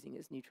just losing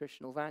its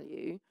nutritional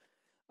value.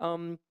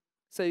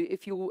 So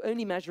if you're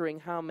only measuring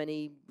how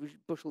many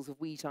bushels of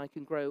wheat I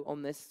can grow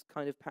on this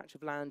kind of patch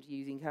of land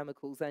using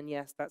chemicals, then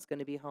yes, that's going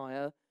to be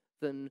higher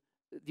than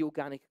the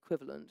organic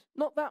equivalent.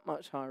 Not that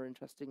much higher,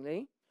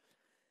 interestingly.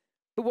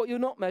 But what you're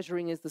not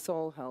measuring is the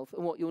soil health,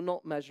 and what you're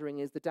not measuring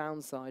is the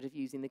downside of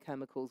using the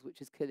chemicals, which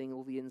is killing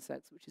all the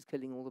insects, which is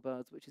killing all the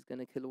birds, which is going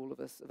to kill all of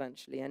us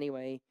eventually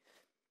anyway.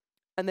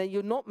 And then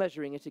you're not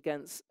measuring it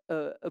against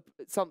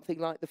something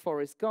like the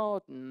forest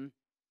garden,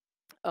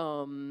 you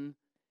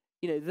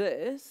know,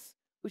 this,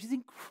 which is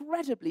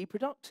incredibly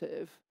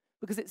productive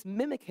because it's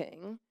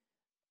mimicking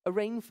a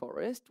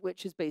rainforest,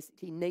 which is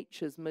basically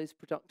nature's most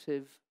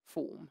productive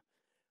form.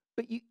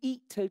 But you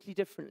eat totally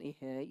differently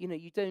here. You know,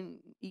 you don't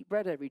eat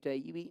bread every day.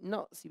 You eat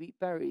nuts, you eat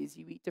berries,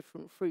 you eat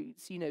different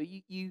fruits. You know,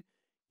 you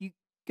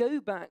go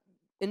back,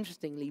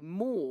 interestingly,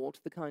 more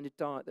to the kind of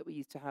diet that we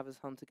used to have as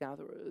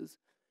hunter-gatherers.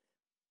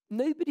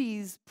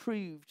 Nobody's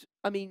proved,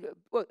 I mean,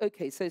 well,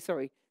 okay, so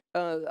sorry.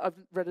 I've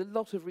read a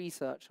lot of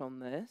research on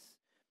this.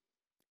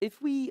 If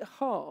we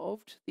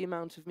halved the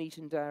amount of meat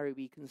and dairy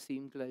we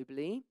consume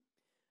globally,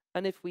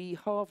 and if we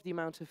halved the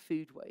amount of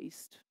food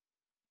waste,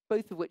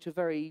 both of which are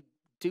very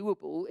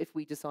doable if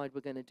we decide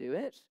we're going to do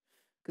it,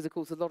 because of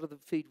course a lot of the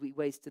food we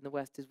waste in the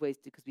West is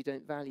wasted because we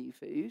don't value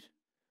food.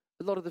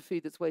 A lot of the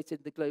food that's wasted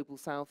in the global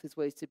South is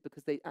wasted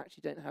because they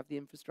actually don't have the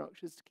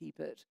infrastructures to keep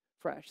it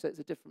fresh, so it's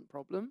a different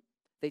problem.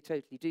 They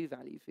totally do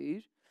value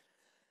food.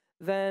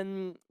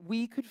 Then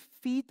we could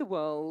feed the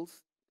world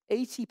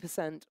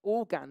 80%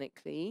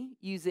 organically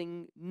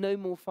using no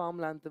more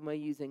farmland than we're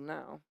using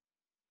now.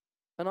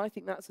 And I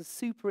think that's a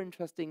super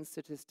interesting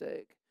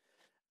statistic.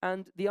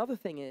 And the other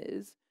thing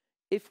is,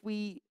 if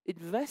we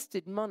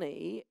invested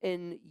money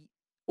in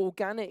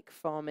organic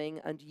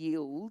farming and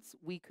yields,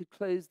 we could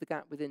close the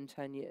gap within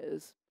 10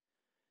 years.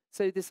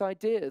 So this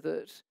idea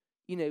that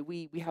you know,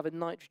 we have a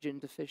nitrogen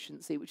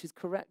deficiency, which is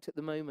correct at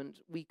the moment,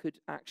 we could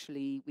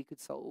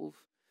solve.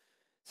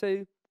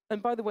 So,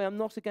 and by the way, I'm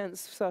not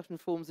against certain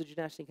forms of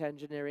genetic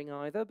engineering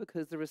either,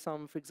 because there are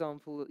some, for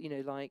example, you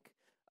know, like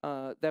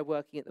they're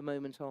working at the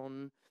moment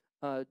on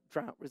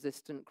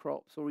drought-resistant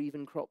crops, or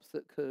even crops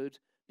that could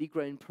be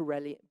grown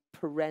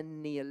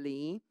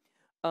perennially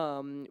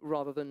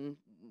rather than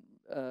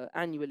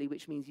annually,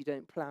 which means you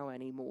don't plow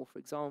anymore, for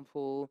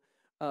example.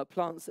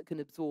 Plants that can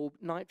absorb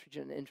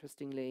nitrogen,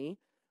 interestingly,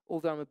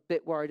 although I'm a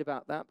bit worried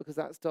about that because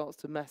that starts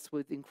to mess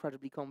with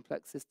incredibly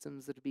complex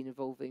systems that have been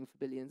evolving for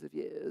billions of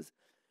years.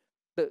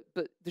 But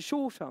the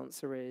short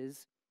answer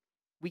is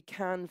we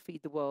can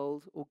feed the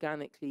world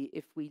organically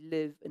if we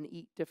live and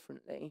eat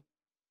differently,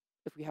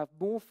 if we have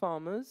more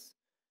farmers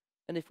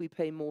and if we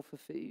pay more for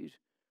food.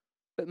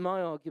 But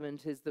my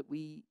argument is that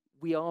we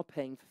are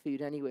paying for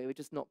food anyway, we're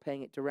just not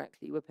paying it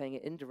directly, we're paying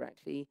it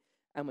indirectly,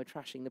 and we're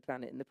trashing the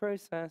planet in the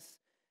process.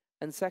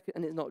 And second,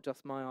 and it's not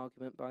just my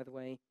argument, by the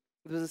way,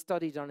 there was a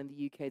study done in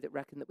the UK that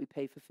reckoned that we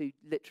pay for food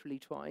literally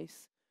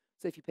twice.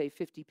 So if you pay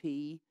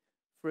 50p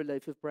for a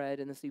loaf of bread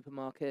in the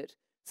supermarket,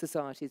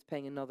 society is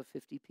paying another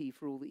 50p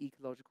for all the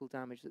ecological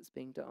damage that's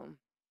being done.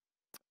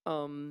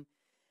 And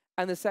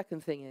the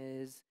second thing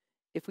is,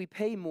 if we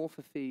pay more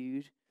for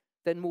food,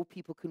 then more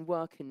people can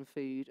work in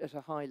food at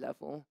a high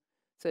level.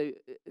 So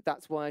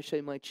that's why I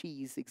show my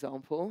cheese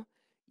example.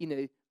 You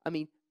know, I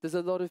mean, there's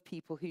a lot of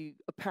people who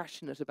are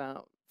passionate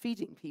about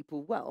feeding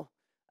people well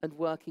and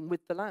working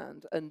with the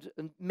land and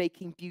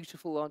making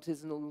beautiful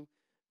artisanal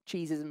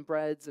cheeses and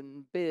breads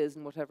and beers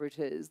and whatever it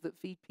is that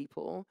feed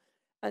people.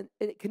 And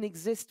it can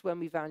exist when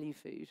we value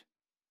food.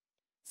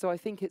 So I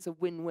think it's a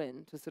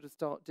win-win to sort of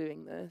start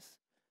doing this.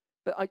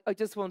 But I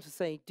just want to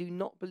say, do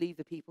not believe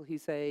the people who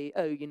say,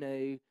 oh, you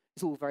know,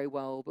 it's all very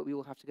well, but we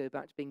all have to go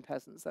back to being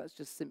peasants. That's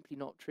just simply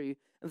not true. And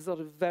there's a lot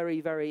of very,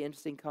 very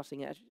interesting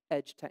cutting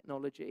edge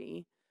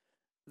technology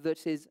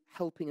that is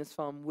helping us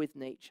farm with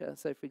nature.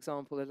 So, for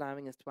example,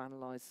 allowing us to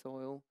analyze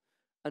soil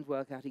and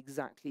work out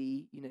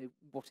exactly, you know,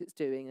 what it's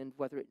doing and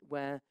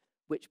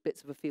which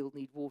bits of a field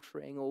need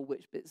watering or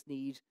which bits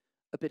need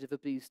a bit of a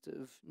boost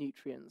of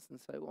nutrients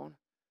and so on.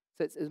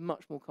 So it's a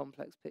much more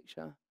complex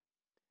picture,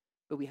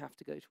 but we have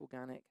to go to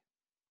organic.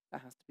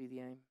 That has to be the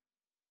aim.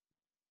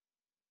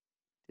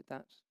 Did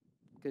that?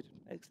 Good,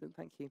 excellent,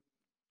 thank you.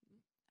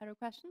 Other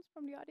questions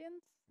from the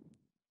audience?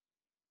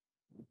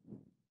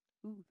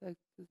 Ooh,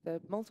 they're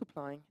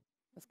multiplying.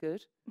 That's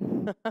good.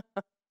 Excuse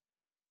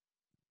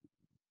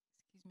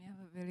me, I have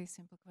a very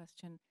simple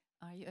question.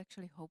 Are you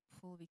actually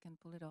hopeful we can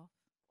pull it off?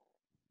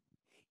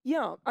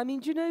 Yeah, I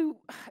mean, do you know,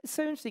 it's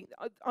so interesting.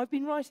 I've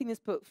been writing this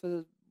book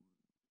for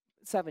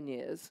 7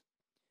 years.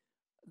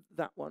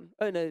 That one.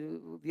 Oh,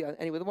 no, yeah,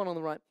 anyway, the one on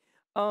the right.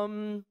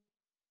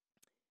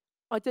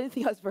 I don't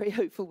think I was very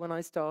hopeful when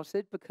I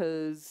started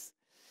because,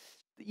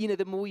 you know,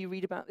 the more you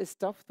read about this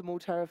stuff, the more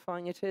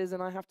terrifying it is.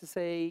 And I have to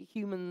say,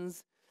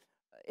 humans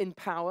in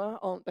power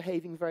aren't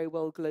behaving very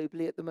well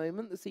globally at the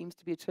moment. There seems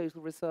to be a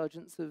total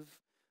resurgence of,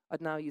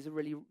 I'd now use a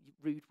really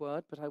rude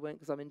word, but I won't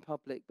because I'm in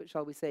public, but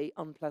shall we say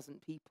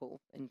unpleasant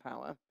people in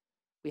power.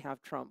 We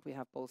have Trump, we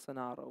have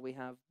Bolsonaro, we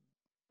have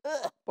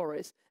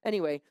Boris.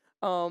 Anyway,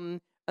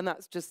 and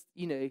that's just,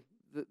 you know,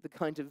 the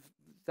kind of,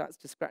 that's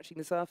just scratching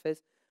the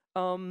surface.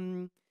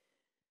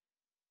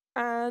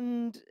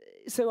 And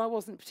so I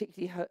wasn't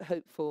particularly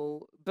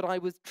hopeful, but I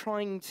was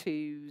trying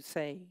to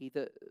say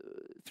that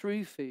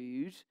through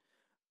food,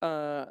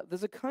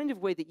 there's a kind of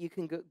way that you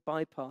can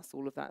bypass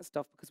all of that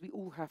stuff because we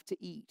all have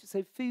to eat.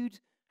 So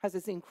food has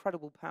this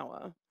incredible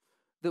power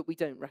that we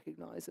don't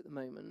recognize at the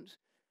moment.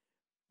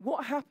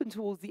 What happened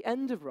towards the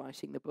end of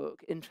writing the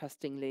book,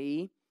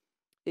 interestingly,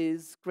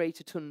 is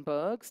Greta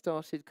Thunberg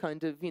started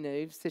kind of, you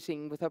know,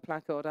 sitting with her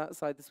placard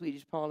outside the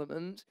Swedish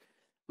parliament.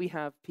 We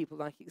have people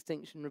like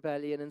Extinction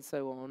Rebellion and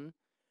so on.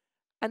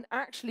 And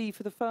actually,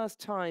 for the first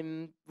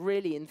time,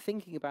 really, in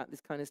thinking about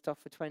this kind of stuff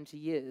for 20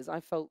 years,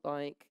 I felt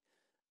like,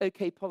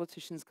 okay,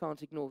 politicians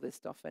can't ignore this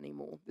stuff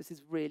anymore. This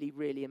is really,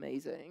 really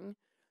amazing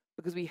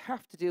because we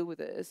have to deal with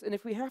this. And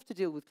if we have to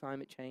deal with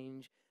climate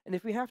change, and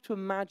if we have to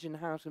imagine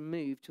how to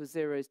move to a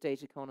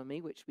zero-state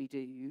economy, which we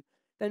do,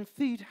 then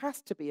food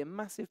has to be a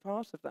massive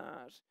part of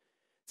that.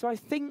 So I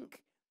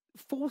think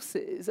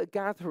forces are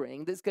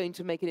gathering that's going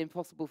to make it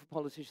impossible for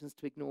politicians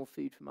to ignore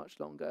food for much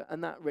longer.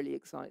 And that really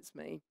excites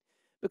me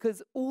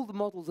because all the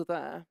models are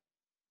there.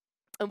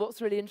 And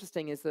what's really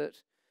interesting is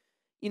that,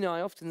 you know,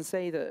 I often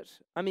say that,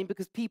 I mean,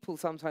 because people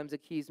sometimes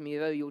accuse me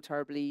of, oh, you're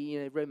terribly,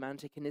 you know,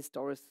 romantic and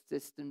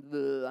historicist and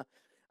blah.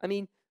 I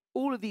mean,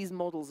 all of these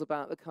models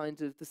about the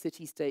kind of the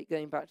city-state,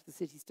 going back to the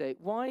city-state,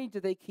 why do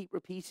they keep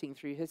repeating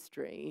through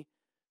history?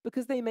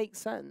 Because they make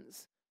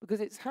sense, because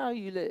it's how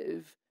you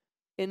live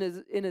in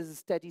a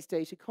steady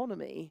state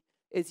economy.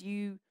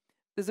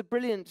 There's a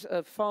brilliant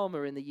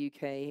farmer in the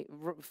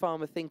UK,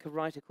 farmer thinker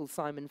writer called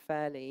Simon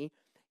Fairley.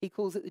 He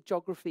calls it the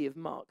geography of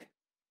muck.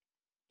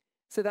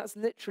 So that's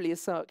literally a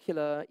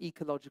circular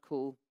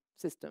ecological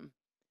system.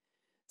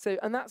 So,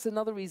 and that's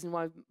another reason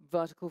why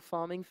vertical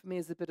farming for me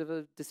is a bit of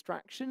a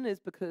distraction, is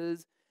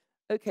because,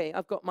 okay,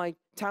 I've got my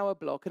tower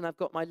block and I've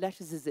got my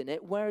lettuces in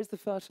it. Where is the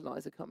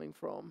fertilizer coming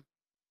from?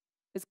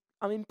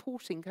 I'm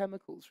importing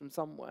chemicals from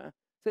somewhere.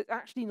 So it's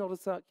actually not a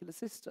circular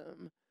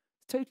system.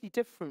 It's totally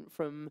different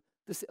from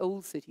this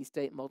old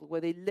city-state model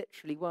where they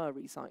literally were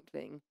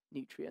recycling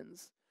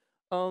nutrients.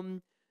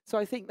 So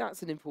I think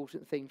that's an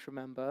important thing to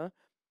remember.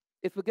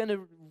 If we're going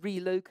to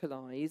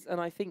relocalize,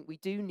 and I think we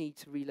do need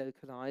to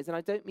relocalize, and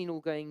I don't mean all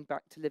going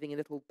back to living in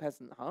little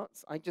peasant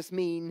huts. I just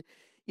mean,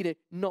 you know,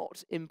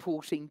 not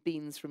importing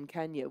beans from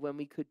Kenya when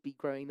we could be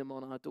growing them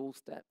on our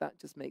doorstep. That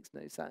just makes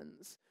no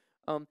sense.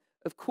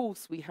 Of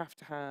course, we have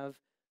to have,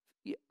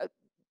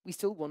 we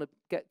still want to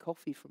get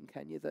coffee from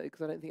Kenya, though,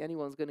 because I don't think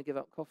anyone's going to give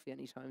up coffee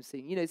anytime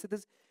soon. You know, so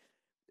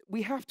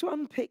we have to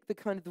unpick the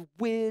kind of the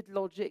weird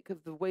logic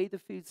of the way the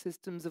food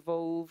systems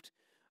evolved,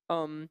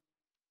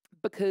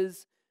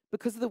 because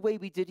of the way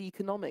we did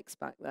economics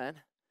back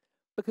then.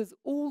 Because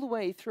all the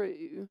way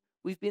through,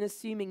 we've been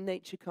assuming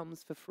nature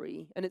comes for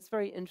free. And it's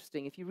very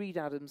interesting. If you read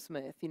Adam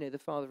Smith, you know, the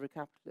father of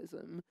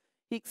capitalism,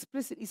 he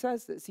explicitly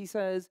says this. He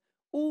says,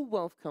 all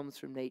wealth comes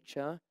from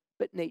nature,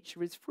 but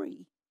nature is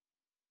free.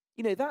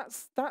 You know,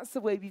 that's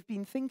the way we've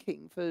been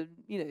thinking for,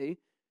 you know,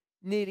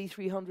 nearly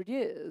 300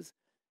 years.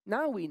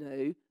 Now we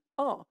know,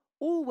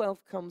 all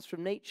wealth comes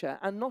from nature,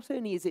 and not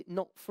only is it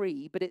not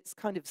free, but it's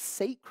kind of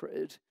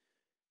sacred.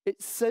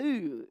 It's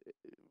so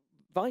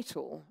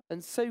vital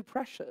and so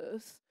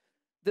precious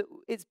that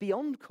it's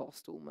beyond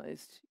cost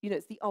almost. You know,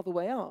 it's the other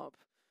way up.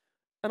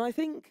 And I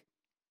think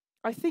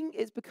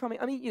it's becoming,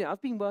 I mean, you know,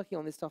 I've been working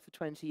on this stuff for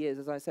 20 years,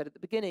 as I said at the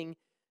beginning.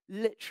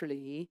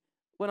 Literally,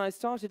 when I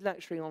started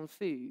lecturing on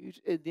food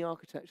in the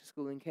architecture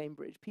school in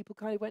Cambridge, people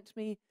kind of went to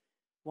me,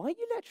 why are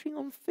you lecturing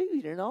on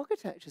food in an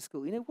architecture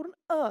school? You know, what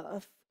on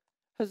earth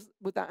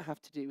would that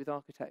have to do with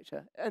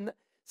architecture? And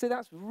so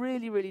that's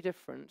really, really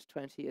different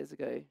 20 years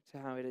ago to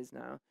how it is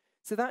now.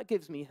 So that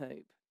gives me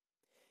hope.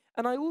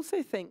 And I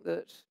also think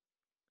that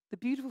the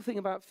beautiful thing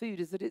about food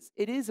is that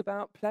it is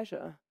about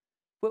pleasure.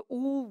 We're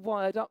all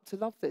wired up to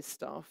love this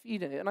stuff, you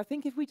know, and I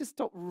think if we just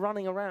stop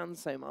running around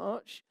so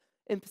much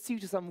in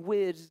pursuit of some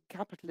weird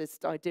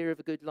capitalist idea of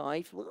a good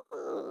life,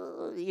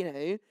 you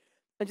know,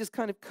 and just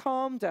kind of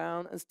calm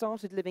down and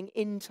started living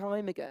in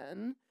time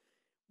again,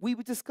 we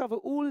would discover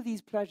all of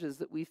these pleasures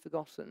that we've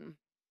forgotten,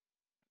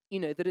 you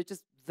know, that are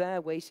just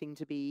there waiting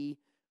to be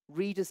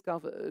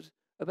rediscovered,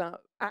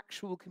 about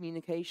actual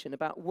communication,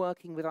 about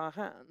working with our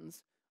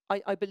hands.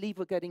 I believe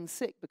we're getting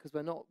sick because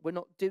we're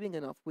not doing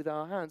enough with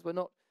our hands. We're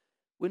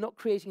not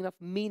creating enough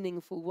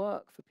meaningful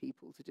work for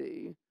people to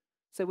do.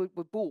 So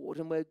we're bored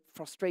and we're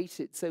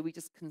frustrated, so we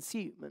just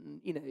consume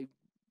and, you know,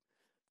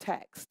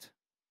 text.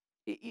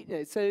 You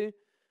know, so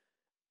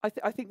I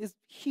think there's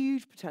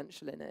huge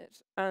potential in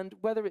it. And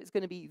whether it's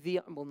going to be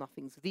well,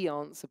 nothing's the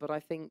answer, but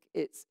I think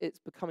it's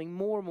becoming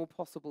more and more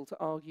possible to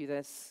argue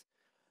this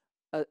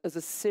as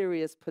a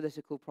serious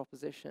political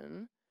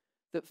proposition,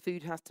 that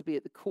food has to be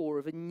at the core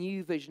of a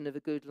new vision of a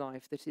good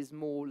life that is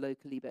more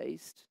locally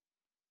based.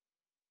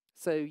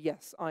 So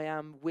yes, I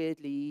am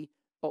weirdly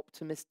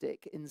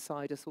optimistic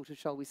inside a sort of,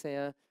 shall we say,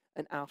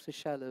 an outer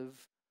shell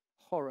of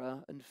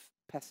horror and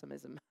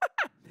pessimism.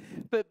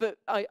 but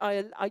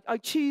I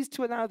choose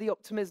to allow the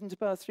optimism to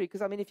burst through,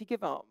 because I mean, if you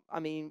give up, I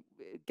mean,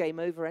 game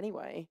over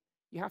anyway.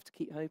 You have to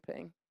keep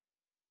hoping.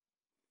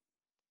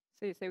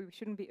 So you say we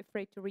shouldn't be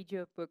afraid to read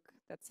your book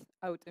that's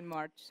out in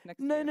March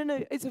next year?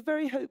 No. It's a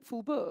very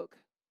hopeful book.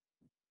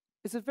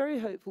 It's a very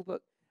hopeful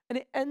book. And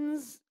it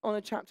ends on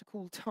a chapter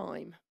called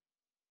Time.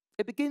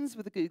 It begins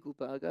with a Google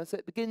burger. So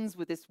it begins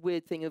with this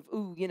weird thing of,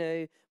 oh, you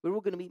know, we're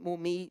all going to eat more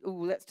meat. Oh,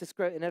 let's just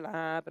grow it in a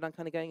lab. And I'm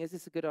kind of going, is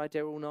this a good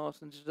idea or not?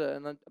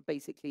 And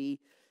basically,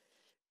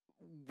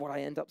 what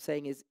I end up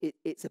saying is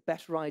it's a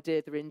better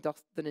idea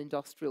than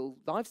industrial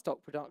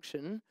livestock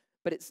production.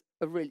 But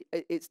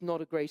it's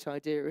not a great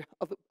idea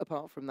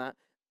apart from that.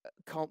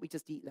 Can't we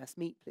just eat less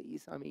meat,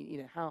 please? I mean, you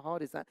know, how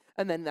hard is that?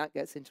 And then that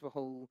gets into a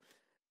whole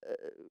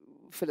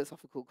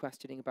philosophical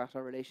questioning about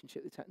our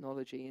relationship with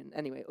technology and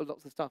anyway,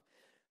 lots of stuff.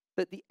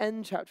 But the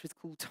end chapter is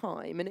called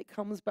Time, and it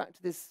comes back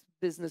to this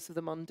business of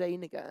the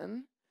mundane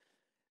again,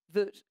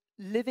 that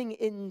living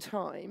in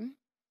time,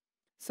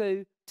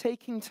 so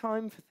taking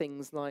time for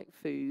things like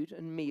food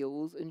and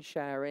meals and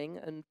sharing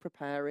and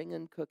preparing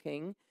and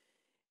cooking,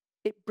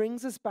 it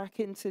brings us back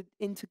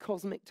into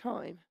cosmic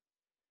time.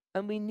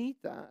 And we need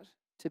that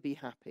to be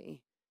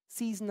happy.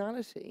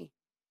 Seasonality,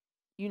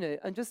 you know,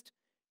 and just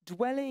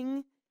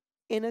dwelling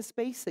in a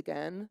space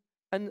again.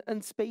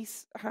 And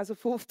space has a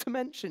fourth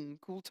dimension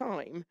called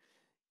time,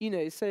 you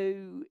know,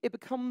 so it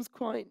becomes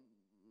quite,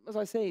 as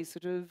I say,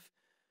 sort of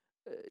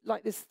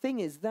like this thing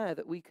is there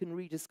that we can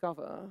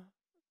rediscover,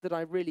 that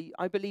I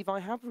believe I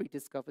have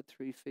rediscovered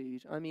through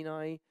food. I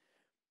mean,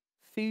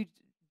 food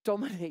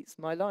dominates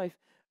my life,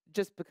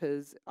 just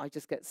because I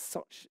just get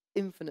such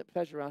infinite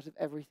pleasure out of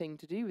everything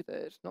to do with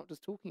it, not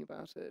just talking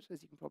about it,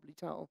 as you can probably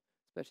tell,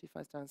 especially if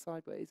I stand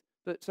sideways.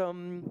 But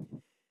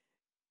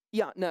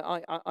yeah, no,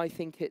 I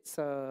think it's,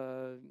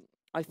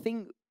 I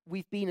think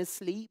we've been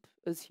asleep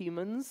as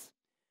humans,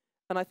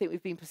 and I think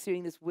we've been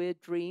pursuing this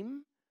weird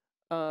dream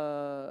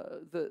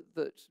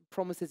that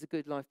promises a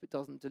good life but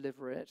doesn't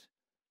deliver it,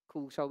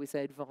 called, shall we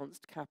say,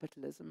 advanced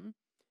capitalism.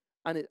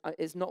 And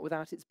it's not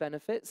without its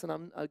benefits. And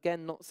I'm,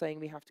 again, not saying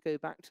we have to go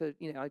back to,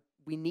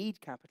 we need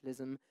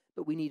capitalism,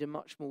 but we need a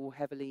much more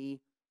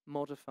heavily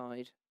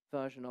modified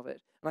version of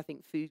it. And I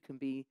think food can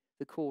be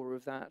the core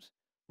of that,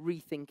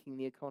 rethinking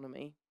the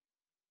economy.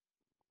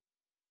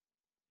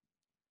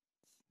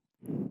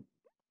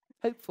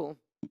 Hopeful.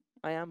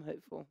 I am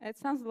hopeful. It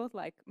sounds a lot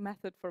like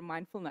method for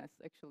mindfulness,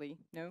 actually.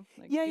 No,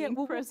 like Yeah, being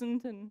well,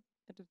 present and.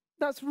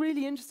 That's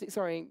really interesting.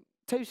 Sorry,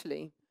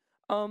 totally.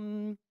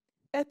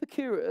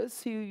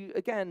 Epicurus, who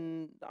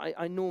again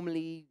I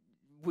normally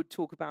would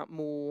talk about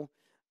more,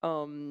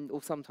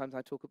 or sometimes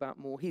I talk about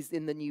more. He's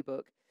in the new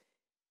book.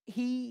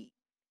 He's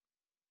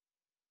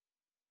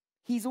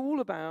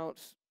all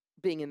about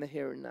being in the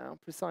here and now.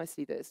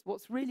 Precisely this.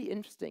 What's really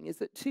interesting is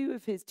that 2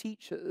 of his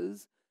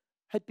teachers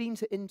had been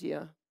to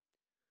India,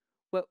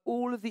 where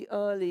all of the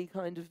early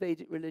kind of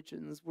Vedic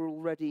religions were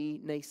already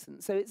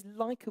nascent. So it's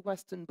like a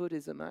Western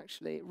Buddhism,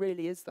 actually. It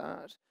really is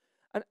that.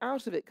 And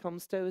out of it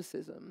comes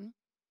Stoicism,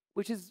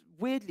 which is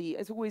weirdly,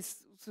 it's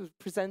always sort of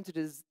presented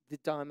as the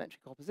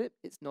diametric opposite.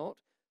 It's not.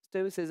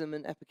 Stoicism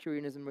and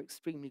Epicureanism are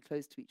extremely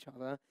close to each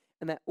other,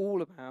 and they're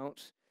all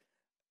about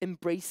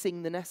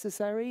embracing the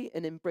necessary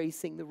and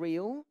embracing the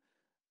real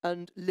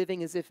and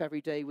living as if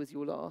every day was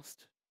your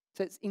last.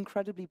 So it's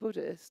incredibly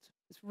Buddhist.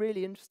 It's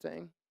really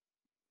interesting.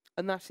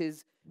 And that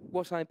is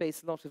what I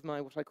base a lot of my,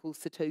 what I call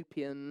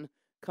Cetopian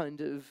kind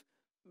of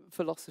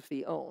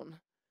philosophy on,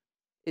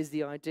 is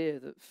the idea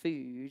that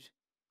food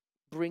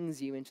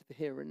brings you into the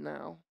here and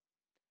now.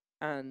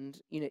 And,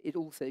 it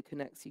also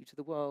connects you to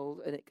the world,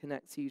 and it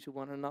connects you to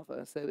one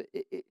another. So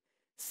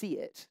see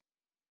it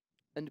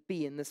and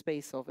be in the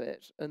space of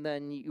it. And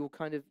then you're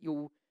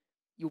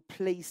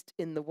placed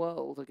in the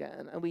world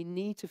again. And we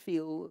need to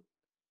feel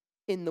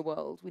in the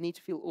world. We need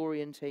to feel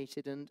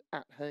orientated and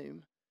at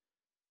home.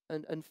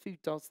 And food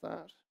does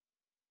that.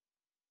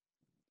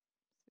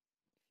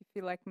 If you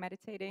feel like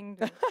meditating,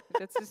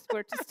 that's just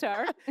where to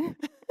start.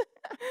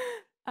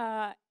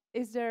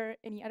 Is there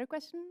any other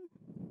question?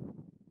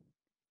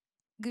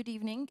 Good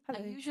evening.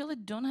 Hello. I usually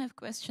don't have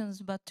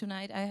questions, but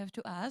tonight I have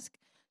to ask,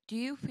 do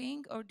you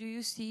think or do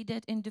you see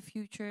that in the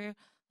future,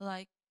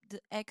 like the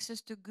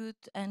access to good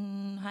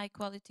and high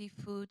quality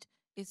food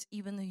is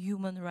even a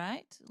human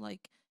right,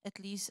 like at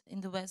least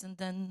in the West and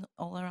then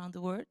all around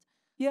the world?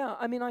 Yeah,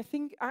 I mean, I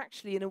think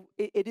actually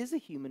it is a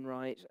human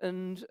right,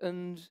 and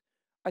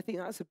I think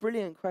that's a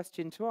brilliant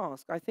question to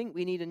ask. I think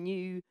we need a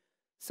new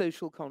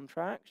social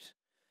contract.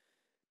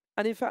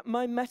 And in fact,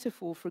 my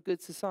metaphor for a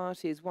good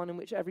society is one in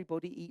which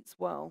everybody eats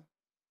well.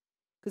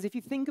 Because if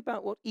you think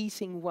about what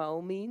eating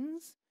well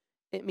means,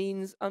 it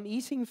means I'm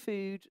eating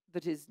food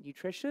that is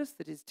nutritious,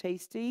 that is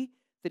tasty,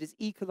 that is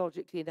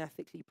ecologically and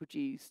ethically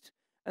produced.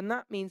 And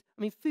that means,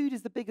 food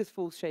is the biggest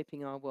force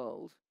shaping our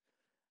world.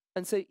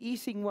 And so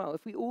eating well,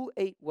 if we all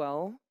ate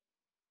well,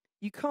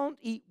 you can't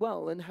eat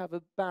well and have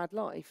a bad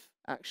life,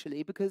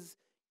 actually, because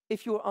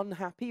if you're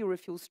unhappy or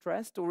if you're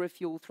stressed or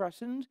if you're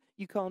threatened,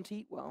 you can't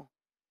eat well.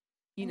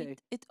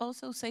 It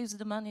also saves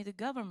the money the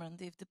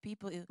government if the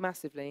people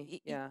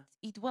massively,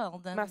 eat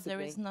well, then massively.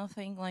 There is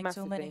nothing like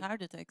Massively. so many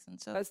heart attacks and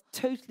so. That's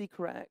totally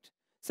correct.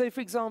 So, for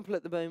example,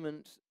 at the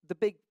moment, the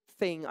big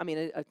thing,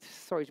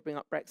 sorry to bring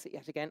up Brexit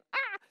yet again,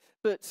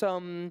 but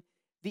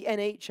the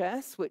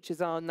NHS, which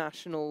is our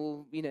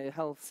national,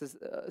 health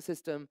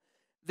system,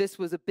 this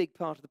was a big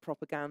part of the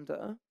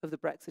propaganda of the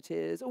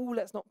Brexiteers. Oh,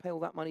 let's not pay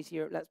all that money to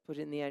Europe. Let's put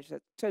it in the NHS.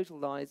 Total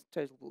lies,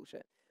 total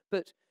bullshit.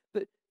 But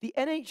the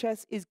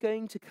NHS is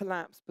going to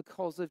collapse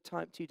because of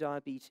type 2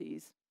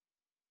 diabetes,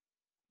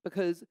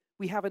 because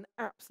we have an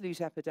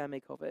absolute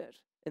epidemic of it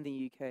in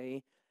the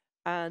UK,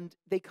 and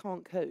they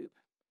can't cope.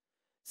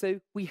 So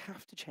we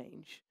have to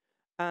change.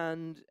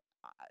 And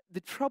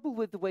the trouble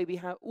with the way we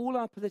have all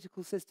our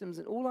political systems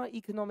and all our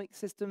economic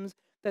systems,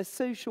 they're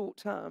so short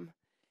term.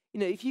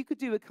 If you could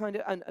do a kind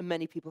of, and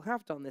many people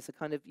have done this, a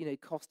kind of,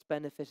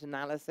 cost-benefit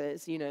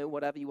analysis,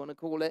 whatever you want to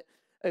call it,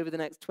 over the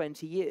next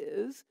 20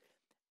 years,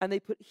 and they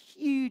put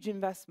huge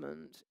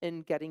investment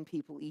in getting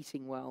people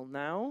eating well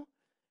now,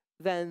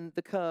 then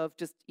the curve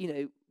just,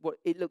 what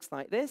it looks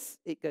like this,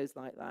 it goes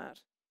like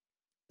that.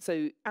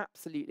 So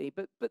absolutely.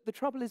 But the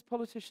trouble is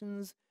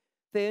politicians,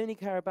 they only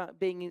care about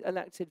being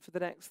elected for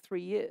the next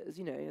 3 years,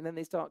 and then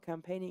they start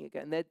campaigning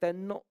again. They're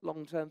not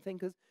long-term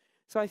thinkers.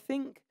 So I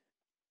think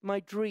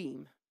my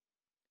dream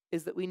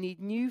is that we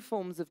need new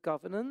forms of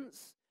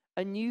governance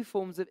and new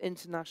forms of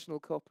international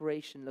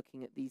cooperation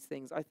looking at these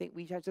things. I think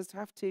we just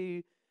have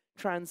to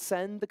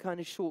transcend the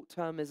kind of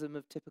short-termism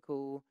of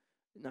typical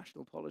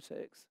national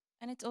politics.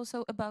 And it's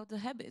also about the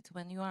habit.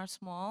 When you are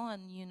small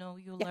and you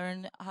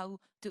learn how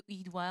to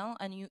eat well,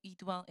 and you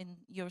eat well in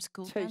your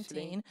school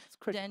canteen,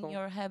 then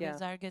your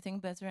habits are getting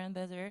better and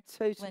better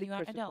when you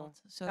are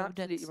adult. So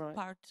absolutely that's right.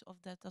 part of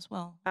that as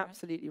well.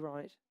 Absolutely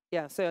right.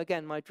 Yeah. So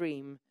again, my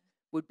dream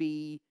would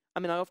be,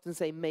 I often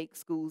say make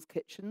schools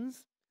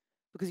kitchens,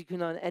 because you can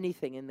learn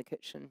anything in the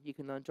kitchen. You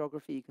can learn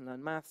geography, you can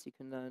learn maths, you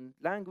can learn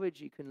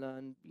language, you can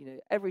learn,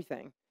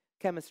 everything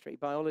chemistry,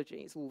 biology,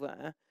 it's all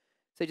there.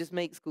 So just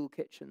make schools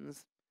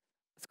kitchens,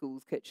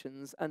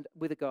 and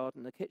with a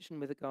garden, a kitchen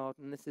with a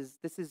garden. This is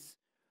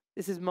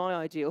my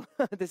ideal.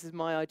 This is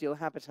my ideal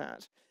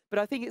habitat. But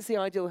I think it's the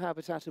ideal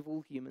habitat of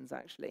all humans,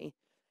 actually.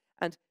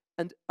 And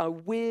our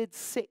weird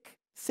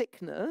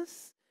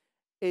sickness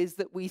is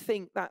that we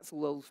think that's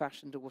all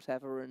old-fashioned or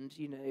whatever, and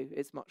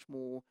it's much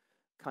more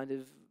kind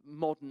of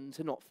modern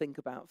to not think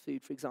about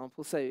food, for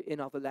example. So in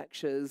other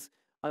lectures,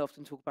 I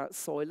often talk about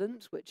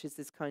Soylent, which is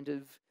this kind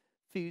of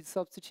food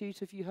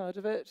substitute, if you heard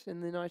of it,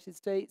 in the United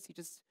States.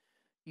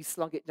 You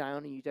slug it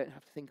down and you don't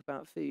have to think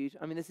about food.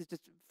 I mean, this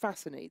just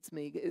fascinates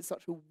me. It's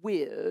such a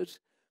weird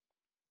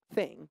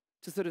thing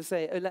to sort of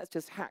say, oh, let's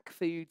just hack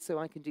food so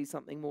I can do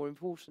something more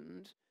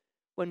important,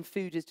 when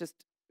food is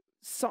just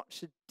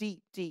such a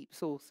deep, deep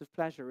source of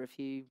pleasure if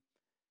you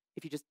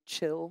just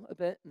chill a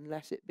bit and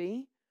let it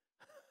be.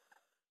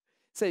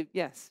 So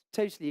yes,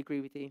 totally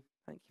agree with you.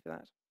 Thank you for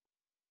that.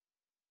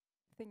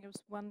 I think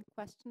there's one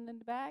question in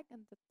the back,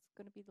 and that's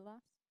going to be the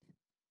last.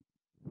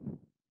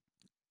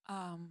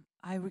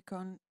 I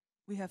reckon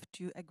we have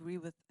to agree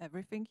with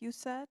everything you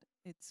said.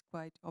 It's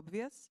quite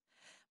obvious.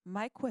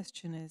 My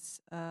question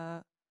is,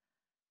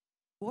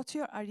 what's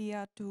your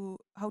idea to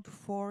how to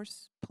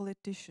force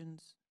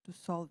politicians to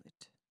solve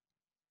it?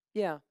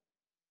 Yeah.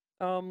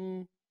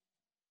 Vote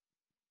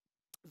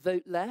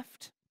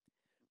left,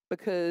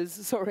 because,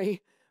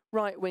 sorry,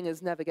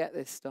 right-wingers never get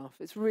this stuff.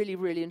 It's really,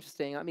 really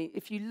interesting. I mean,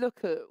 if you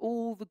look at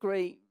all the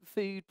great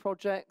food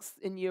projects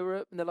in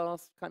Europe in the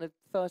last kind of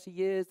 30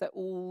 years, they're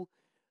all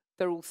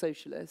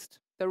socialist.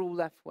 They're all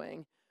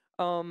left-wing.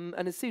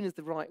 And as soon as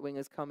the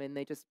right-wingers come in,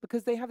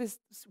 because they have this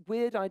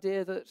weird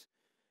idea that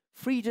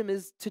freedom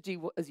is to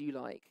do as you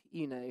like,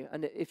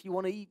 and if you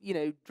want to eat,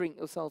 drink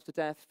yourself to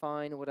death,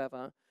 fine, or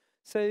whatever.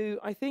 So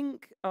I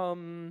think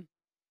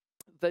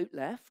vote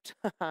left.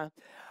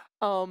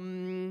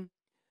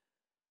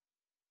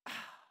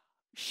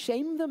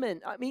 Shame them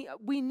in. I mean,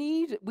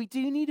 we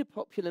do need a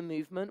popular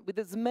movement.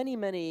 There's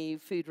many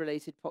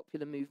food-related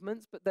popular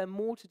movements, but they're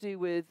more to do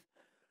with,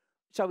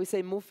 shall we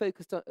say, more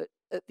focused on,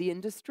 at the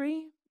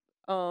industry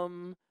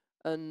and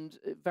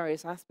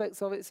various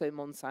aspects of it. So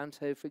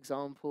Monsanto, for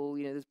example,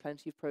 there's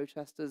plenty of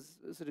protesters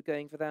sort of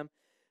going for them.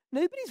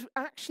 Nobody's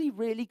actually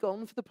really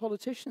gone for the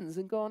politicians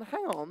and gone,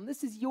 hang on,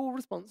 this is your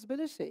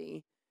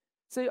responsibility.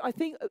 So I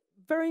think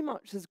very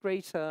much as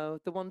the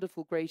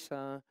wonderful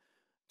Greta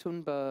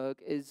Thunberg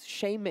is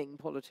shaming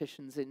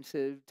politicians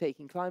into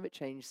taking climate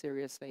change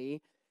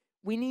seriously,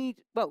 we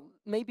need, well,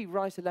 maybe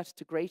write a letter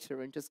to Greta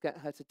and just get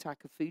her to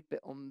tack a food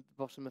bit on the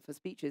bottom of her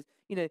speeches.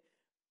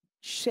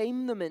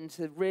 Shame them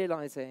into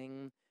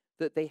realizing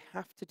that they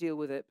have to deal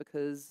with it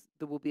because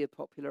there will be a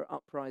popular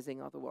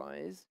uprising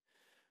otherwise.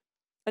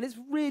 And it's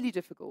really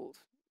difficult.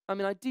 I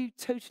mean, I do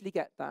totally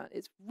get that.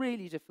 It's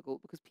really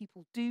difficult because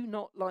people do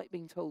not like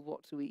being told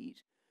what to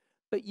eat.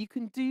 But you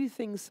can do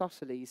things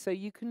subtly. So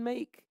you can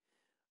make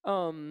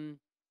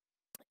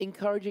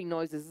encouraging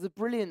noises. There's a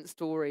brilliant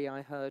story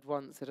I heard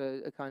once at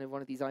a kind of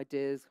one of these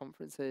ideas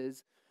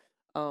conferences.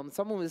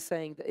 Someone was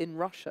saying that in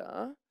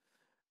Russia,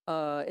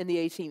 in the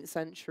 18th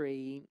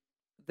century,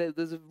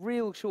 there's a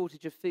real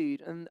shortage of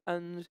food,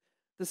 and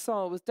the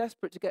Tsar was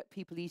desperate to get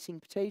people eating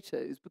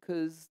potatoes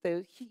because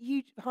they're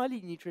huge,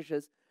 highly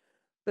nutritious,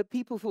 but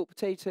people thought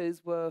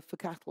potatoes were for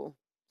cattle,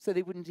 so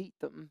they wouldn't eat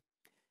them.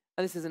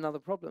 And this is another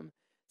problem.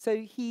 So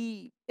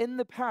in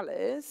the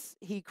palace,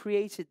 he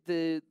created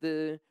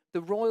the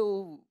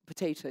royal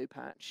potato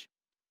patch,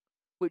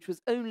 which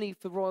was only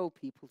for royal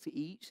people to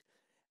eat.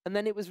 And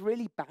then it was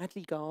really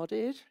badly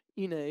guarded,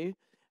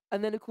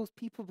 And then, of course,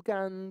 people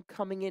began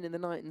coming in the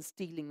night and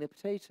stealing the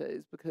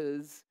potatoes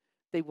because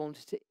they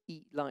wanted to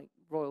eat like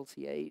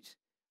royalty ate.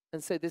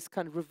 And so this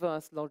kind of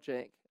reverse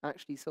logic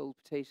actually sold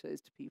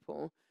potatoes to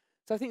people.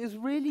 So I think there's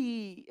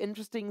really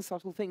interesting,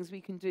 subtle things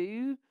we can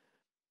do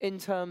in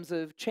terms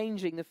of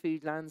changing the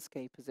food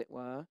landscape, as it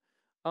were.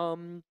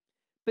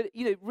 But,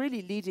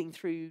 really leading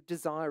through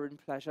desire and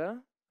pleasure,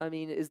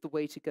 is the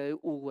way to go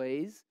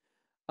always.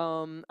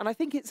 And I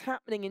think it's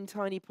happening in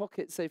tiny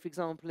pockets. So, for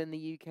example, in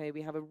the UK,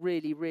 we have a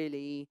really,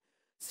 really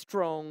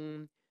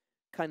strong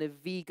kind of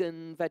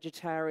vegan,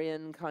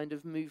 vegetarian kind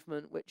of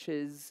movement, which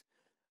is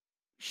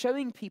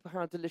showing people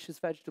how delicious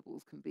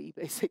vegetables can be,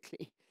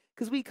 basically.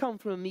 Because we come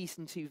from a meat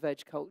and two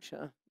veg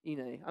culture,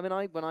 when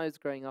I was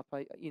growing up,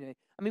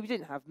 we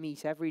didn't have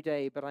meat every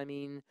day, but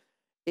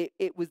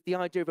it was the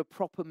idea of a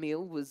proper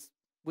meal was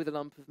with a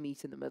lump of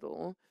meat in the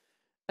middle.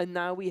 And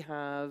now we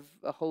have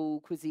a whole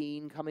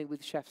cuisine coming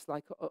with chefs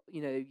like,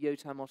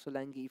 Yotam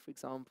Ottolenghi, for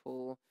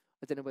example.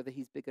 I don't know whether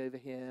he's big over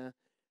here,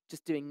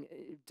 just doing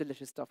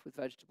delicious stuff with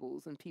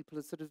vegetables. And people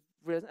are sort of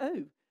realizing, oh,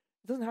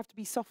 it doesn't have to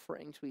be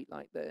suffering to eat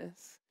like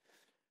this.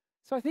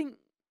 So I think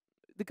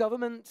the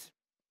government,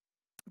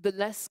 the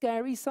less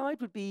scary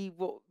side would be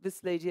what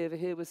this lady over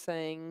here was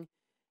saying,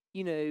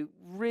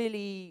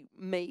 really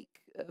make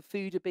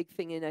food a big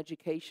thing in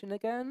education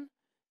again.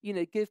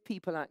 Give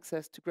people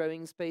access to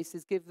growing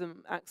spaces, give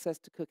them access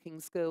to cooking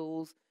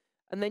skills,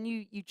 and then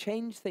you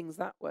change things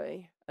that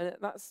way. And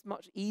that's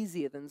much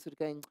easier than sort of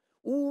going,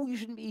 oh, you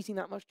shouldn't be eating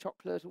that much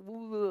chocolate.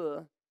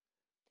 Ooh.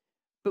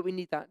 But we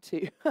need that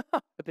too,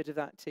 a bit of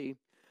that too.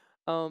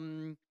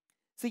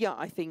 So yeah,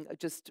 I think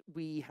just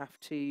we have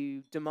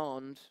to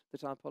demand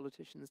that our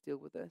politicians deal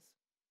with this.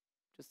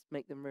 Just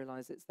make them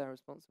realize it's their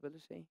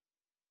responsibility.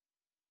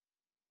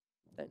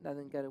 Don't let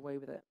them get away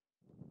with it.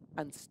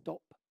 And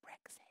stop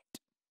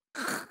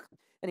Brexit.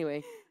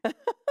 Anyway.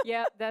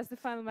 Yeah, that's the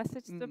final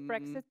message. Stop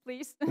Brexit,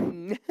 please.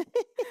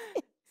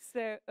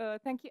 So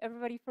thank you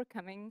everybody for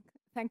coming.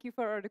 Thank you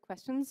for all the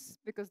questions,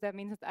 because that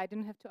means that I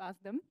didn't have to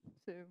ask them.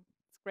 So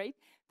it's great.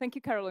 Thank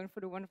you, Carolyn,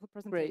 for the wonderful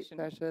presentation.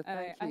 Great pleasure.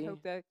 Thank you. I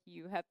hope that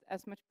you had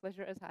as much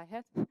pleasure as I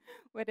had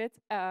with it.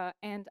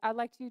 And I'd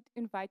like to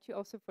invite you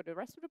also for the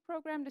rest of the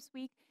program this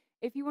week.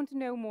 If you want to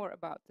know more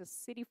about the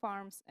city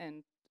farms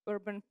and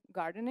urban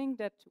gardening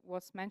that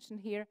was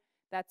mentioned here,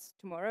 that's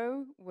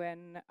tomorrow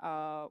when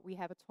we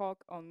have a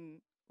talk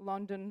on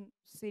London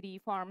city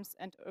farms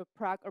and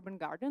Prague urban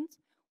gardens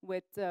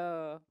with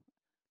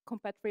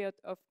compatriot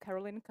of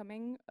Carolyn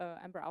coming,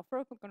 Amber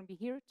Alfred, who's going to be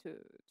here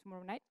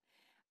tomorrow night.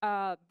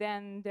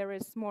 Then there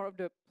is more of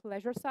the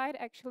pleasure side,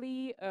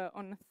 actually.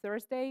 On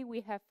Thursday,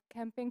 we have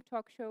camping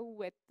talk show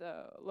with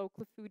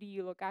local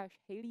foodie Lukáš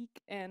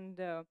Halík and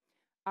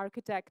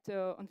architect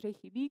Ondřej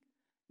Chybík,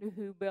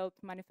 who built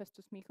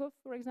Manifesto Smíchov,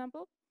 for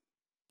example.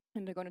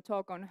 And they're going to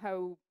talk on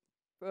how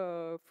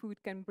food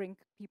can bring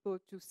people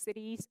to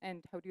cities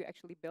and how do you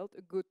actually build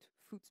a good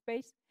food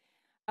space.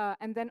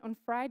 And then on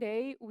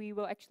Friday, we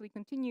will actually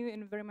continue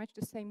in very much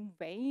the same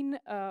vein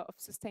of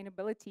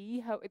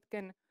sustainability, how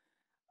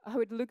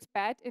it looks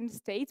bad in the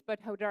States, but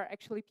how there are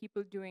actually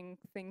people doing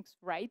things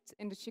right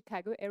in the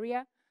Chicago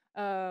area.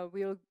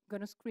 We're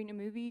going to screen a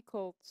movie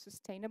called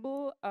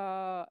Sustainable,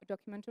 a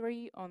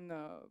documentary on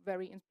a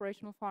very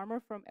inspirational farmer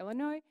from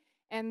Illinois.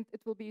 And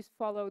it will be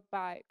followed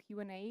by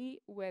Q&A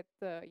with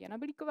Jana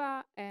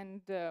Bilíková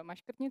and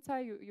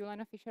Maškrtnica,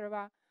 Julena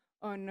Fischerová,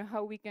 on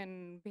how we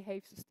can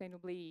behave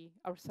sustainably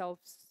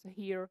ourselves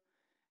here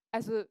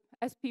as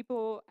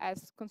people,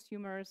 as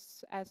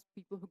consumers, as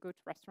people who go to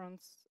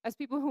restaurants, as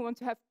people who want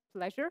to have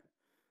pleasure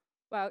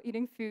while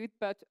eating food,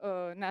 but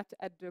not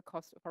at the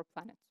cost of our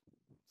planet.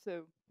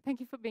 So thank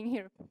you for being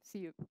here. See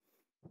you.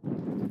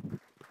 Thank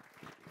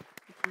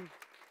you.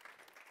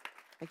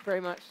 Thank you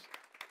very much.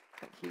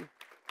 Thank you.